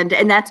expand,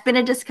 and that's been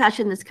a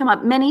discussion that's come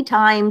up many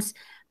times,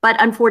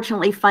 but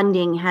unfortunately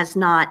funding has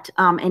not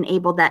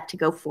enabled that to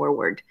go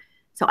forward.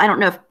 So I don't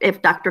know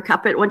if Dr.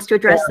 Cuppett wants to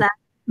address that.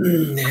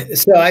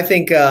 So I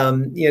think,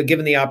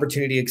 given the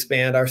opportunity to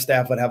expand, our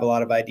staff would have a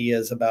lot of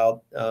ideas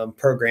about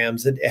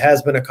programs. It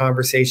has been a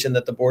conversation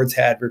that the board's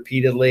had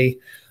repeatedly.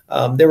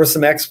 There was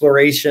some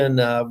exploration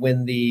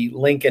when the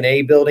Lincoln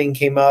A building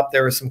came up.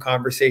 There was some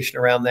conversation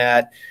around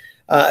that.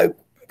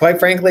 Quite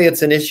frankly,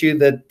 it's an issue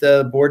that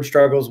the board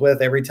struggles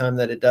with every time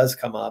that it does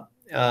come up,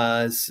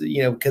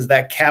 because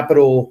that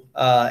capital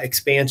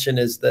expansion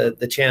is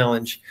the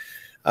challenge.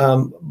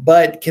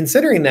 But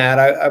considering that,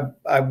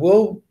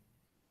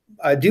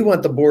 I do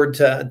want the board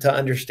to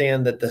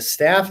understand that the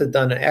staff has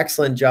done an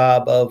excellent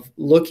job of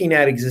looking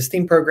at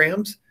existing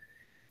programs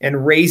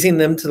and raising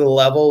them to the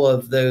level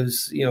of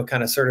those,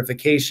 kind of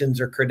certifications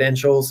or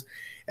credentials,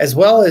 as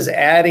well as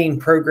adding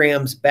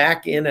programs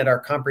back in at our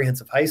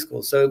comprehensive high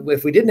school. So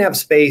if we didn't have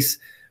space,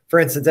 for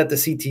instance, at the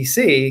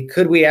CTC,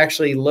 could we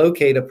actually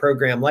locate a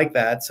program like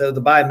that? So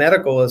the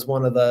biomedical is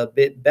one of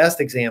the best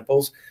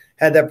examples.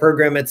 Had that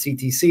program at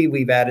CTC,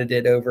 we've added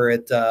it over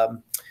at at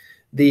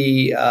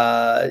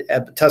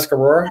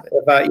Tuscarora.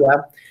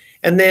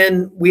 And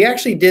then we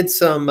actually did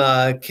some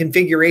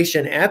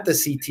configuration at the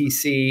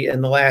CTC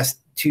in the last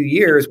 2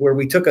 years where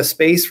we took a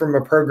space from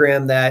a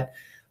program that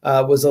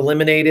was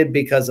eliminated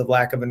because of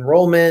lack of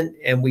enrollment,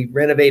 and we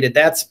renovated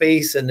that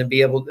space and to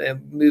be able to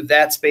move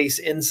that space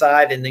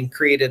inside and then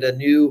created a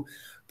new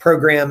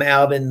program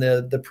out in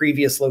the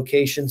previous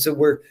location. So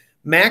we're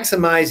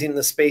maximizing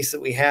the space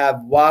that we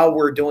have while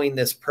we're doing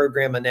this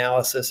program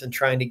analysis and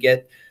trying to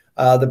get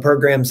the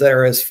programs that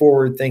are as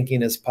forward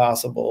thinking as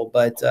possible.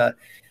 But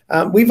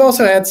we've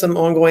also had some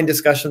ongoing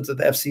discussions with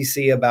the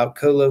FCC about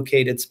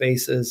co-located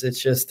spaces.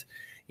 It's just,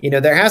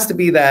 there has to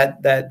be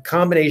that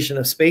combination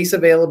of space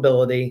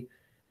availability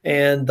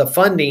and the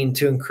funding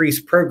to increase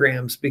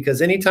programs,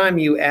 because anytime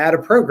you add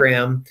a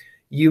program,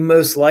 you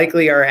most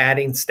likely are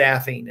adding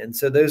staffing. And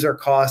so those are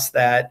costs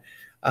that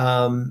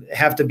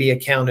have to be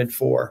accounted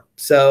for.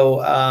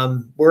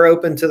 So we're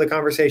open to the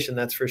conversation,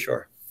 that's for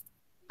sure.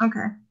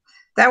 Okay.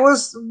 That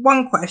was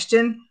one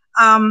question.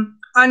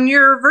 On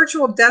your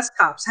virtual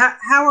desktops,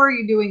 how are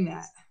you doing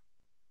that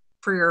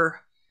for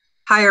your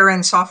higher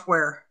end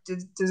software?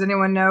 Does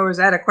anyone know? Is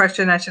that a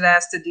question I should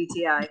ask to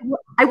DTI?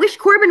 I wish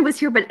Corbin was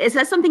here, but is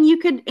that something you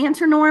could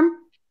answer, Norm?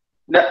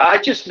 No,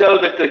 I just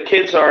know that the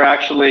kids are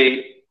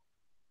actually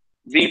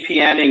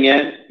VPNing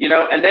in,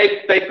 and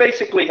they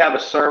basically have a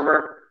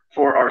server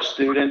for our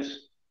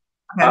students.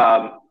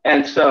 Okay.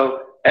 And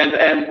so,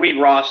 and we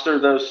roster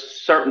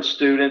those certain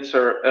students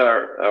are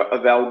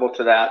available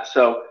to that.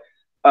 So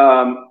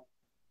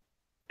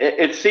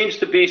it seems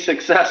to be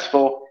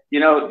successful.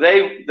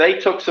 They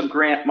took some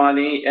grant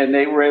money and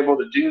they were able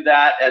to do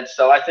that. And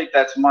so I think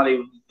that's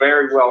money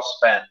very well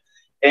spent.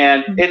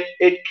 And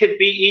it could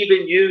be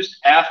even used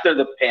after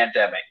the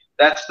pandemic.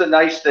 That's the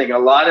nice thing. A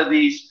lot of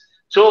these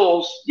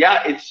tools,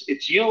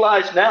 it's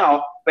utilized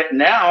now, but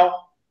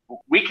now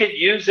we could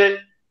use it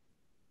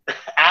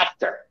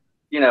after,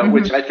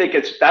 which I think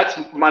that's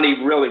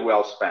money really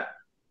well spent.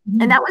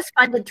 And that was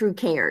funded through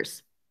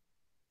CARES.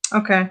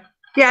 Okay.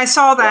 Yeah, I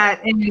saw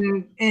that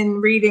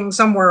in reading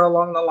somewhere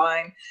along the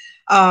line.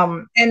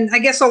 And I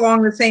guess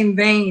along the same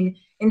vein,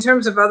 in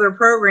terms of other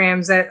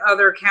programs that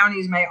other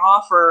counties may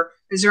offer,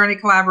 is there any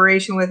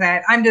collaboration with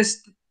that? I'm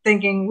just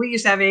thinking we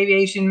used to have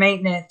aviation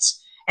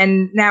maintenance,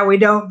 and now we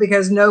don't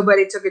because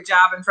nobody took a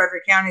job in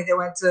Frederick County that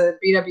went to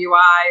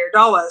BWI or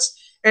Dulles.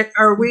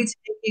 Are we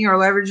taking or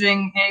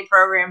leveraging any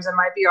programs that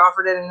might be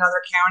offered in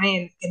another county,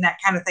 and can that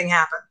kind of thing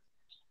happen?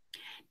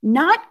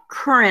 Not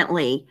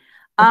currently.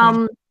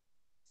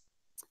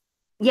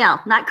 Yeah,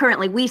 not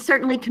currently. We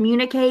certainly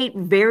communicate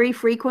very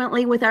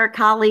frequently with our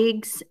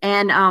colleagues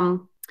and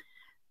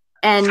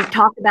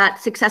talk about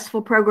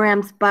successful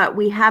programs, but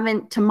we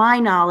haven't, to my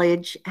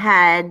knowledge,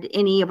 had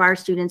any of our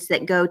students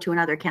that go to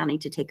another county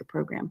to take a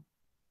program.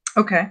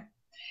 Okay.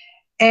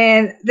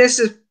 And this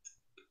is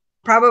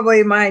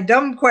probably my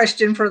dumb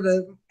question for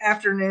the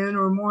afternoon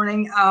or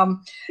morning.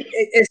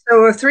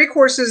 So if 3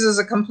 courses is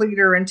a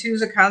completer and 2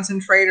 is a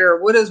concentrator,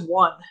 what is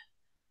 1?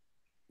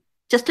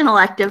 Just an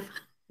elective.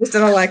 Just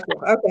an elective.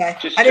 Okay.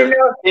 I didn't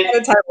know if it had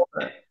a title.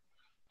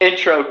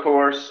 Intro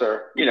course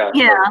or, Yeah.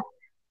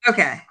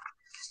 Okay.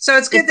 So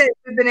it's good that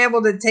we've been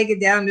able to take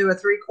it down to a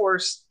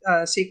 3-course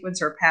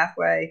sequence or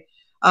pathway.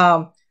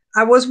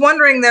 I was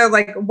wondering though,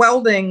 like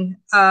welding,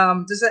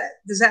 does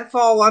that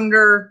fall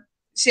under?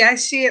 See, I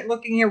see it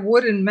looking here,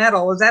 wood and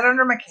metal. Is that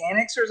under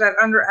mechanics or is that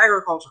under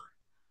agriculture?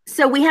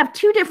 So we have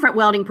two different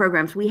welding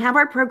programs. We have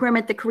our program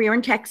at the Career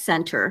and Tech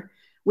Center,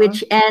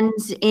 which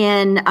ends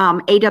in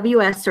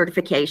AWS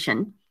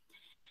certification.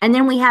 And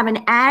then we have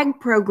an ag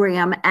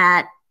program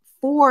at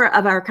 4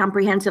 of our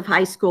comprehensive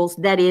high schools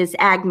that is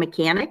ag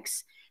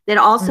mechanics, that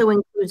also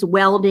includes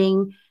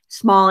welding,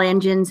 small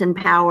engines and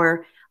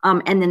power,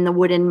 and then the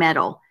wood and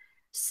metal.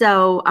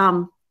 So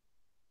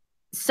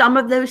some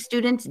of those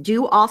students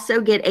do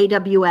also get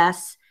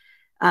AWS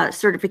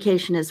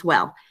certification as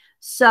well.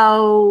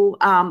 So,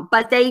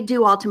 but they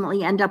do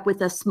ultimately end up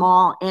with a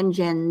small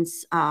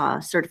engines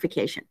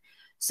certification.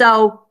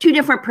 So 2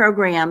 different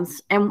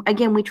programs. And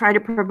again, we try to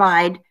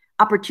provide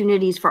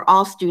opportunities for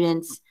all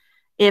students.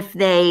 If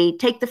they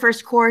take the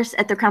first course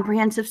at their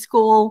comprehensive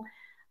school,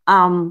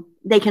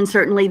 they can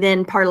certainly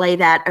then parlay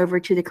that over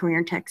to the Career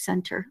and Tech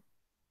Center.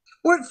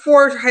 What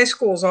 4 high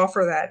schools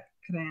offer that,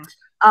 can I ask?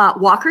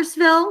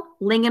 Walkersville,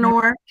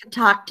 Linganore,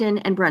 Catoctin,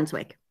 and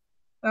Brunswick.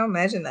 Oh,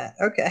 imagine that.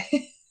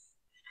 Okay.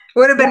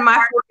 Would have been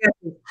my 4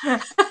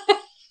 guesses.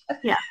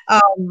 Yeah.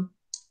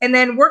 And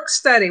then work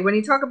study. When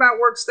you talk about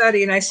work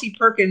study, and I see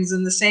Perkins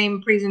in the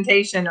same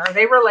presentation, are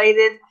they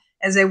related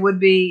as they would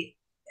be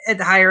at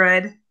the higher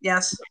ed?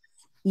 Yes.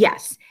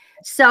 Yes.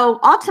 So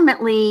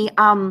ultimately,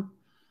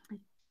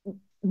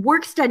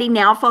 work study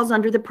now falls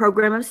under the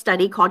program of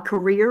study called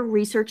Career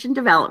Research and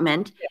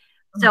Development. Yeah.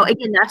 So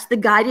again, that's the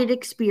guided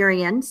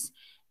experience.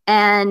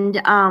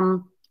 And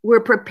we're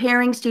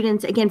preparing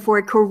students, again, for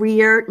a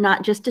career,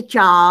 not just a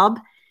job.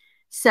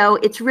 So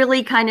it's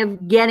really kind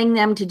of getting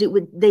them to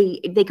do,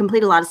 they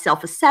complete a lot of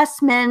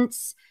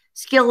self-assessments,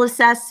 skill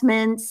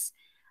assessments,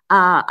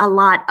 a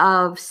lot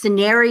of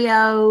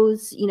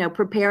scenarios, you know,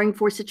 preparing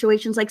for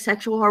situations like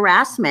sexual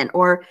harassment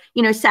or,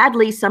 you know,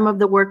 sadly, some of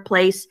the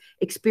workplace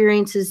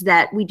experiences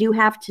that we do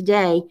have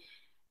today.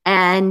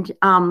 And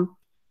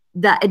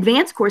the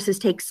advanced courses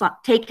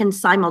taken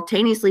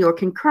simultaneously or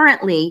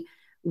concurrently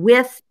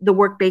with the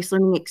work-based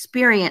learning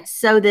experience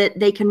so that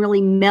they can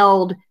really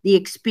meld the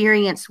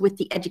experience with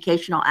the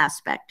educational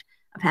aspect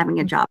of having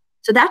a job.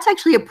 So that's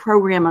actually a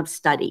program of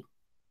study.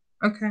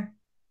 Okay.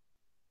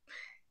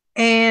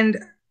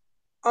 And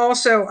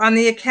also on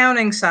the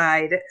accounting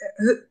side,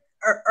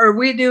 are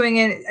we doing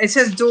it? It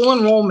says dual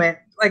enrollment.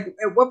 Like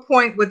at what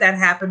point would that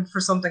happen for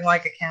something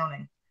like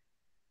accounting?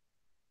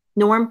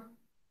 Norm?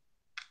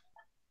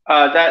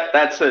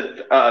 That's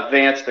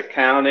advanced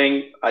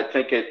accounting. I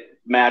think it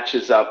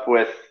matches up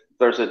with,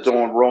 there's a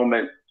dual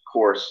enrollment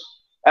course.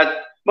 At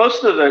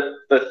most of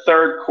the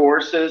third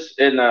courses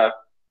in the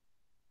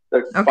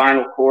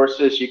final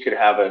courses, you could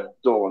have a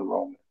dual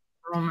enrollment.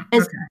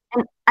 And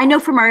I know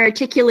from our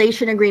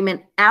articulation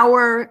agreement,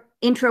 our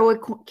intro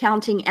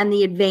accounting and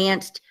the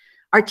advanced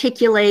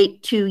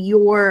articulate to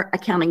your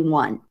accounting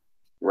 1.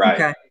 Right.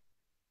 Okay.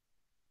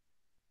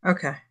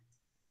 Okay.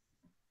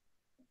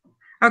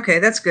 Okay,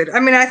 that's good. I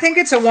mean, I think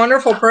it's a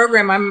wonderful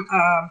program. I'm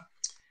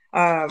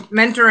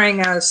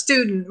mentoring a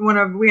student.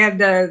 We had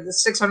the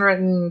 $600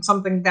 and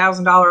something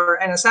thousand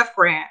NSF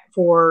grant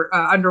for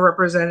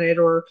underrepresented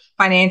or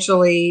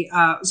financially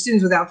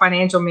students without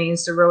financial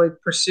means to really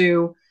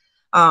pursue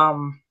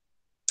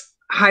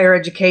higher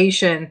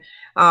education.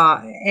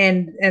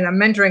 And I'm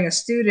mentoring a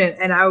student,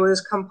 and I was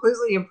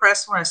completely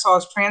impressed when I saw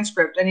his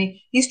transcript. And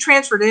he's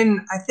transferred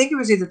in, I think it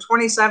was either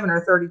 27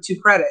 or 32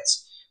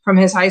 credits from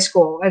his high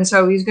school. And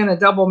so he's going to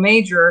double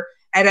major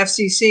at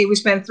FCC. We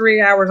spent 3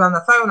 hours on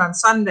the phone on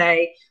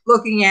Sunday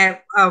looking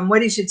at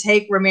what he should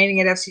take remaining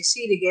at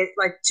FCC to get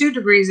like 2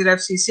 degrees at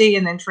FCC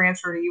and then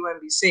transfer to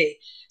UMBC.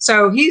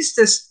 So he's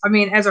just, I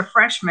mean, as a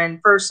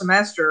freshman, first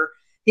semester,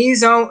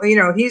 he's going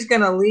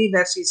to leave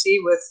FCC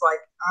with like,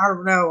 I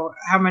don't know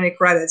how many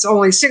credits.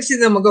 Only 60 of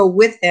them will go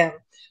with him,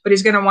 but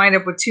he's going to wind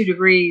up with 2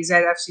 degrees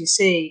at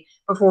FCC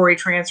before he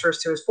transfers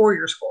to his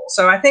 4-year school.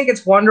 So I think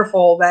it's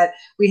wonderful that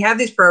we have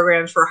these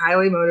programs for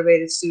highly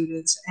motivated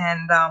students.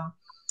 And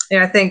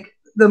I think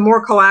the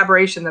more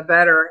collaboration, the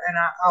better. And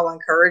I'll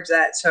encourage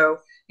that. So,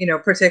 you know,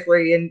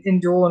 particularly in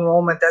dual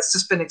enrollment, that's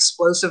just been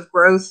explosive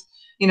growth,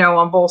 you know,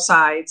 on both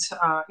sides,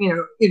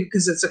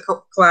 because it's a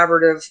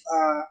collaborative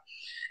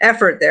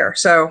effort there.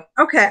 So,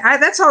 okay,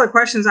 that's all the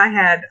questions I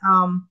had.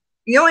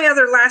 The only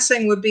other last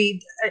thing would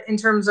be in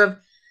terms of,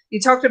 you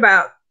talked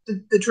about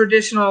the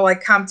traditional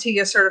like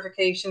CompTIA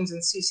certifications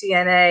and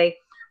CCNA.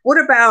 What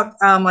about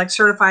like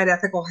certified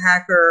ethical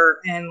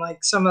hacker and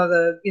like some of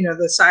the, you know,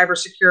 the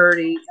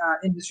cybersecurity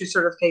industry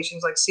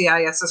certifications like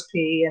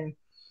CISSP and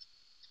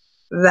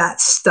that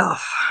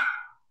stuff?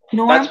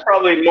 That's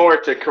probably more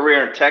to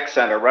Career and Tech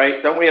Center,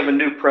 right? Don't we have a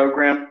new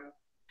program?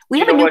 We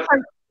have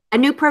a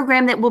new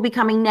program that will be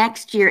coming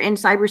next year in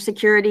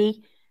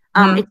cybersecurity.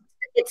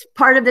 It's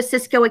part of the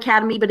Cisco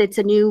Academy, but it's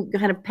a new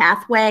kind of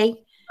pathway.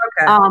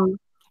 Okay.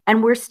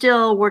 And we're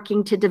still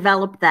working to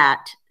develop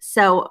that.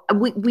 So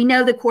we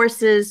know the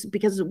courses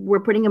because we're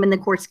putting them in the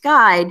course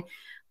guide.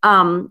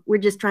 We're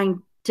just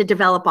trying to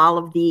develop all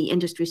of the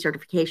industry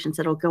certifications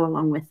that'll go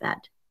along with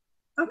that.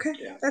 Okay,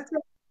 yeah. That's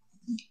it.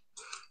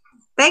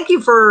 thank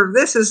you for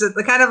this. Is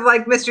the kind of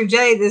like Mr.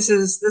 J. This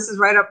is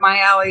right up my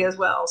alley as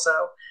well.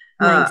 So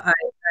I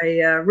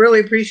really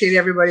appreciate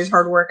everybody's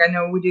hard work. I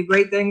know we do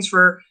great things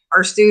for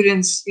our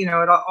students, you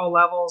know, at all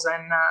levels.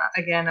 And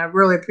again, I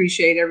really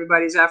appreciate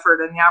everybody's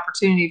effort and the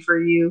opportunity for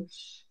you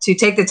to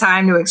take the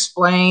time to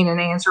explain and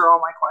answer all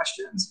my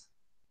questions.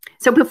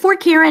 So before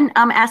Karen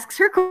asks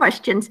her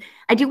questions,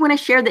 I do want to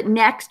share that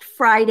next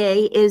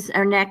Friday is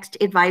our next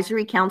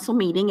advisory council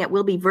meeting. It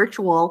will be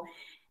virtual,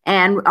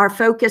 and our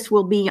focus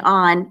will be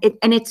on it.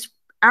 And it's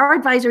our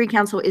advisory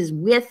council is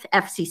with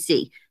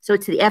FCC. So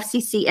it's the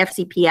FCC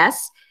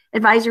FCPS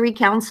advisory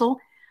council.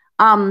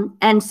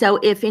 And so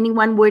if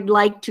anyone would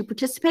like to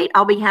participate,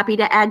 I'll be happy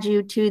to add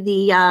you to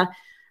the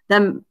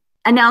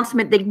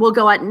announcement that will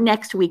go out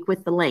next week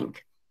with the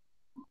link.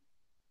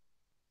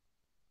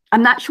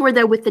 I'm not sure,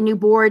 though, with the new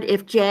board,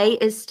 if Jay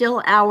is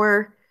still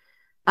our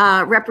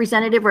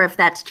representative or if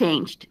that's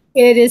changed.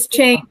 It is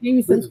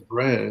changing. It's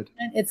Brad.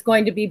 It's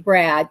going to be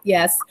Brad,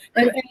 yes.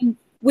 And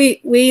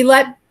we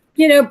let,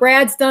 you know,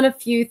 Brad's done a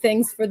few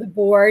things for the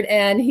board,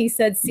 and he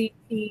said CTC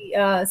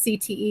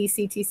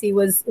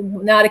was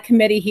not a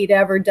committee he'd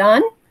ever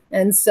done.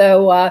 And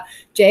so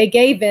Jay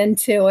gave in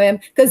to him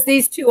because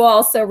these two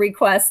also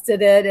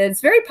requested it.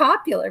 It's very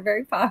popular,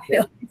 very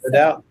popular. No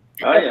doubt.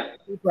 Oh, yeah.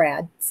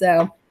 Brad,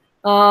 so.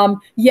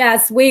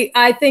 Yes,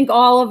 I think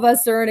all of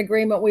us are in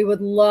agreement. We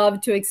would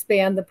love to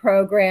expand the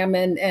program,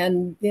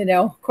 and you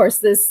know, of course,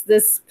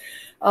 this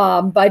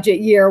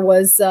budget year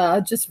was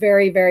just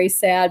very, very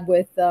sad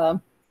with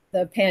the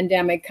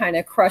pandemic kind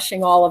of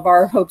crushing all of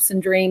our hopes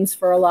and dreams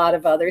for a lot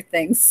of other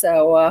things.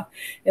 So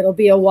it'll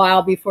be a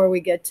while before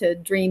we get to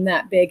dream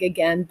that big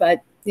again.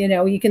 But you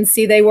know, you can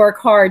see they work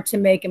hard to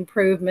make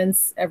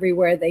improvements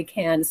everywhere they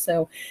can.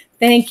 So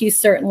thank you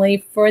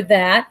certainly for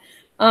that.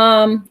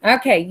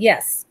 Okay,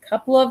 yes.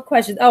 Couple of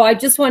questions. Oh, I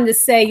just wanted to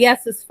say,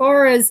 yes, as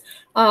far as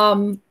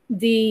from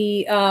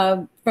the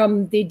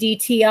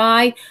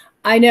DTI,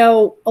 I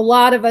know a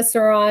lot of us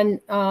are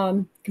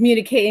on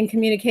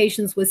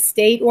communications with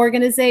state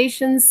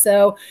organizations.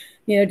 So,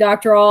 you know,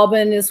 Dr.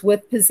 Alban is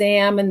with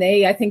PZAM, and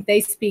I think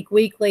they speak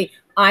weekly.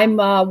 I'm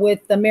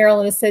with the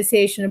Maryland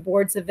Association of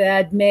Boards of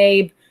Ed,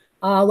 MABE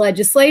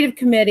Legislative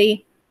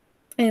Committee.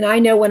 And I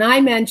know when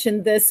I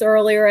mentioned this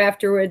earlier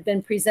after it had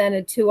been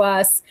presented to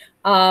us,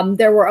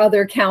 there were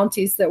other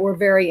counties that were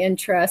very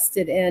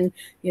interested in,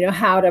 you know,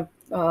 how to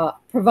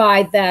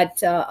provide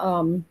that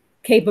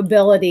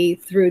capability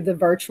through the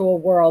virtual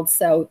world.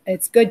 So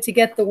it's good to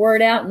get the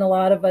word out, and a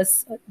lot of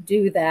us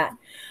do that.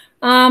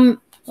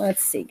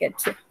 Let's see,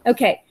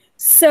 okay.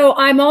 So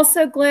I'm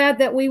also glad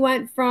that we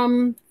went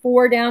from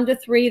 4 down to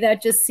 3.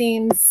 That just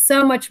seems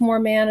so much more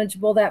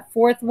manageable. That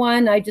fourth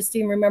one, I just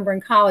even remember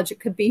in college, it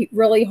could be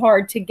really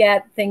hard to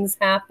get things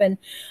happen.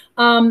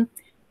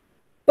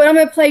 But I'm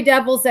going to play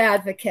devil's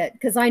advocate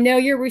because I know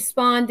you're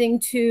responding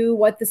to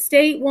what the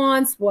state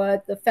wants,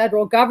 what the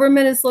federal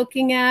government is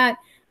looking at,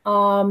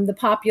 the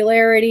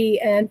popularity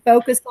and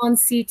focus on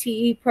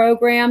CTE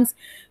programs.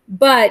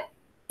 But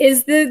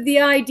is the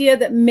idea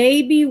that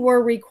maybe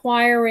we're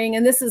requiring,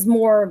 and this is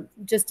more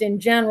just in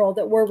general,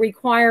 that we're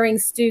requiring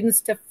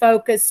students to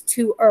focus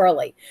too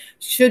early?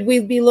 Should we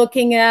be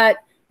looking at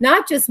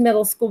not just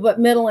middle school, but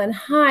middle and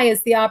high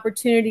as the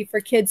opportunity for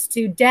kids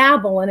to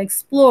dabble and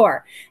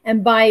explore?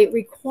 And by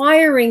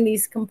requiring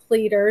these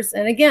completers,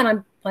 and again,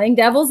 I'm playing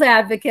devil's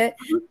advocate,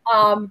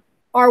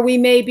 are we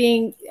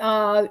maybe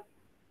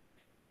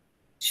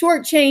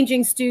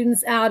shortchanging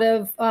students out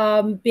of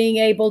being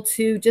able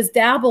to just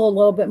dabble a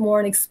little bit more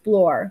and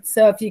explore?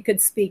 So if you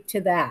could speak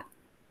to that.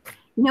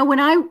 You know,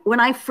 when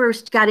I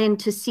first got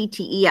into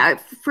CTE, I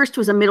first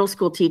was a middle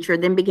school teacher,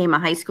 then became a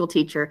high school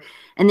teacher,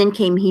 and then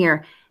came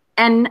here.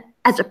 And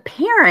as a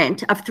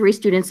parent of 3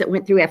 students that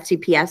went through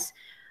FCPS,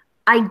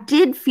 I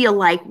did feel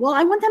like, well,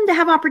 I want them to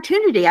have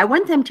opportunity. I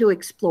want them to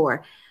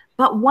explore.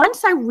 But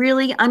once I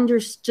really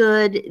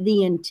understood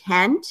the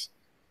intent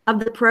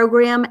of the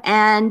program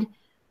and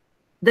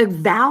the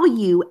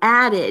value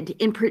added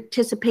in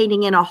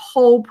participating in a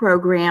whole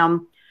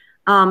program,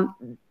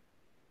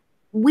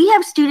 we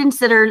have students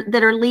that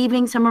are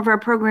leaving some of our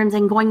programs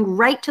and going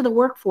right to the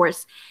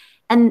workforce.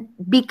 And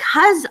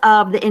because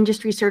of the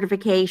industry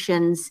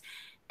certifications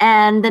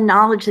and the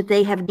knowledge that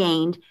they have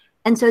gained.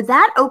 And so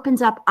that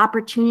opens up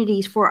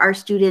opportunities for our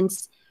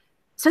students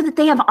so that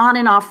they have on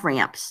and off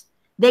ramps.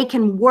 They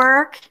can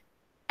work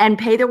and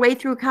pay their way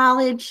through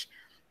college.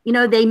 You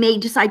know, they may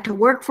decide to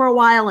work for a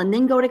while and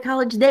then go to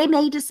college. They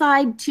may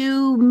decide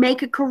to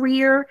make a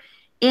career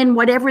in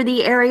whatever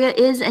the area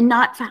is and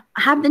not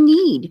have the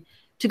need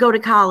to go to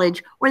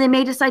college. Or they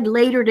may decide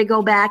later to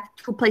go back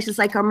to places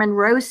like our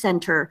Monroe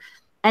Center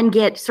and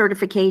get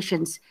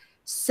certifications.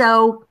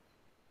 So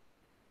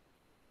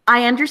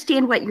I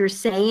understand what you're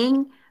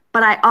saying,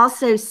 but I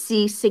also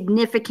see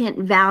significant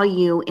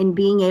value in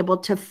being able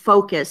to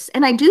focus.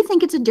 And I do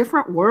think it's a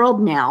different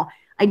world now.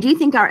 I do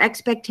think our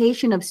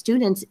expectation of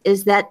students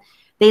is that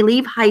they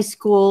leave high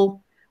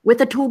school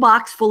with a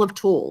toolbox full of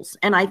tools.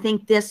 And I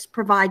think this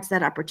provides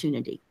that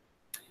opportunity.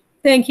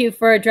 Thank you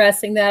for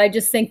addressing that. I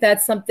just think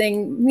that's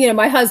something,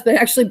 my husband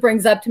actually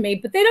brings up to me,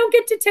 but they don't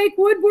get to take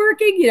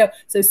woodworking,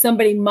 so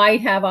somebody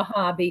might have a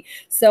hobby.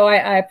 So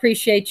I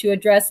appreciate you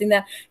addressing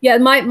that. Yeah,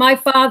 my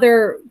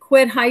father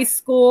quit high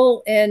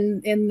school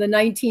in the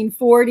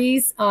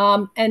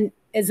 1940s and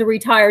is a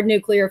retired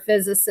nuclear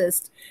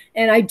physicist.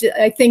 And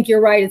I think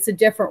you're right. It's a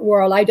different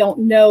world. I don't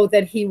know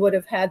that he would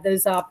have had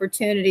those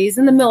opportunities,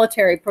 and the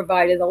military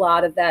provided a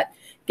lot of that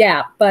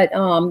gap. But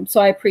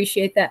so I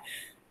appreciate that.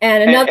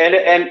 And another,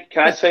 and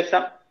can I say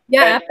something?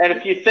 Yeah. And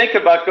if you think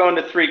about going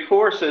to 3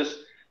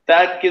 courses,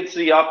 that gives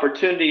the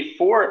opportunity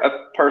for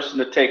a person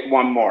to take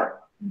one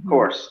more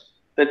course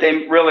that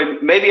they really,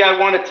 maybe I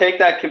want to take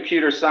that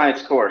computer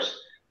science course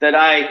that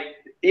I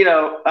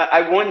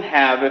wouldn't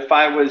have if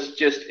I was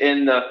just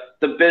in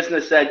the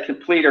business ed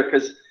completer,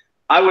 because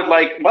I would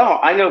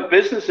I know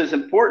business is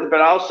important,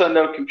 but I also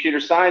know computer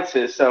science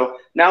is. So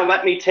now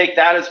let me take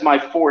that as my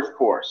 4th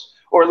course,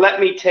 or let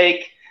me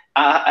take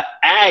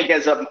ag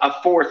as a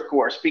 4th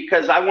course,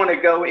 because I want to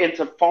go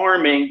into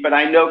farming, but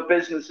I know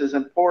business is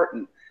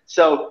important.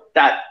 So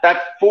that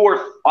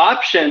 4th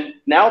option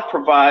now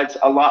provides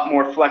a lot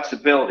more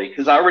flexibility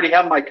because I already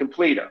have my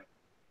completer.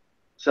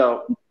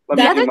 So let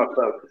me do my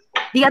focus.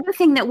 The other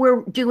thing that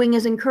we're doing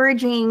is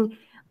encouraging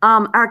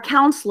our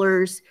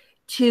counselors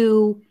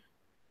to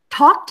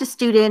talk to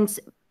students.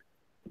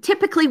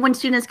 Typically, when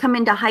students come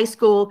into high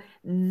school,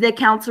 the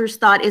counselor's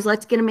thought is,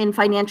 let's get them in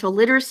financial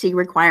literacy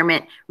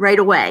requirement right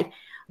away.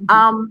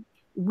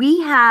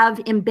 We have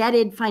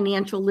embedded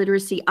financial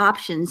literacy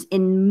options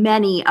in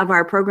many of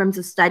our programs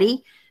of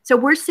study. So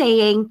we're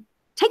saying,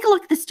 take a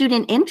look at the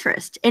student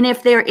interest. And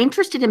if they're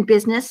interested in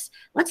business,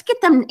 let's get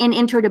them in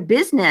intro to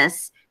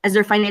business as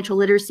their financial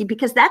literacy,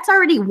 because that's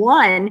already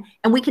one,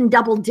 and we can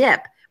double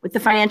dip with the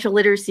financial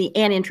literacy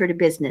and intro to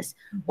business.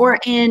 Or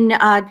in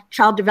a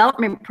child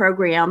development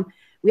program,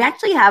 we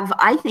actually have,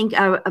 I think,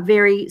 a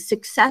very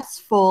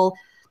successful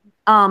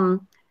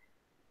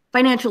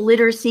financial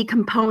literacy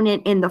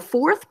component in the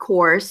 4th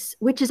course,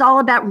 which is all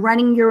about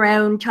running your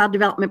own child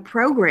development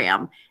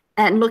program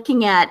and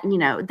looking at,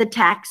 the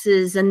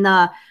taxes and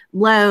the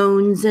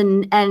loans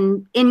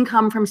and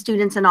income from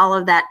students and all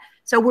of that.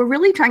 So we're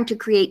really trying to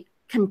create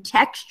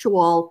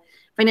contextual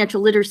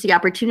financial literacy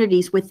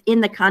opportunities within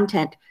the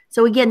content.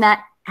 So again,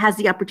 that has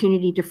the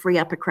opportunity to free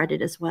up a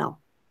credit as well.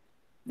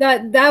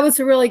 That was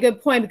a really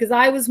good point, because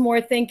I was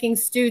more thinking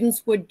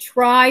students would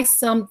try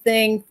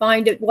something,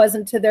 find it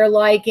wasn't to their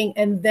liking,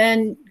 and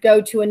then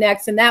go to a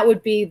next, and that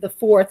would be the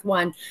 4th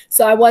one.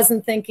 So I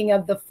wasn't thinking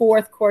of the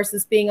 4th course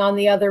as being on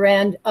the other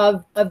end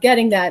of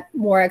getting that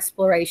more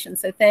exploration.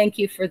 So thank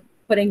you for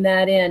putting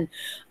that in.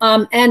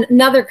 And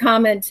another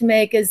comment to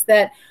make is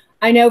that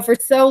I know for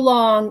so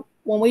long,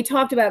 when we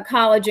talked about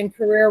college and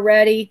career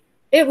ready,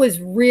 it was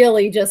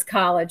really just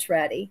college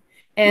ready.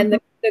 And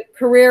the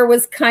career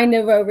was kind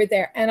of over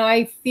there. And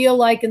I feel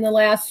like in the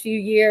last few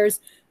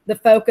years, the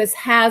focus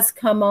has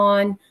come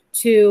on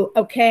to,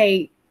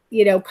 okay,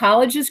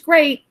 college is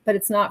great, but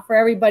it's not for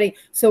everybody.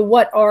 So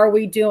what are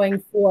we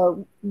doing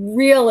for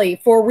real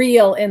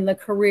in the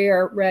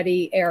career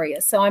ready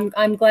area? So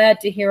I'm glad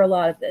to hear a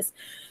lot of this.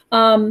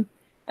 I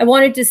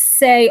wanted to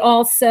say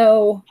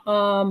also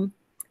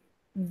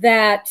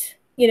that,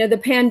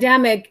 the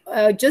pandemic,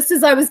 just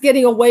as I was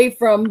getting away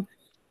from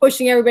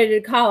pushing everybody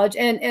to college,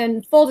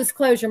 and full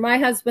disclosure, my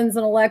husband's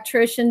an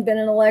electrician, been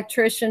an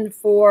electrician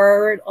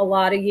for a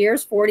lot of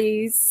years,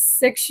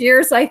 46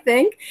 years, I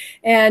think,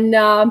 and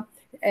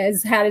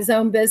has had his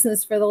own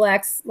business for the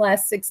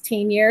last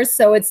 16 years.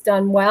 So it's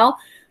done well.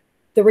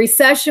 The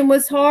recession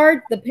was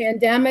hard. The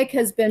pandemic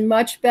has been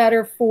much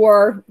better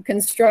for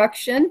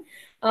construction.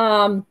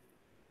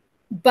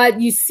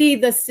 But you see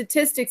the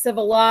statistics of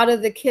a lot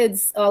of the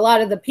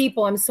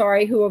people,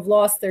 who have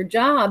lost their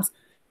jobs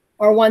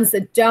are ones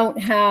that don't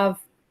have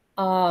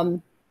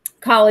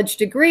college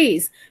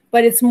degrees,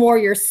 but it's more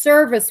your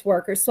service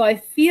workers. So I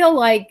feel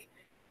like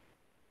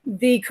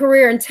the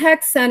Career and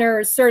Tech Center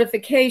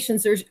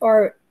certifications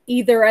are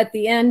either at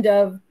the end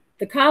of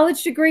the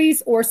college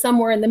degrees or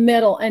somewhere in the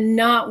middle, and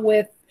not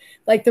with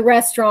like the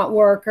restaurant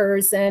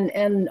workers and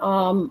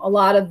a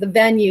lot of the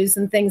venues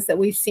and things that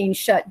we've seen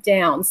shut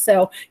down.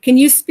 So can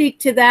you speak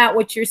to that,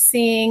 what you're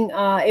seeing,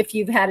 if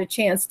you've had a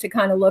chance to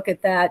kind of look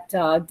at that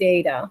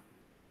data?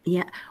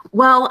 Yeah,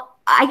 well,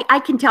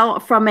 I can tell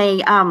from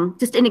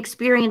just an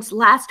experience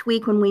last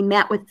week when we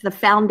met with the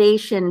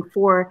Foundation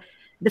for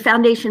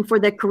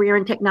the Career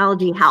and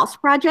Technology House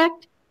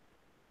Project.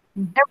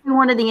 Every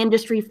one of the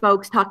industry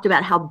folks talked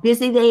about how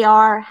busy they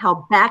are,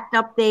 how backed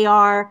up they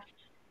are,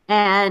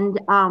 and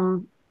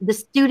the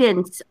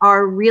students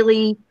are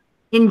really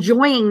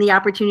enjoying the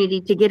opportunity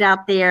to get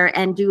out there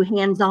and do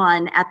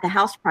hands-on at the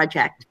house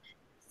project.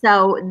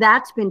 So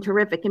that's been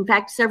terrific. In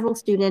fact, several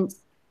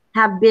students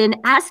have been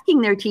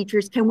asking their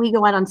teachers, can we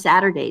go out on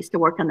Saturdays to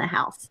work on the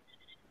house?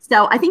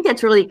 So I think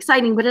that's really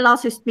exciting, but it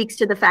also speaks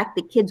to the fact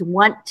that kids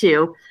want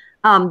to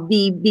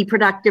be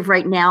productive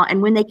right now. And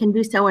when they can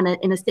do so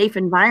in a safe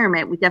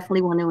environment, we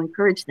definitely want to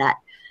encourage that.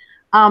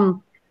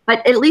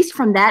 But at least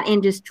from that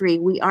industry,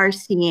 we are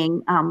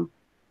seeing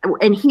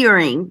and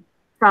hearing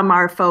from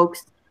our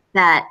folks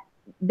that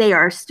they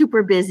are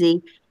super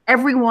busy.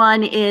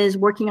 Everyone is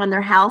working on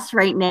their house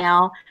right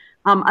now.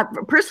 A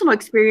personal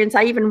experience,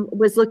 I even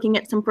was looking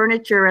at some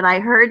furniture and I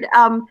heard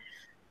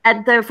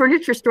at the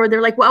furniture store,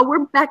 they're like, well,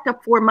 we're backed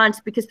up 4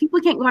 months because people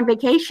can't go on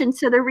vacation,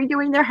 so they're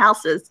redoing their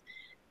houses.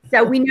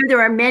 So we know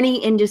there are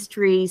many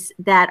industries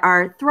that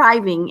are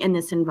thriving in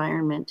this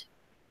environment.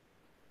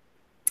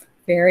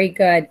 Very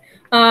good.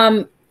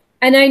 And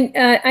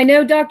I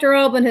know Dr.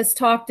 Alban has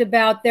talked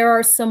about there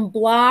are some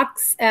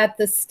blocks at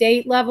the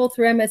state level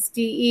through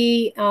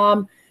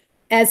MSDE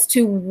as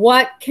to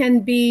what can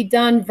be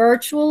done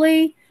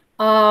virtually.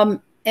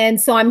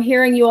 And so I'm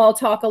hearing you all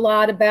talk a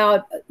lot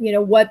about,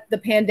 what the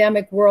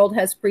pandemic world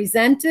has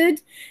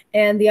presented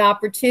and the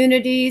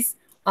opportunities.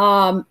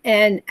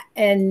 And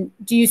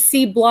do you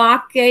see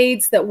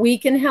blockades that we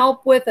can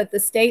help with at the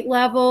state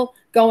level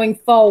going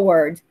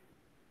forward?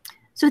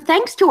 So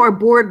thanks to our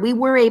board, we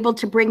were able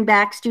to bring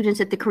back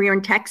students at the Career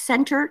and Tech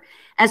Center,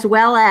 as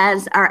well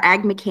as our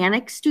ag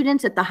mechanics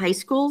students at the high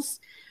schools.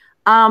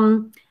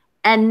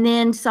 And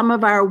then some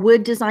of our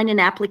wood design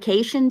and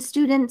application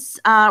students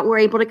were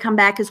able to come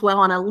back as well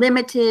on a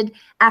limited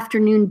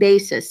afternoon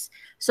basis.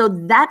 So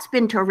that's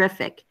been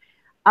terrific.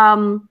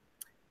 I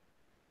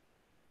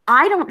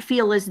don't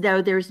feel as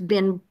though there's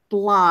been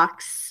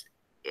blocks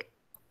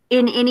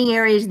in any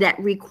areas that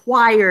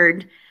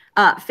required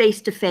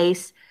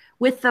face-to-face,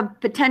 with the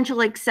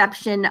potential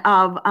exception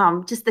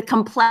of just the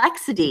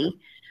complexity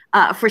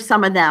for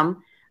some of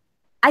them.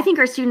 I think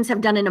our students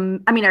have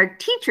done our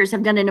teachers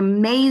have done an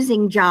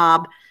amazing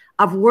job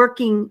of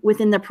working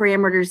within the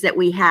parameters that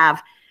we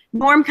have.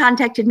 Norm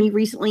contacted me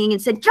recently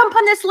and said, jump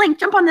on this link,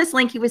 jump on this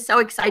link. He was so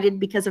excited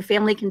because a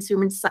family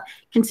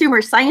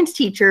consumer science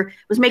teacher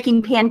was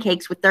making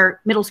pancakes with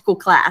their middle school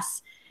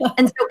class.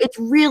 And so it's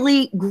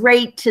really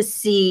great to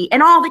see,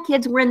 and all the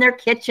kids were in their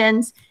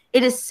kitchens.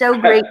 It is so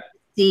great to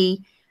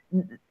see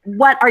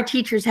what our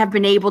teachers have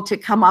been able to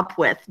come up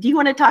with. Do you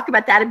want to talk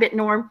about that a bit,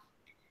 Norm?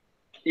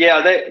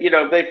 Yeah,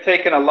 they've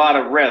taken a lot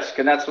of risk,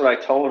 and that's what I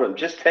told them.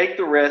 Just take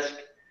the risk.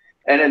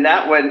 And in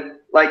that one,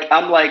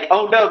 I'm like,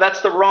 oh no,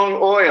 that's the wrong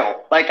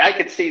oil. Like I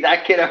could see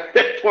that kid over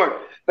there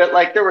for, but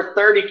there were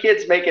 30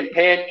 kids making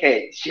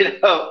pancakes,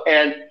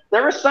 and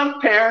there were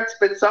some parents,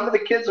 but some of the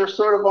kids are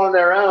sort of on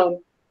their own.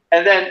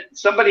 And then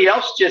somebody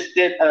else just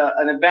did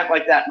an event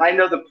like that. And I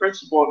know the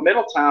principal at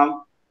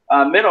Middletown,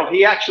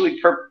 he actually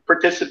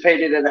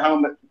participated at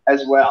home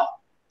as well.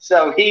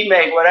 So he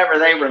made whatever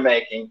they were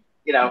making,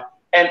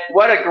 and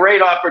what a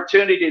great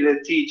opportunity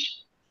to teach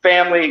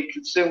family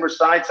consumer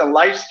science and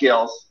life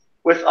skills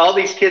with all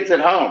these kids at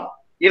home.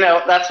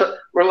 That's what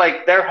we're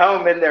like, they're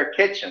home in their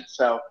kitchen.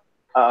 So,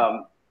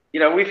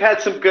 we've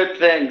had some good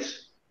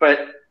things,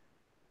 but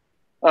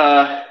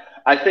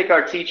I think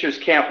our teachers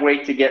can't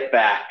wait to get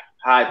back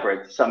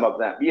hybrid, some of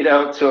them,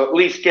 to at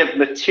least give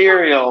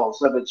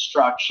materials of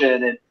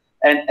instruction.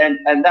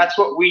 And that's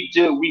what we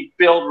do. We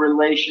build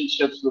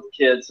relationships with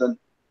kids, and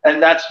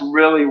that's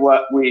really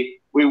what we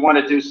want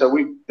to do. So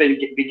we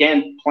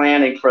began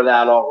planning for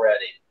that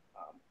already.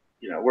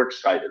 We're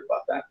excited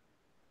about that.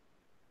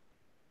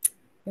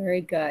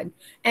 Very good.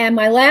 And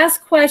my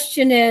last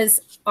question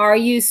is, are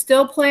you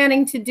still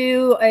planning to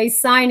do a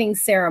signing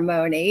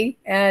ceremony?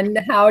 And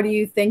how do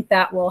you think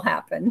that will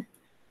happen?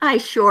 I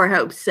sure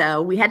hope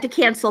so. We had to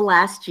cancel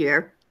last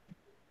year.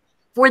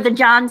 For the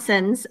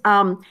Johnsons,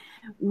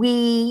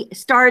 we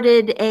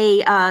started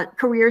a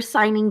career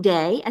signing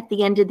day at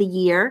the end of the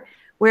year,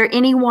 where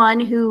anyone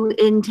who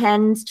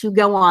intends to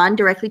go on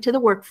directly to the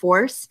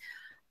workforce,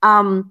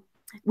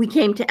 we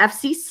came to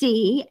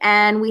FCC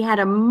and we had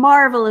a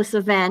marvelous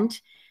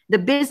event. The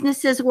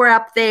businesses were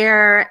up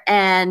there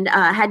and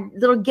had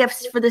little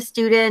gifts for the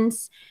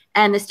students,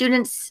 and the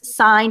students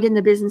signed and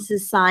the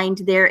businesses signed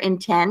their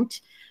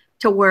intent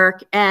to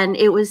work, and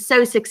it was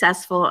so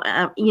successful.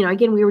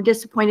 Again, we were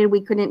disappointed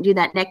we couldn't do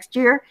that next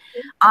year.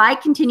 I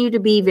continue to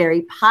be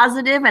very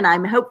positive, and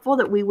I'm hopeful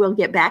that we will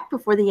get back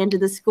before the end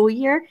of the school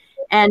year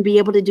and be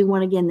able to do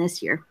one again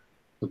this year.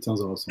 That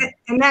sounds awesome.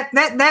 And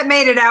that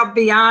made it out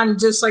beyond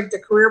just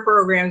the career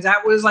programs.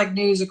 That was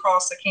news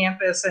across the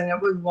campus, and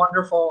it was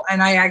wonderful.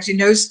 And I actually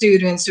know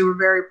students who were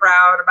very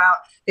proud about,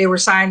 they were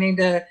signing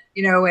to,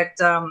 at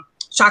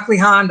Shockley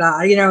Honda,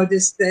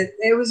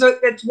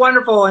 it's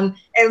wonderful. And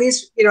at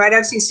least, at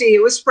FCC,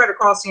 it was spread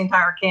across the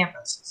entire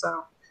campus.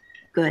 So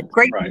good.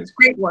 Great, right.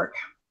 Great work.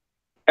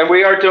 And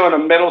we are doing a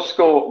middle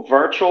school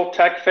virtual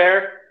tech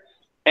fair.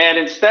 And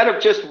instead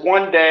of just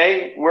one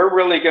day, we're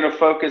really going to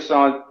focus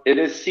on, it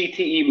is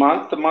CTE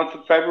month, the month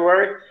of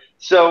February.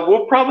 So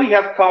we'll probably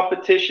have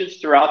competitions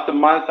throughout the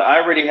month. I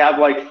already have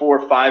 4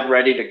 or 5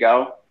 ready to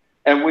go.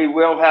 And we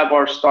will have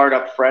our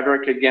startup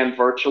Frederick again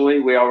virtually.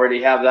 We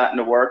already have that in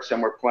the works,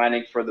 and we're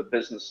planning for the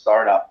business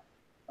startup.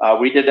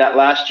 We did that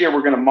last year.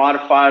 We're going to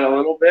modify it a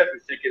little bit. We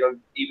think it'll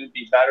even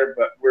be better,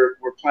 but we're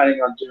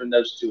planning on doing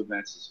those 2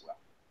 events as well.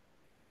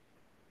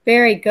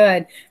 Very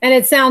good. And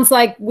it sounds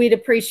like we'd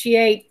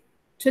appreciate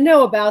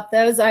know about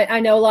those. I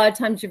know a lot of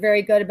times you're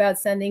very good about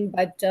sending,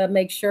 but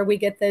make sure we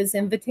get those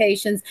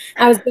invitations.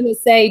 I was going to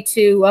say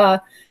to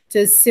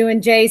Sue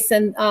and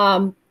Jason,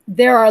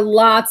 there are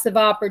lots of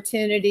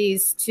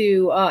opportunities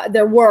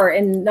there were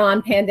in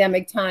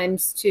non-pandemic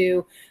times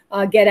to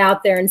get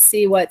out there and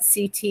see what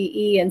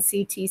CTE and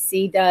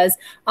CTC does.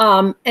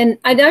 And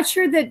I'm not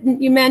sure that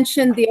you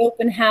mentioned the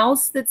open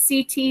house that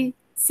CTC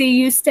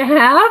used to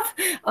have.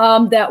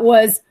 That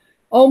was,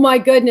 oh my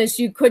goodness,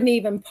 you couldn't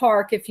even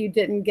park if you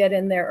didn't get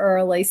in there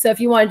early. So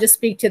if you want to just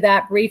speak to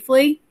that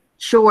briefly.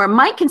 Sure.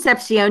 Mike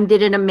Concepcion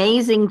did an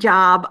amazing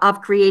job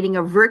of creating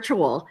a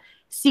virtual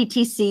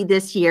CTC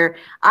this year.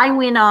 I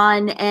went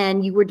on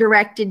and you were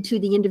directed to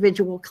the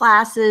individual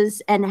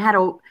classes and had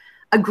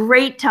a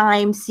great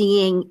time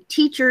seeing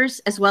teachers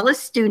as well as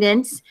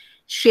students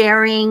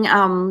sharing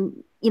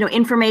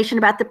information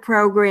about the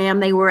program.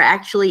 They were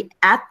actually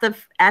at the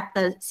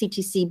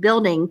CTC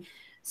building,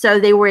 so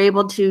they were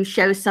able to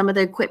show some of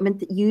the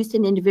equipment that used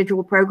in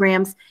individual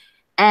programs.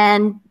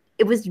 And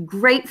it was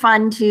great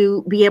fun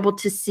to be able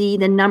to see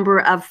the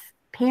number of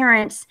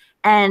parents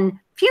and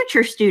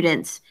future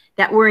students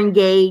that were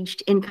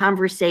engaged in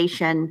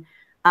conversation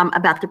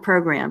about the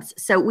programs.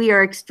 So we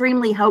are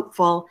extremely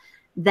hopeful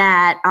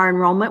that our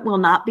enrollment will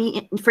not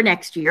be, for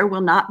next year,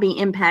 will not be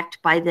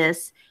impacted by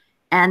this,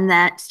 and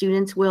that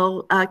students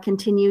will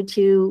continue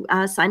to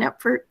sign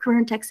up for Career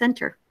and Tech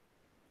Center.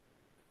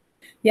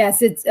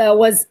 Yes, it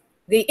was.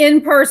 The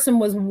in-person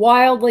was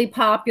wildly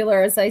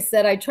popular. As I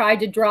said, I tried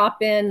to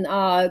drop in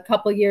a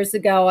couple of years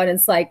ago, and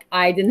it's like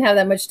I didn't have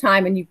that much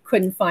time, and you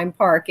couldn't find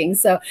parking.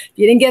 So if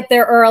you didn't get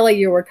there early,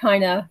 you were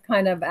kind of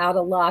out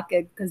of luck.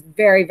 It was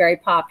very, very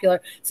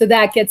popular. So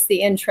that gets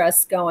the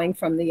interest going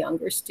from the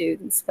younger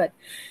students. But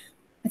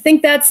I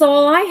think that's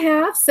all I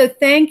have. So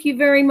thank you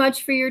very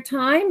much for your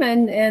time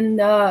and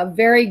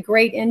very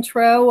great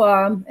intro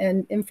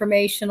and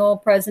informational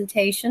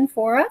presentation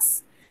for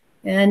us.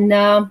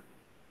 And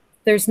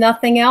there's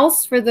nothing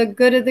else for the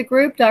good of the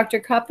group. Dr.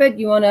 Cuppett,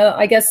 you want to,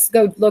 I guess,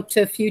 go look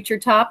to future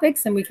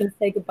topics and we can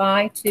say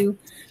goodbye to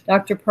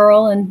Dr.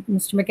 Pearl and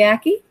Mr.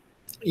 McGachy?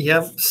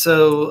 Yep.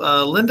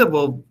 So Linda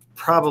will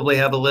probably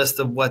have a list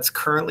of what's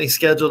currently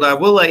scheduled. I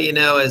will let you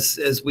know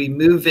as we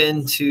move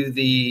into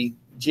the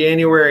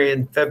January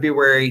and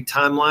February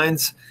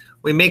timelines,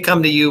 we may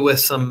come to you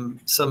with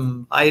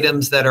some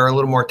items that are a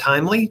little more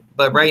timely.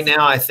 But right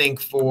now, I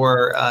think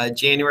for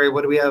January,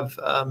 what do we have,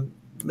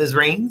 Ms.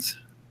 Rains?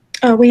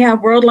 We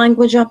have world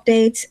language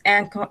updates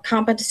and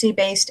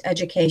competency-based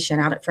education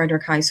out at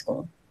Frederick High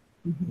School.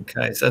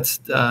 Okay, so that's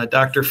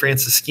Dr.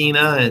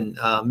 Francisquina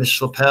and Ms.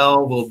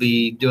 Chappelle will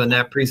be doing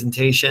that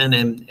presentation.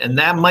 And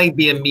that might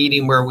be a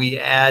meeting where we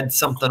add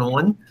something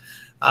on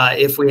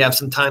if we have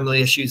some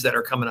timely issues that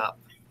are coming up.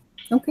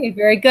 Okay,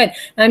 very good.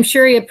 I'm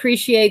sure he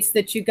appreciates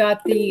that you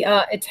got the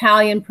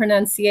Italian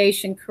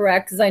pronunciation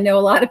correct, because I know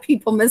a lot of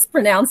people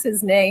mispronounce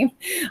his name.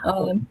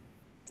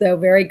 So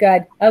very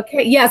good.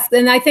 Okay, yes,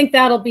 and I think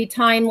that'll be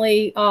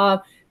timely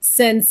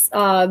since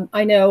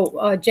I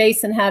know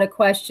Jason had a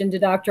question to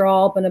Dr.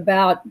 Albin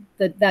about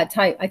that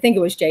type. I think it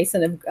was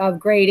Jason of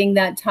grading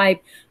that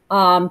type.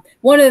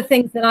 One of the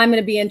things that I'm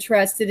going to be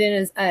interested in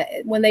is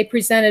when they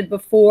presented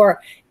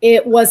before,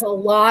 it was a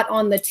lot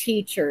on the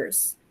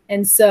teachers.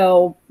 And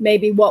so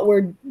maybe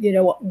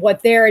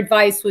what their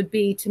advice would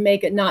be to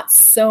make it not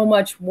so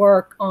much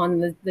work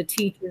on the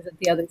teachers at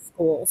the other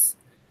schools.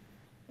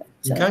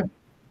 So, okay.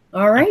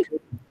 All right.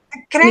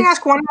 Can I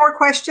ask one more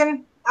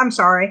question? I'm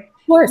sorry.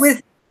 Of course.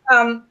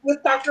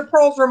 With Dr.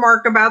 Pearl's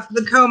remark about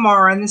the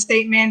COMAR and the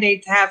state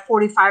mandate to have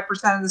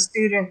 45% of the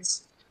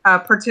students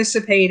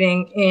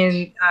participating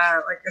in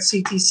like a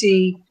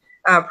CTC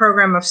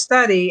program of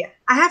study,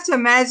 I have to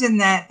imagine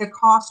that the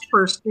cost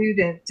per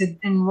student to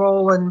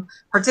enroll and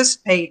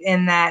participate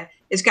in that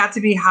has got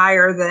to be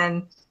higher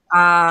than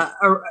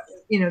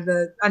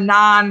a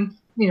non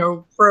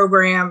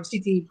program,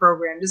 CTE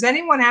program. Does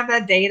anyone have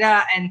that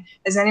data, and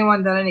has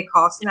anyone done any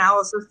cost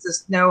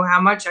analysis to know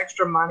how much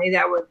extra money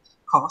that would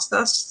cost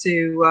us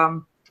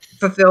to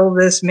fulfill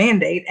this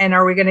mandate? And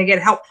are we going to get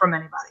help from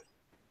anybody?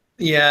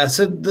 Yeah,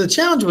 so the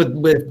challenge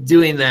with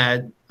doing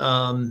that,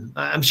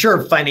 I'm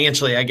sure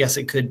financially, I guess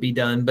it could be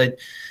done, but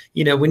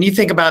when you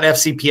think about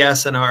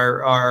FCPS and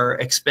our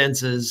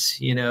expenses,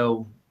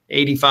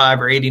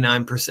 85 or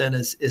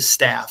 89% is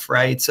staff,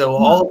 right? So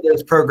all of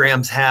those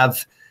programs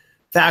have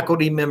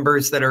faculty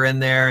members that are in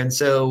there. And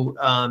so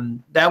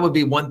that would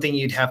be one thing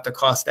you'd have to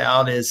cost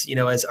out is,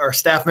 as our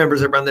staff members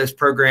that run those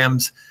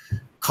programs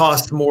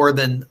cost more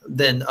than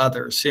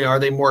others. Are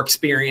they more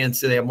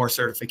experienced? Do they have more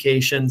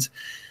certifications?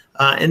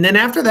 And then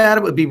after that,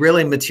 it would be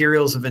really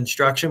materials of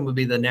instruction would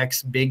be the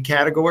next big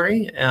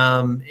category,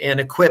 and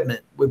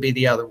equipment would be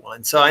the other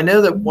one. So I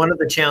know that one of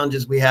the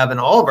challenges we have in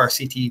all of our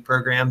CTE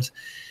programs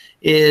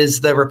is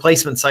the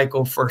replacement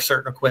cycle for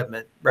certain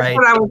equipment, right? That's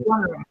what I was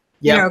wondering.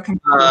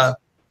 Yeah.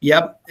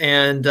 Yep.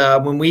 And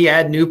when we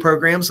add new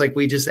programs, like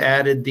we just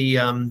added the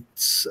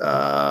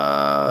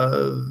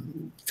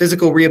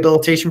physical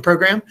rehabilitation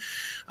program.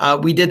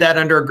 We did that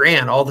under a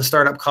grant. All the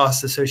startup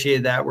costs associated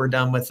with that were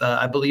done with,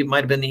 I believe, might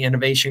have been the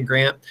innovation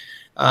grant.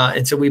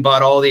 And so we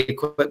bought all the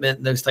equipment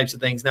and those types of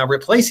things. Now,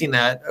 replacing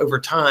that over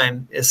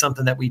time is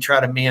something that we try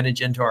to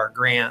manage into our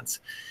grants.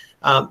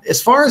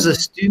 As far as a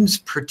student's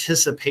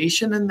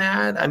participation in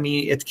that, I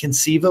mean, it's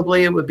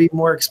conceivably it would be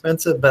more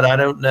expensive, but I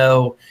don't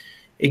know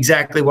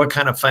exactly what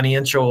kind of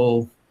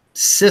financial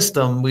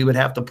system we would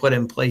have to put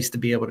in place to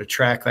be able to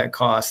track that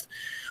cost.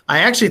 I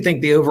actually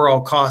think the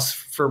overall cost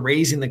for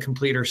raising the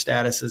completer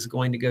status is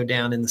going to go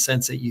down in the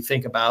sense that you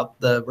think about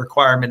the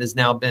requirement has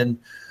now been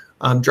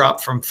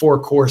dropped from 4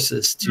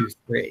 courses to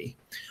 3.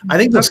 I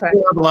think there's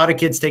a lot of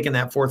kids taking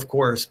that 4th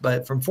course,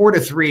 but from 4 to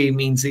 3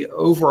 means the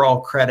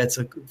overall credits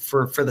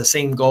for the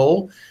same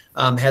goal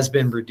has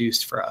been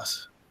reduced for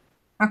us.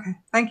 Okay,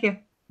 thank you.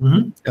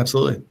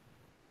 Absolutely.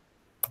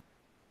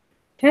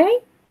 Okay.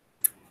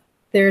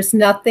 There's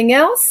nothing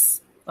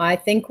else. I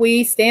think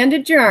we stand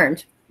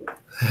adjourned.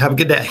 Have a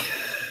good day.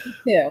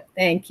 You too.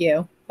 Thank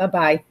you.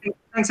 Bye-bye.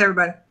 Thanks,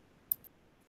 everybody.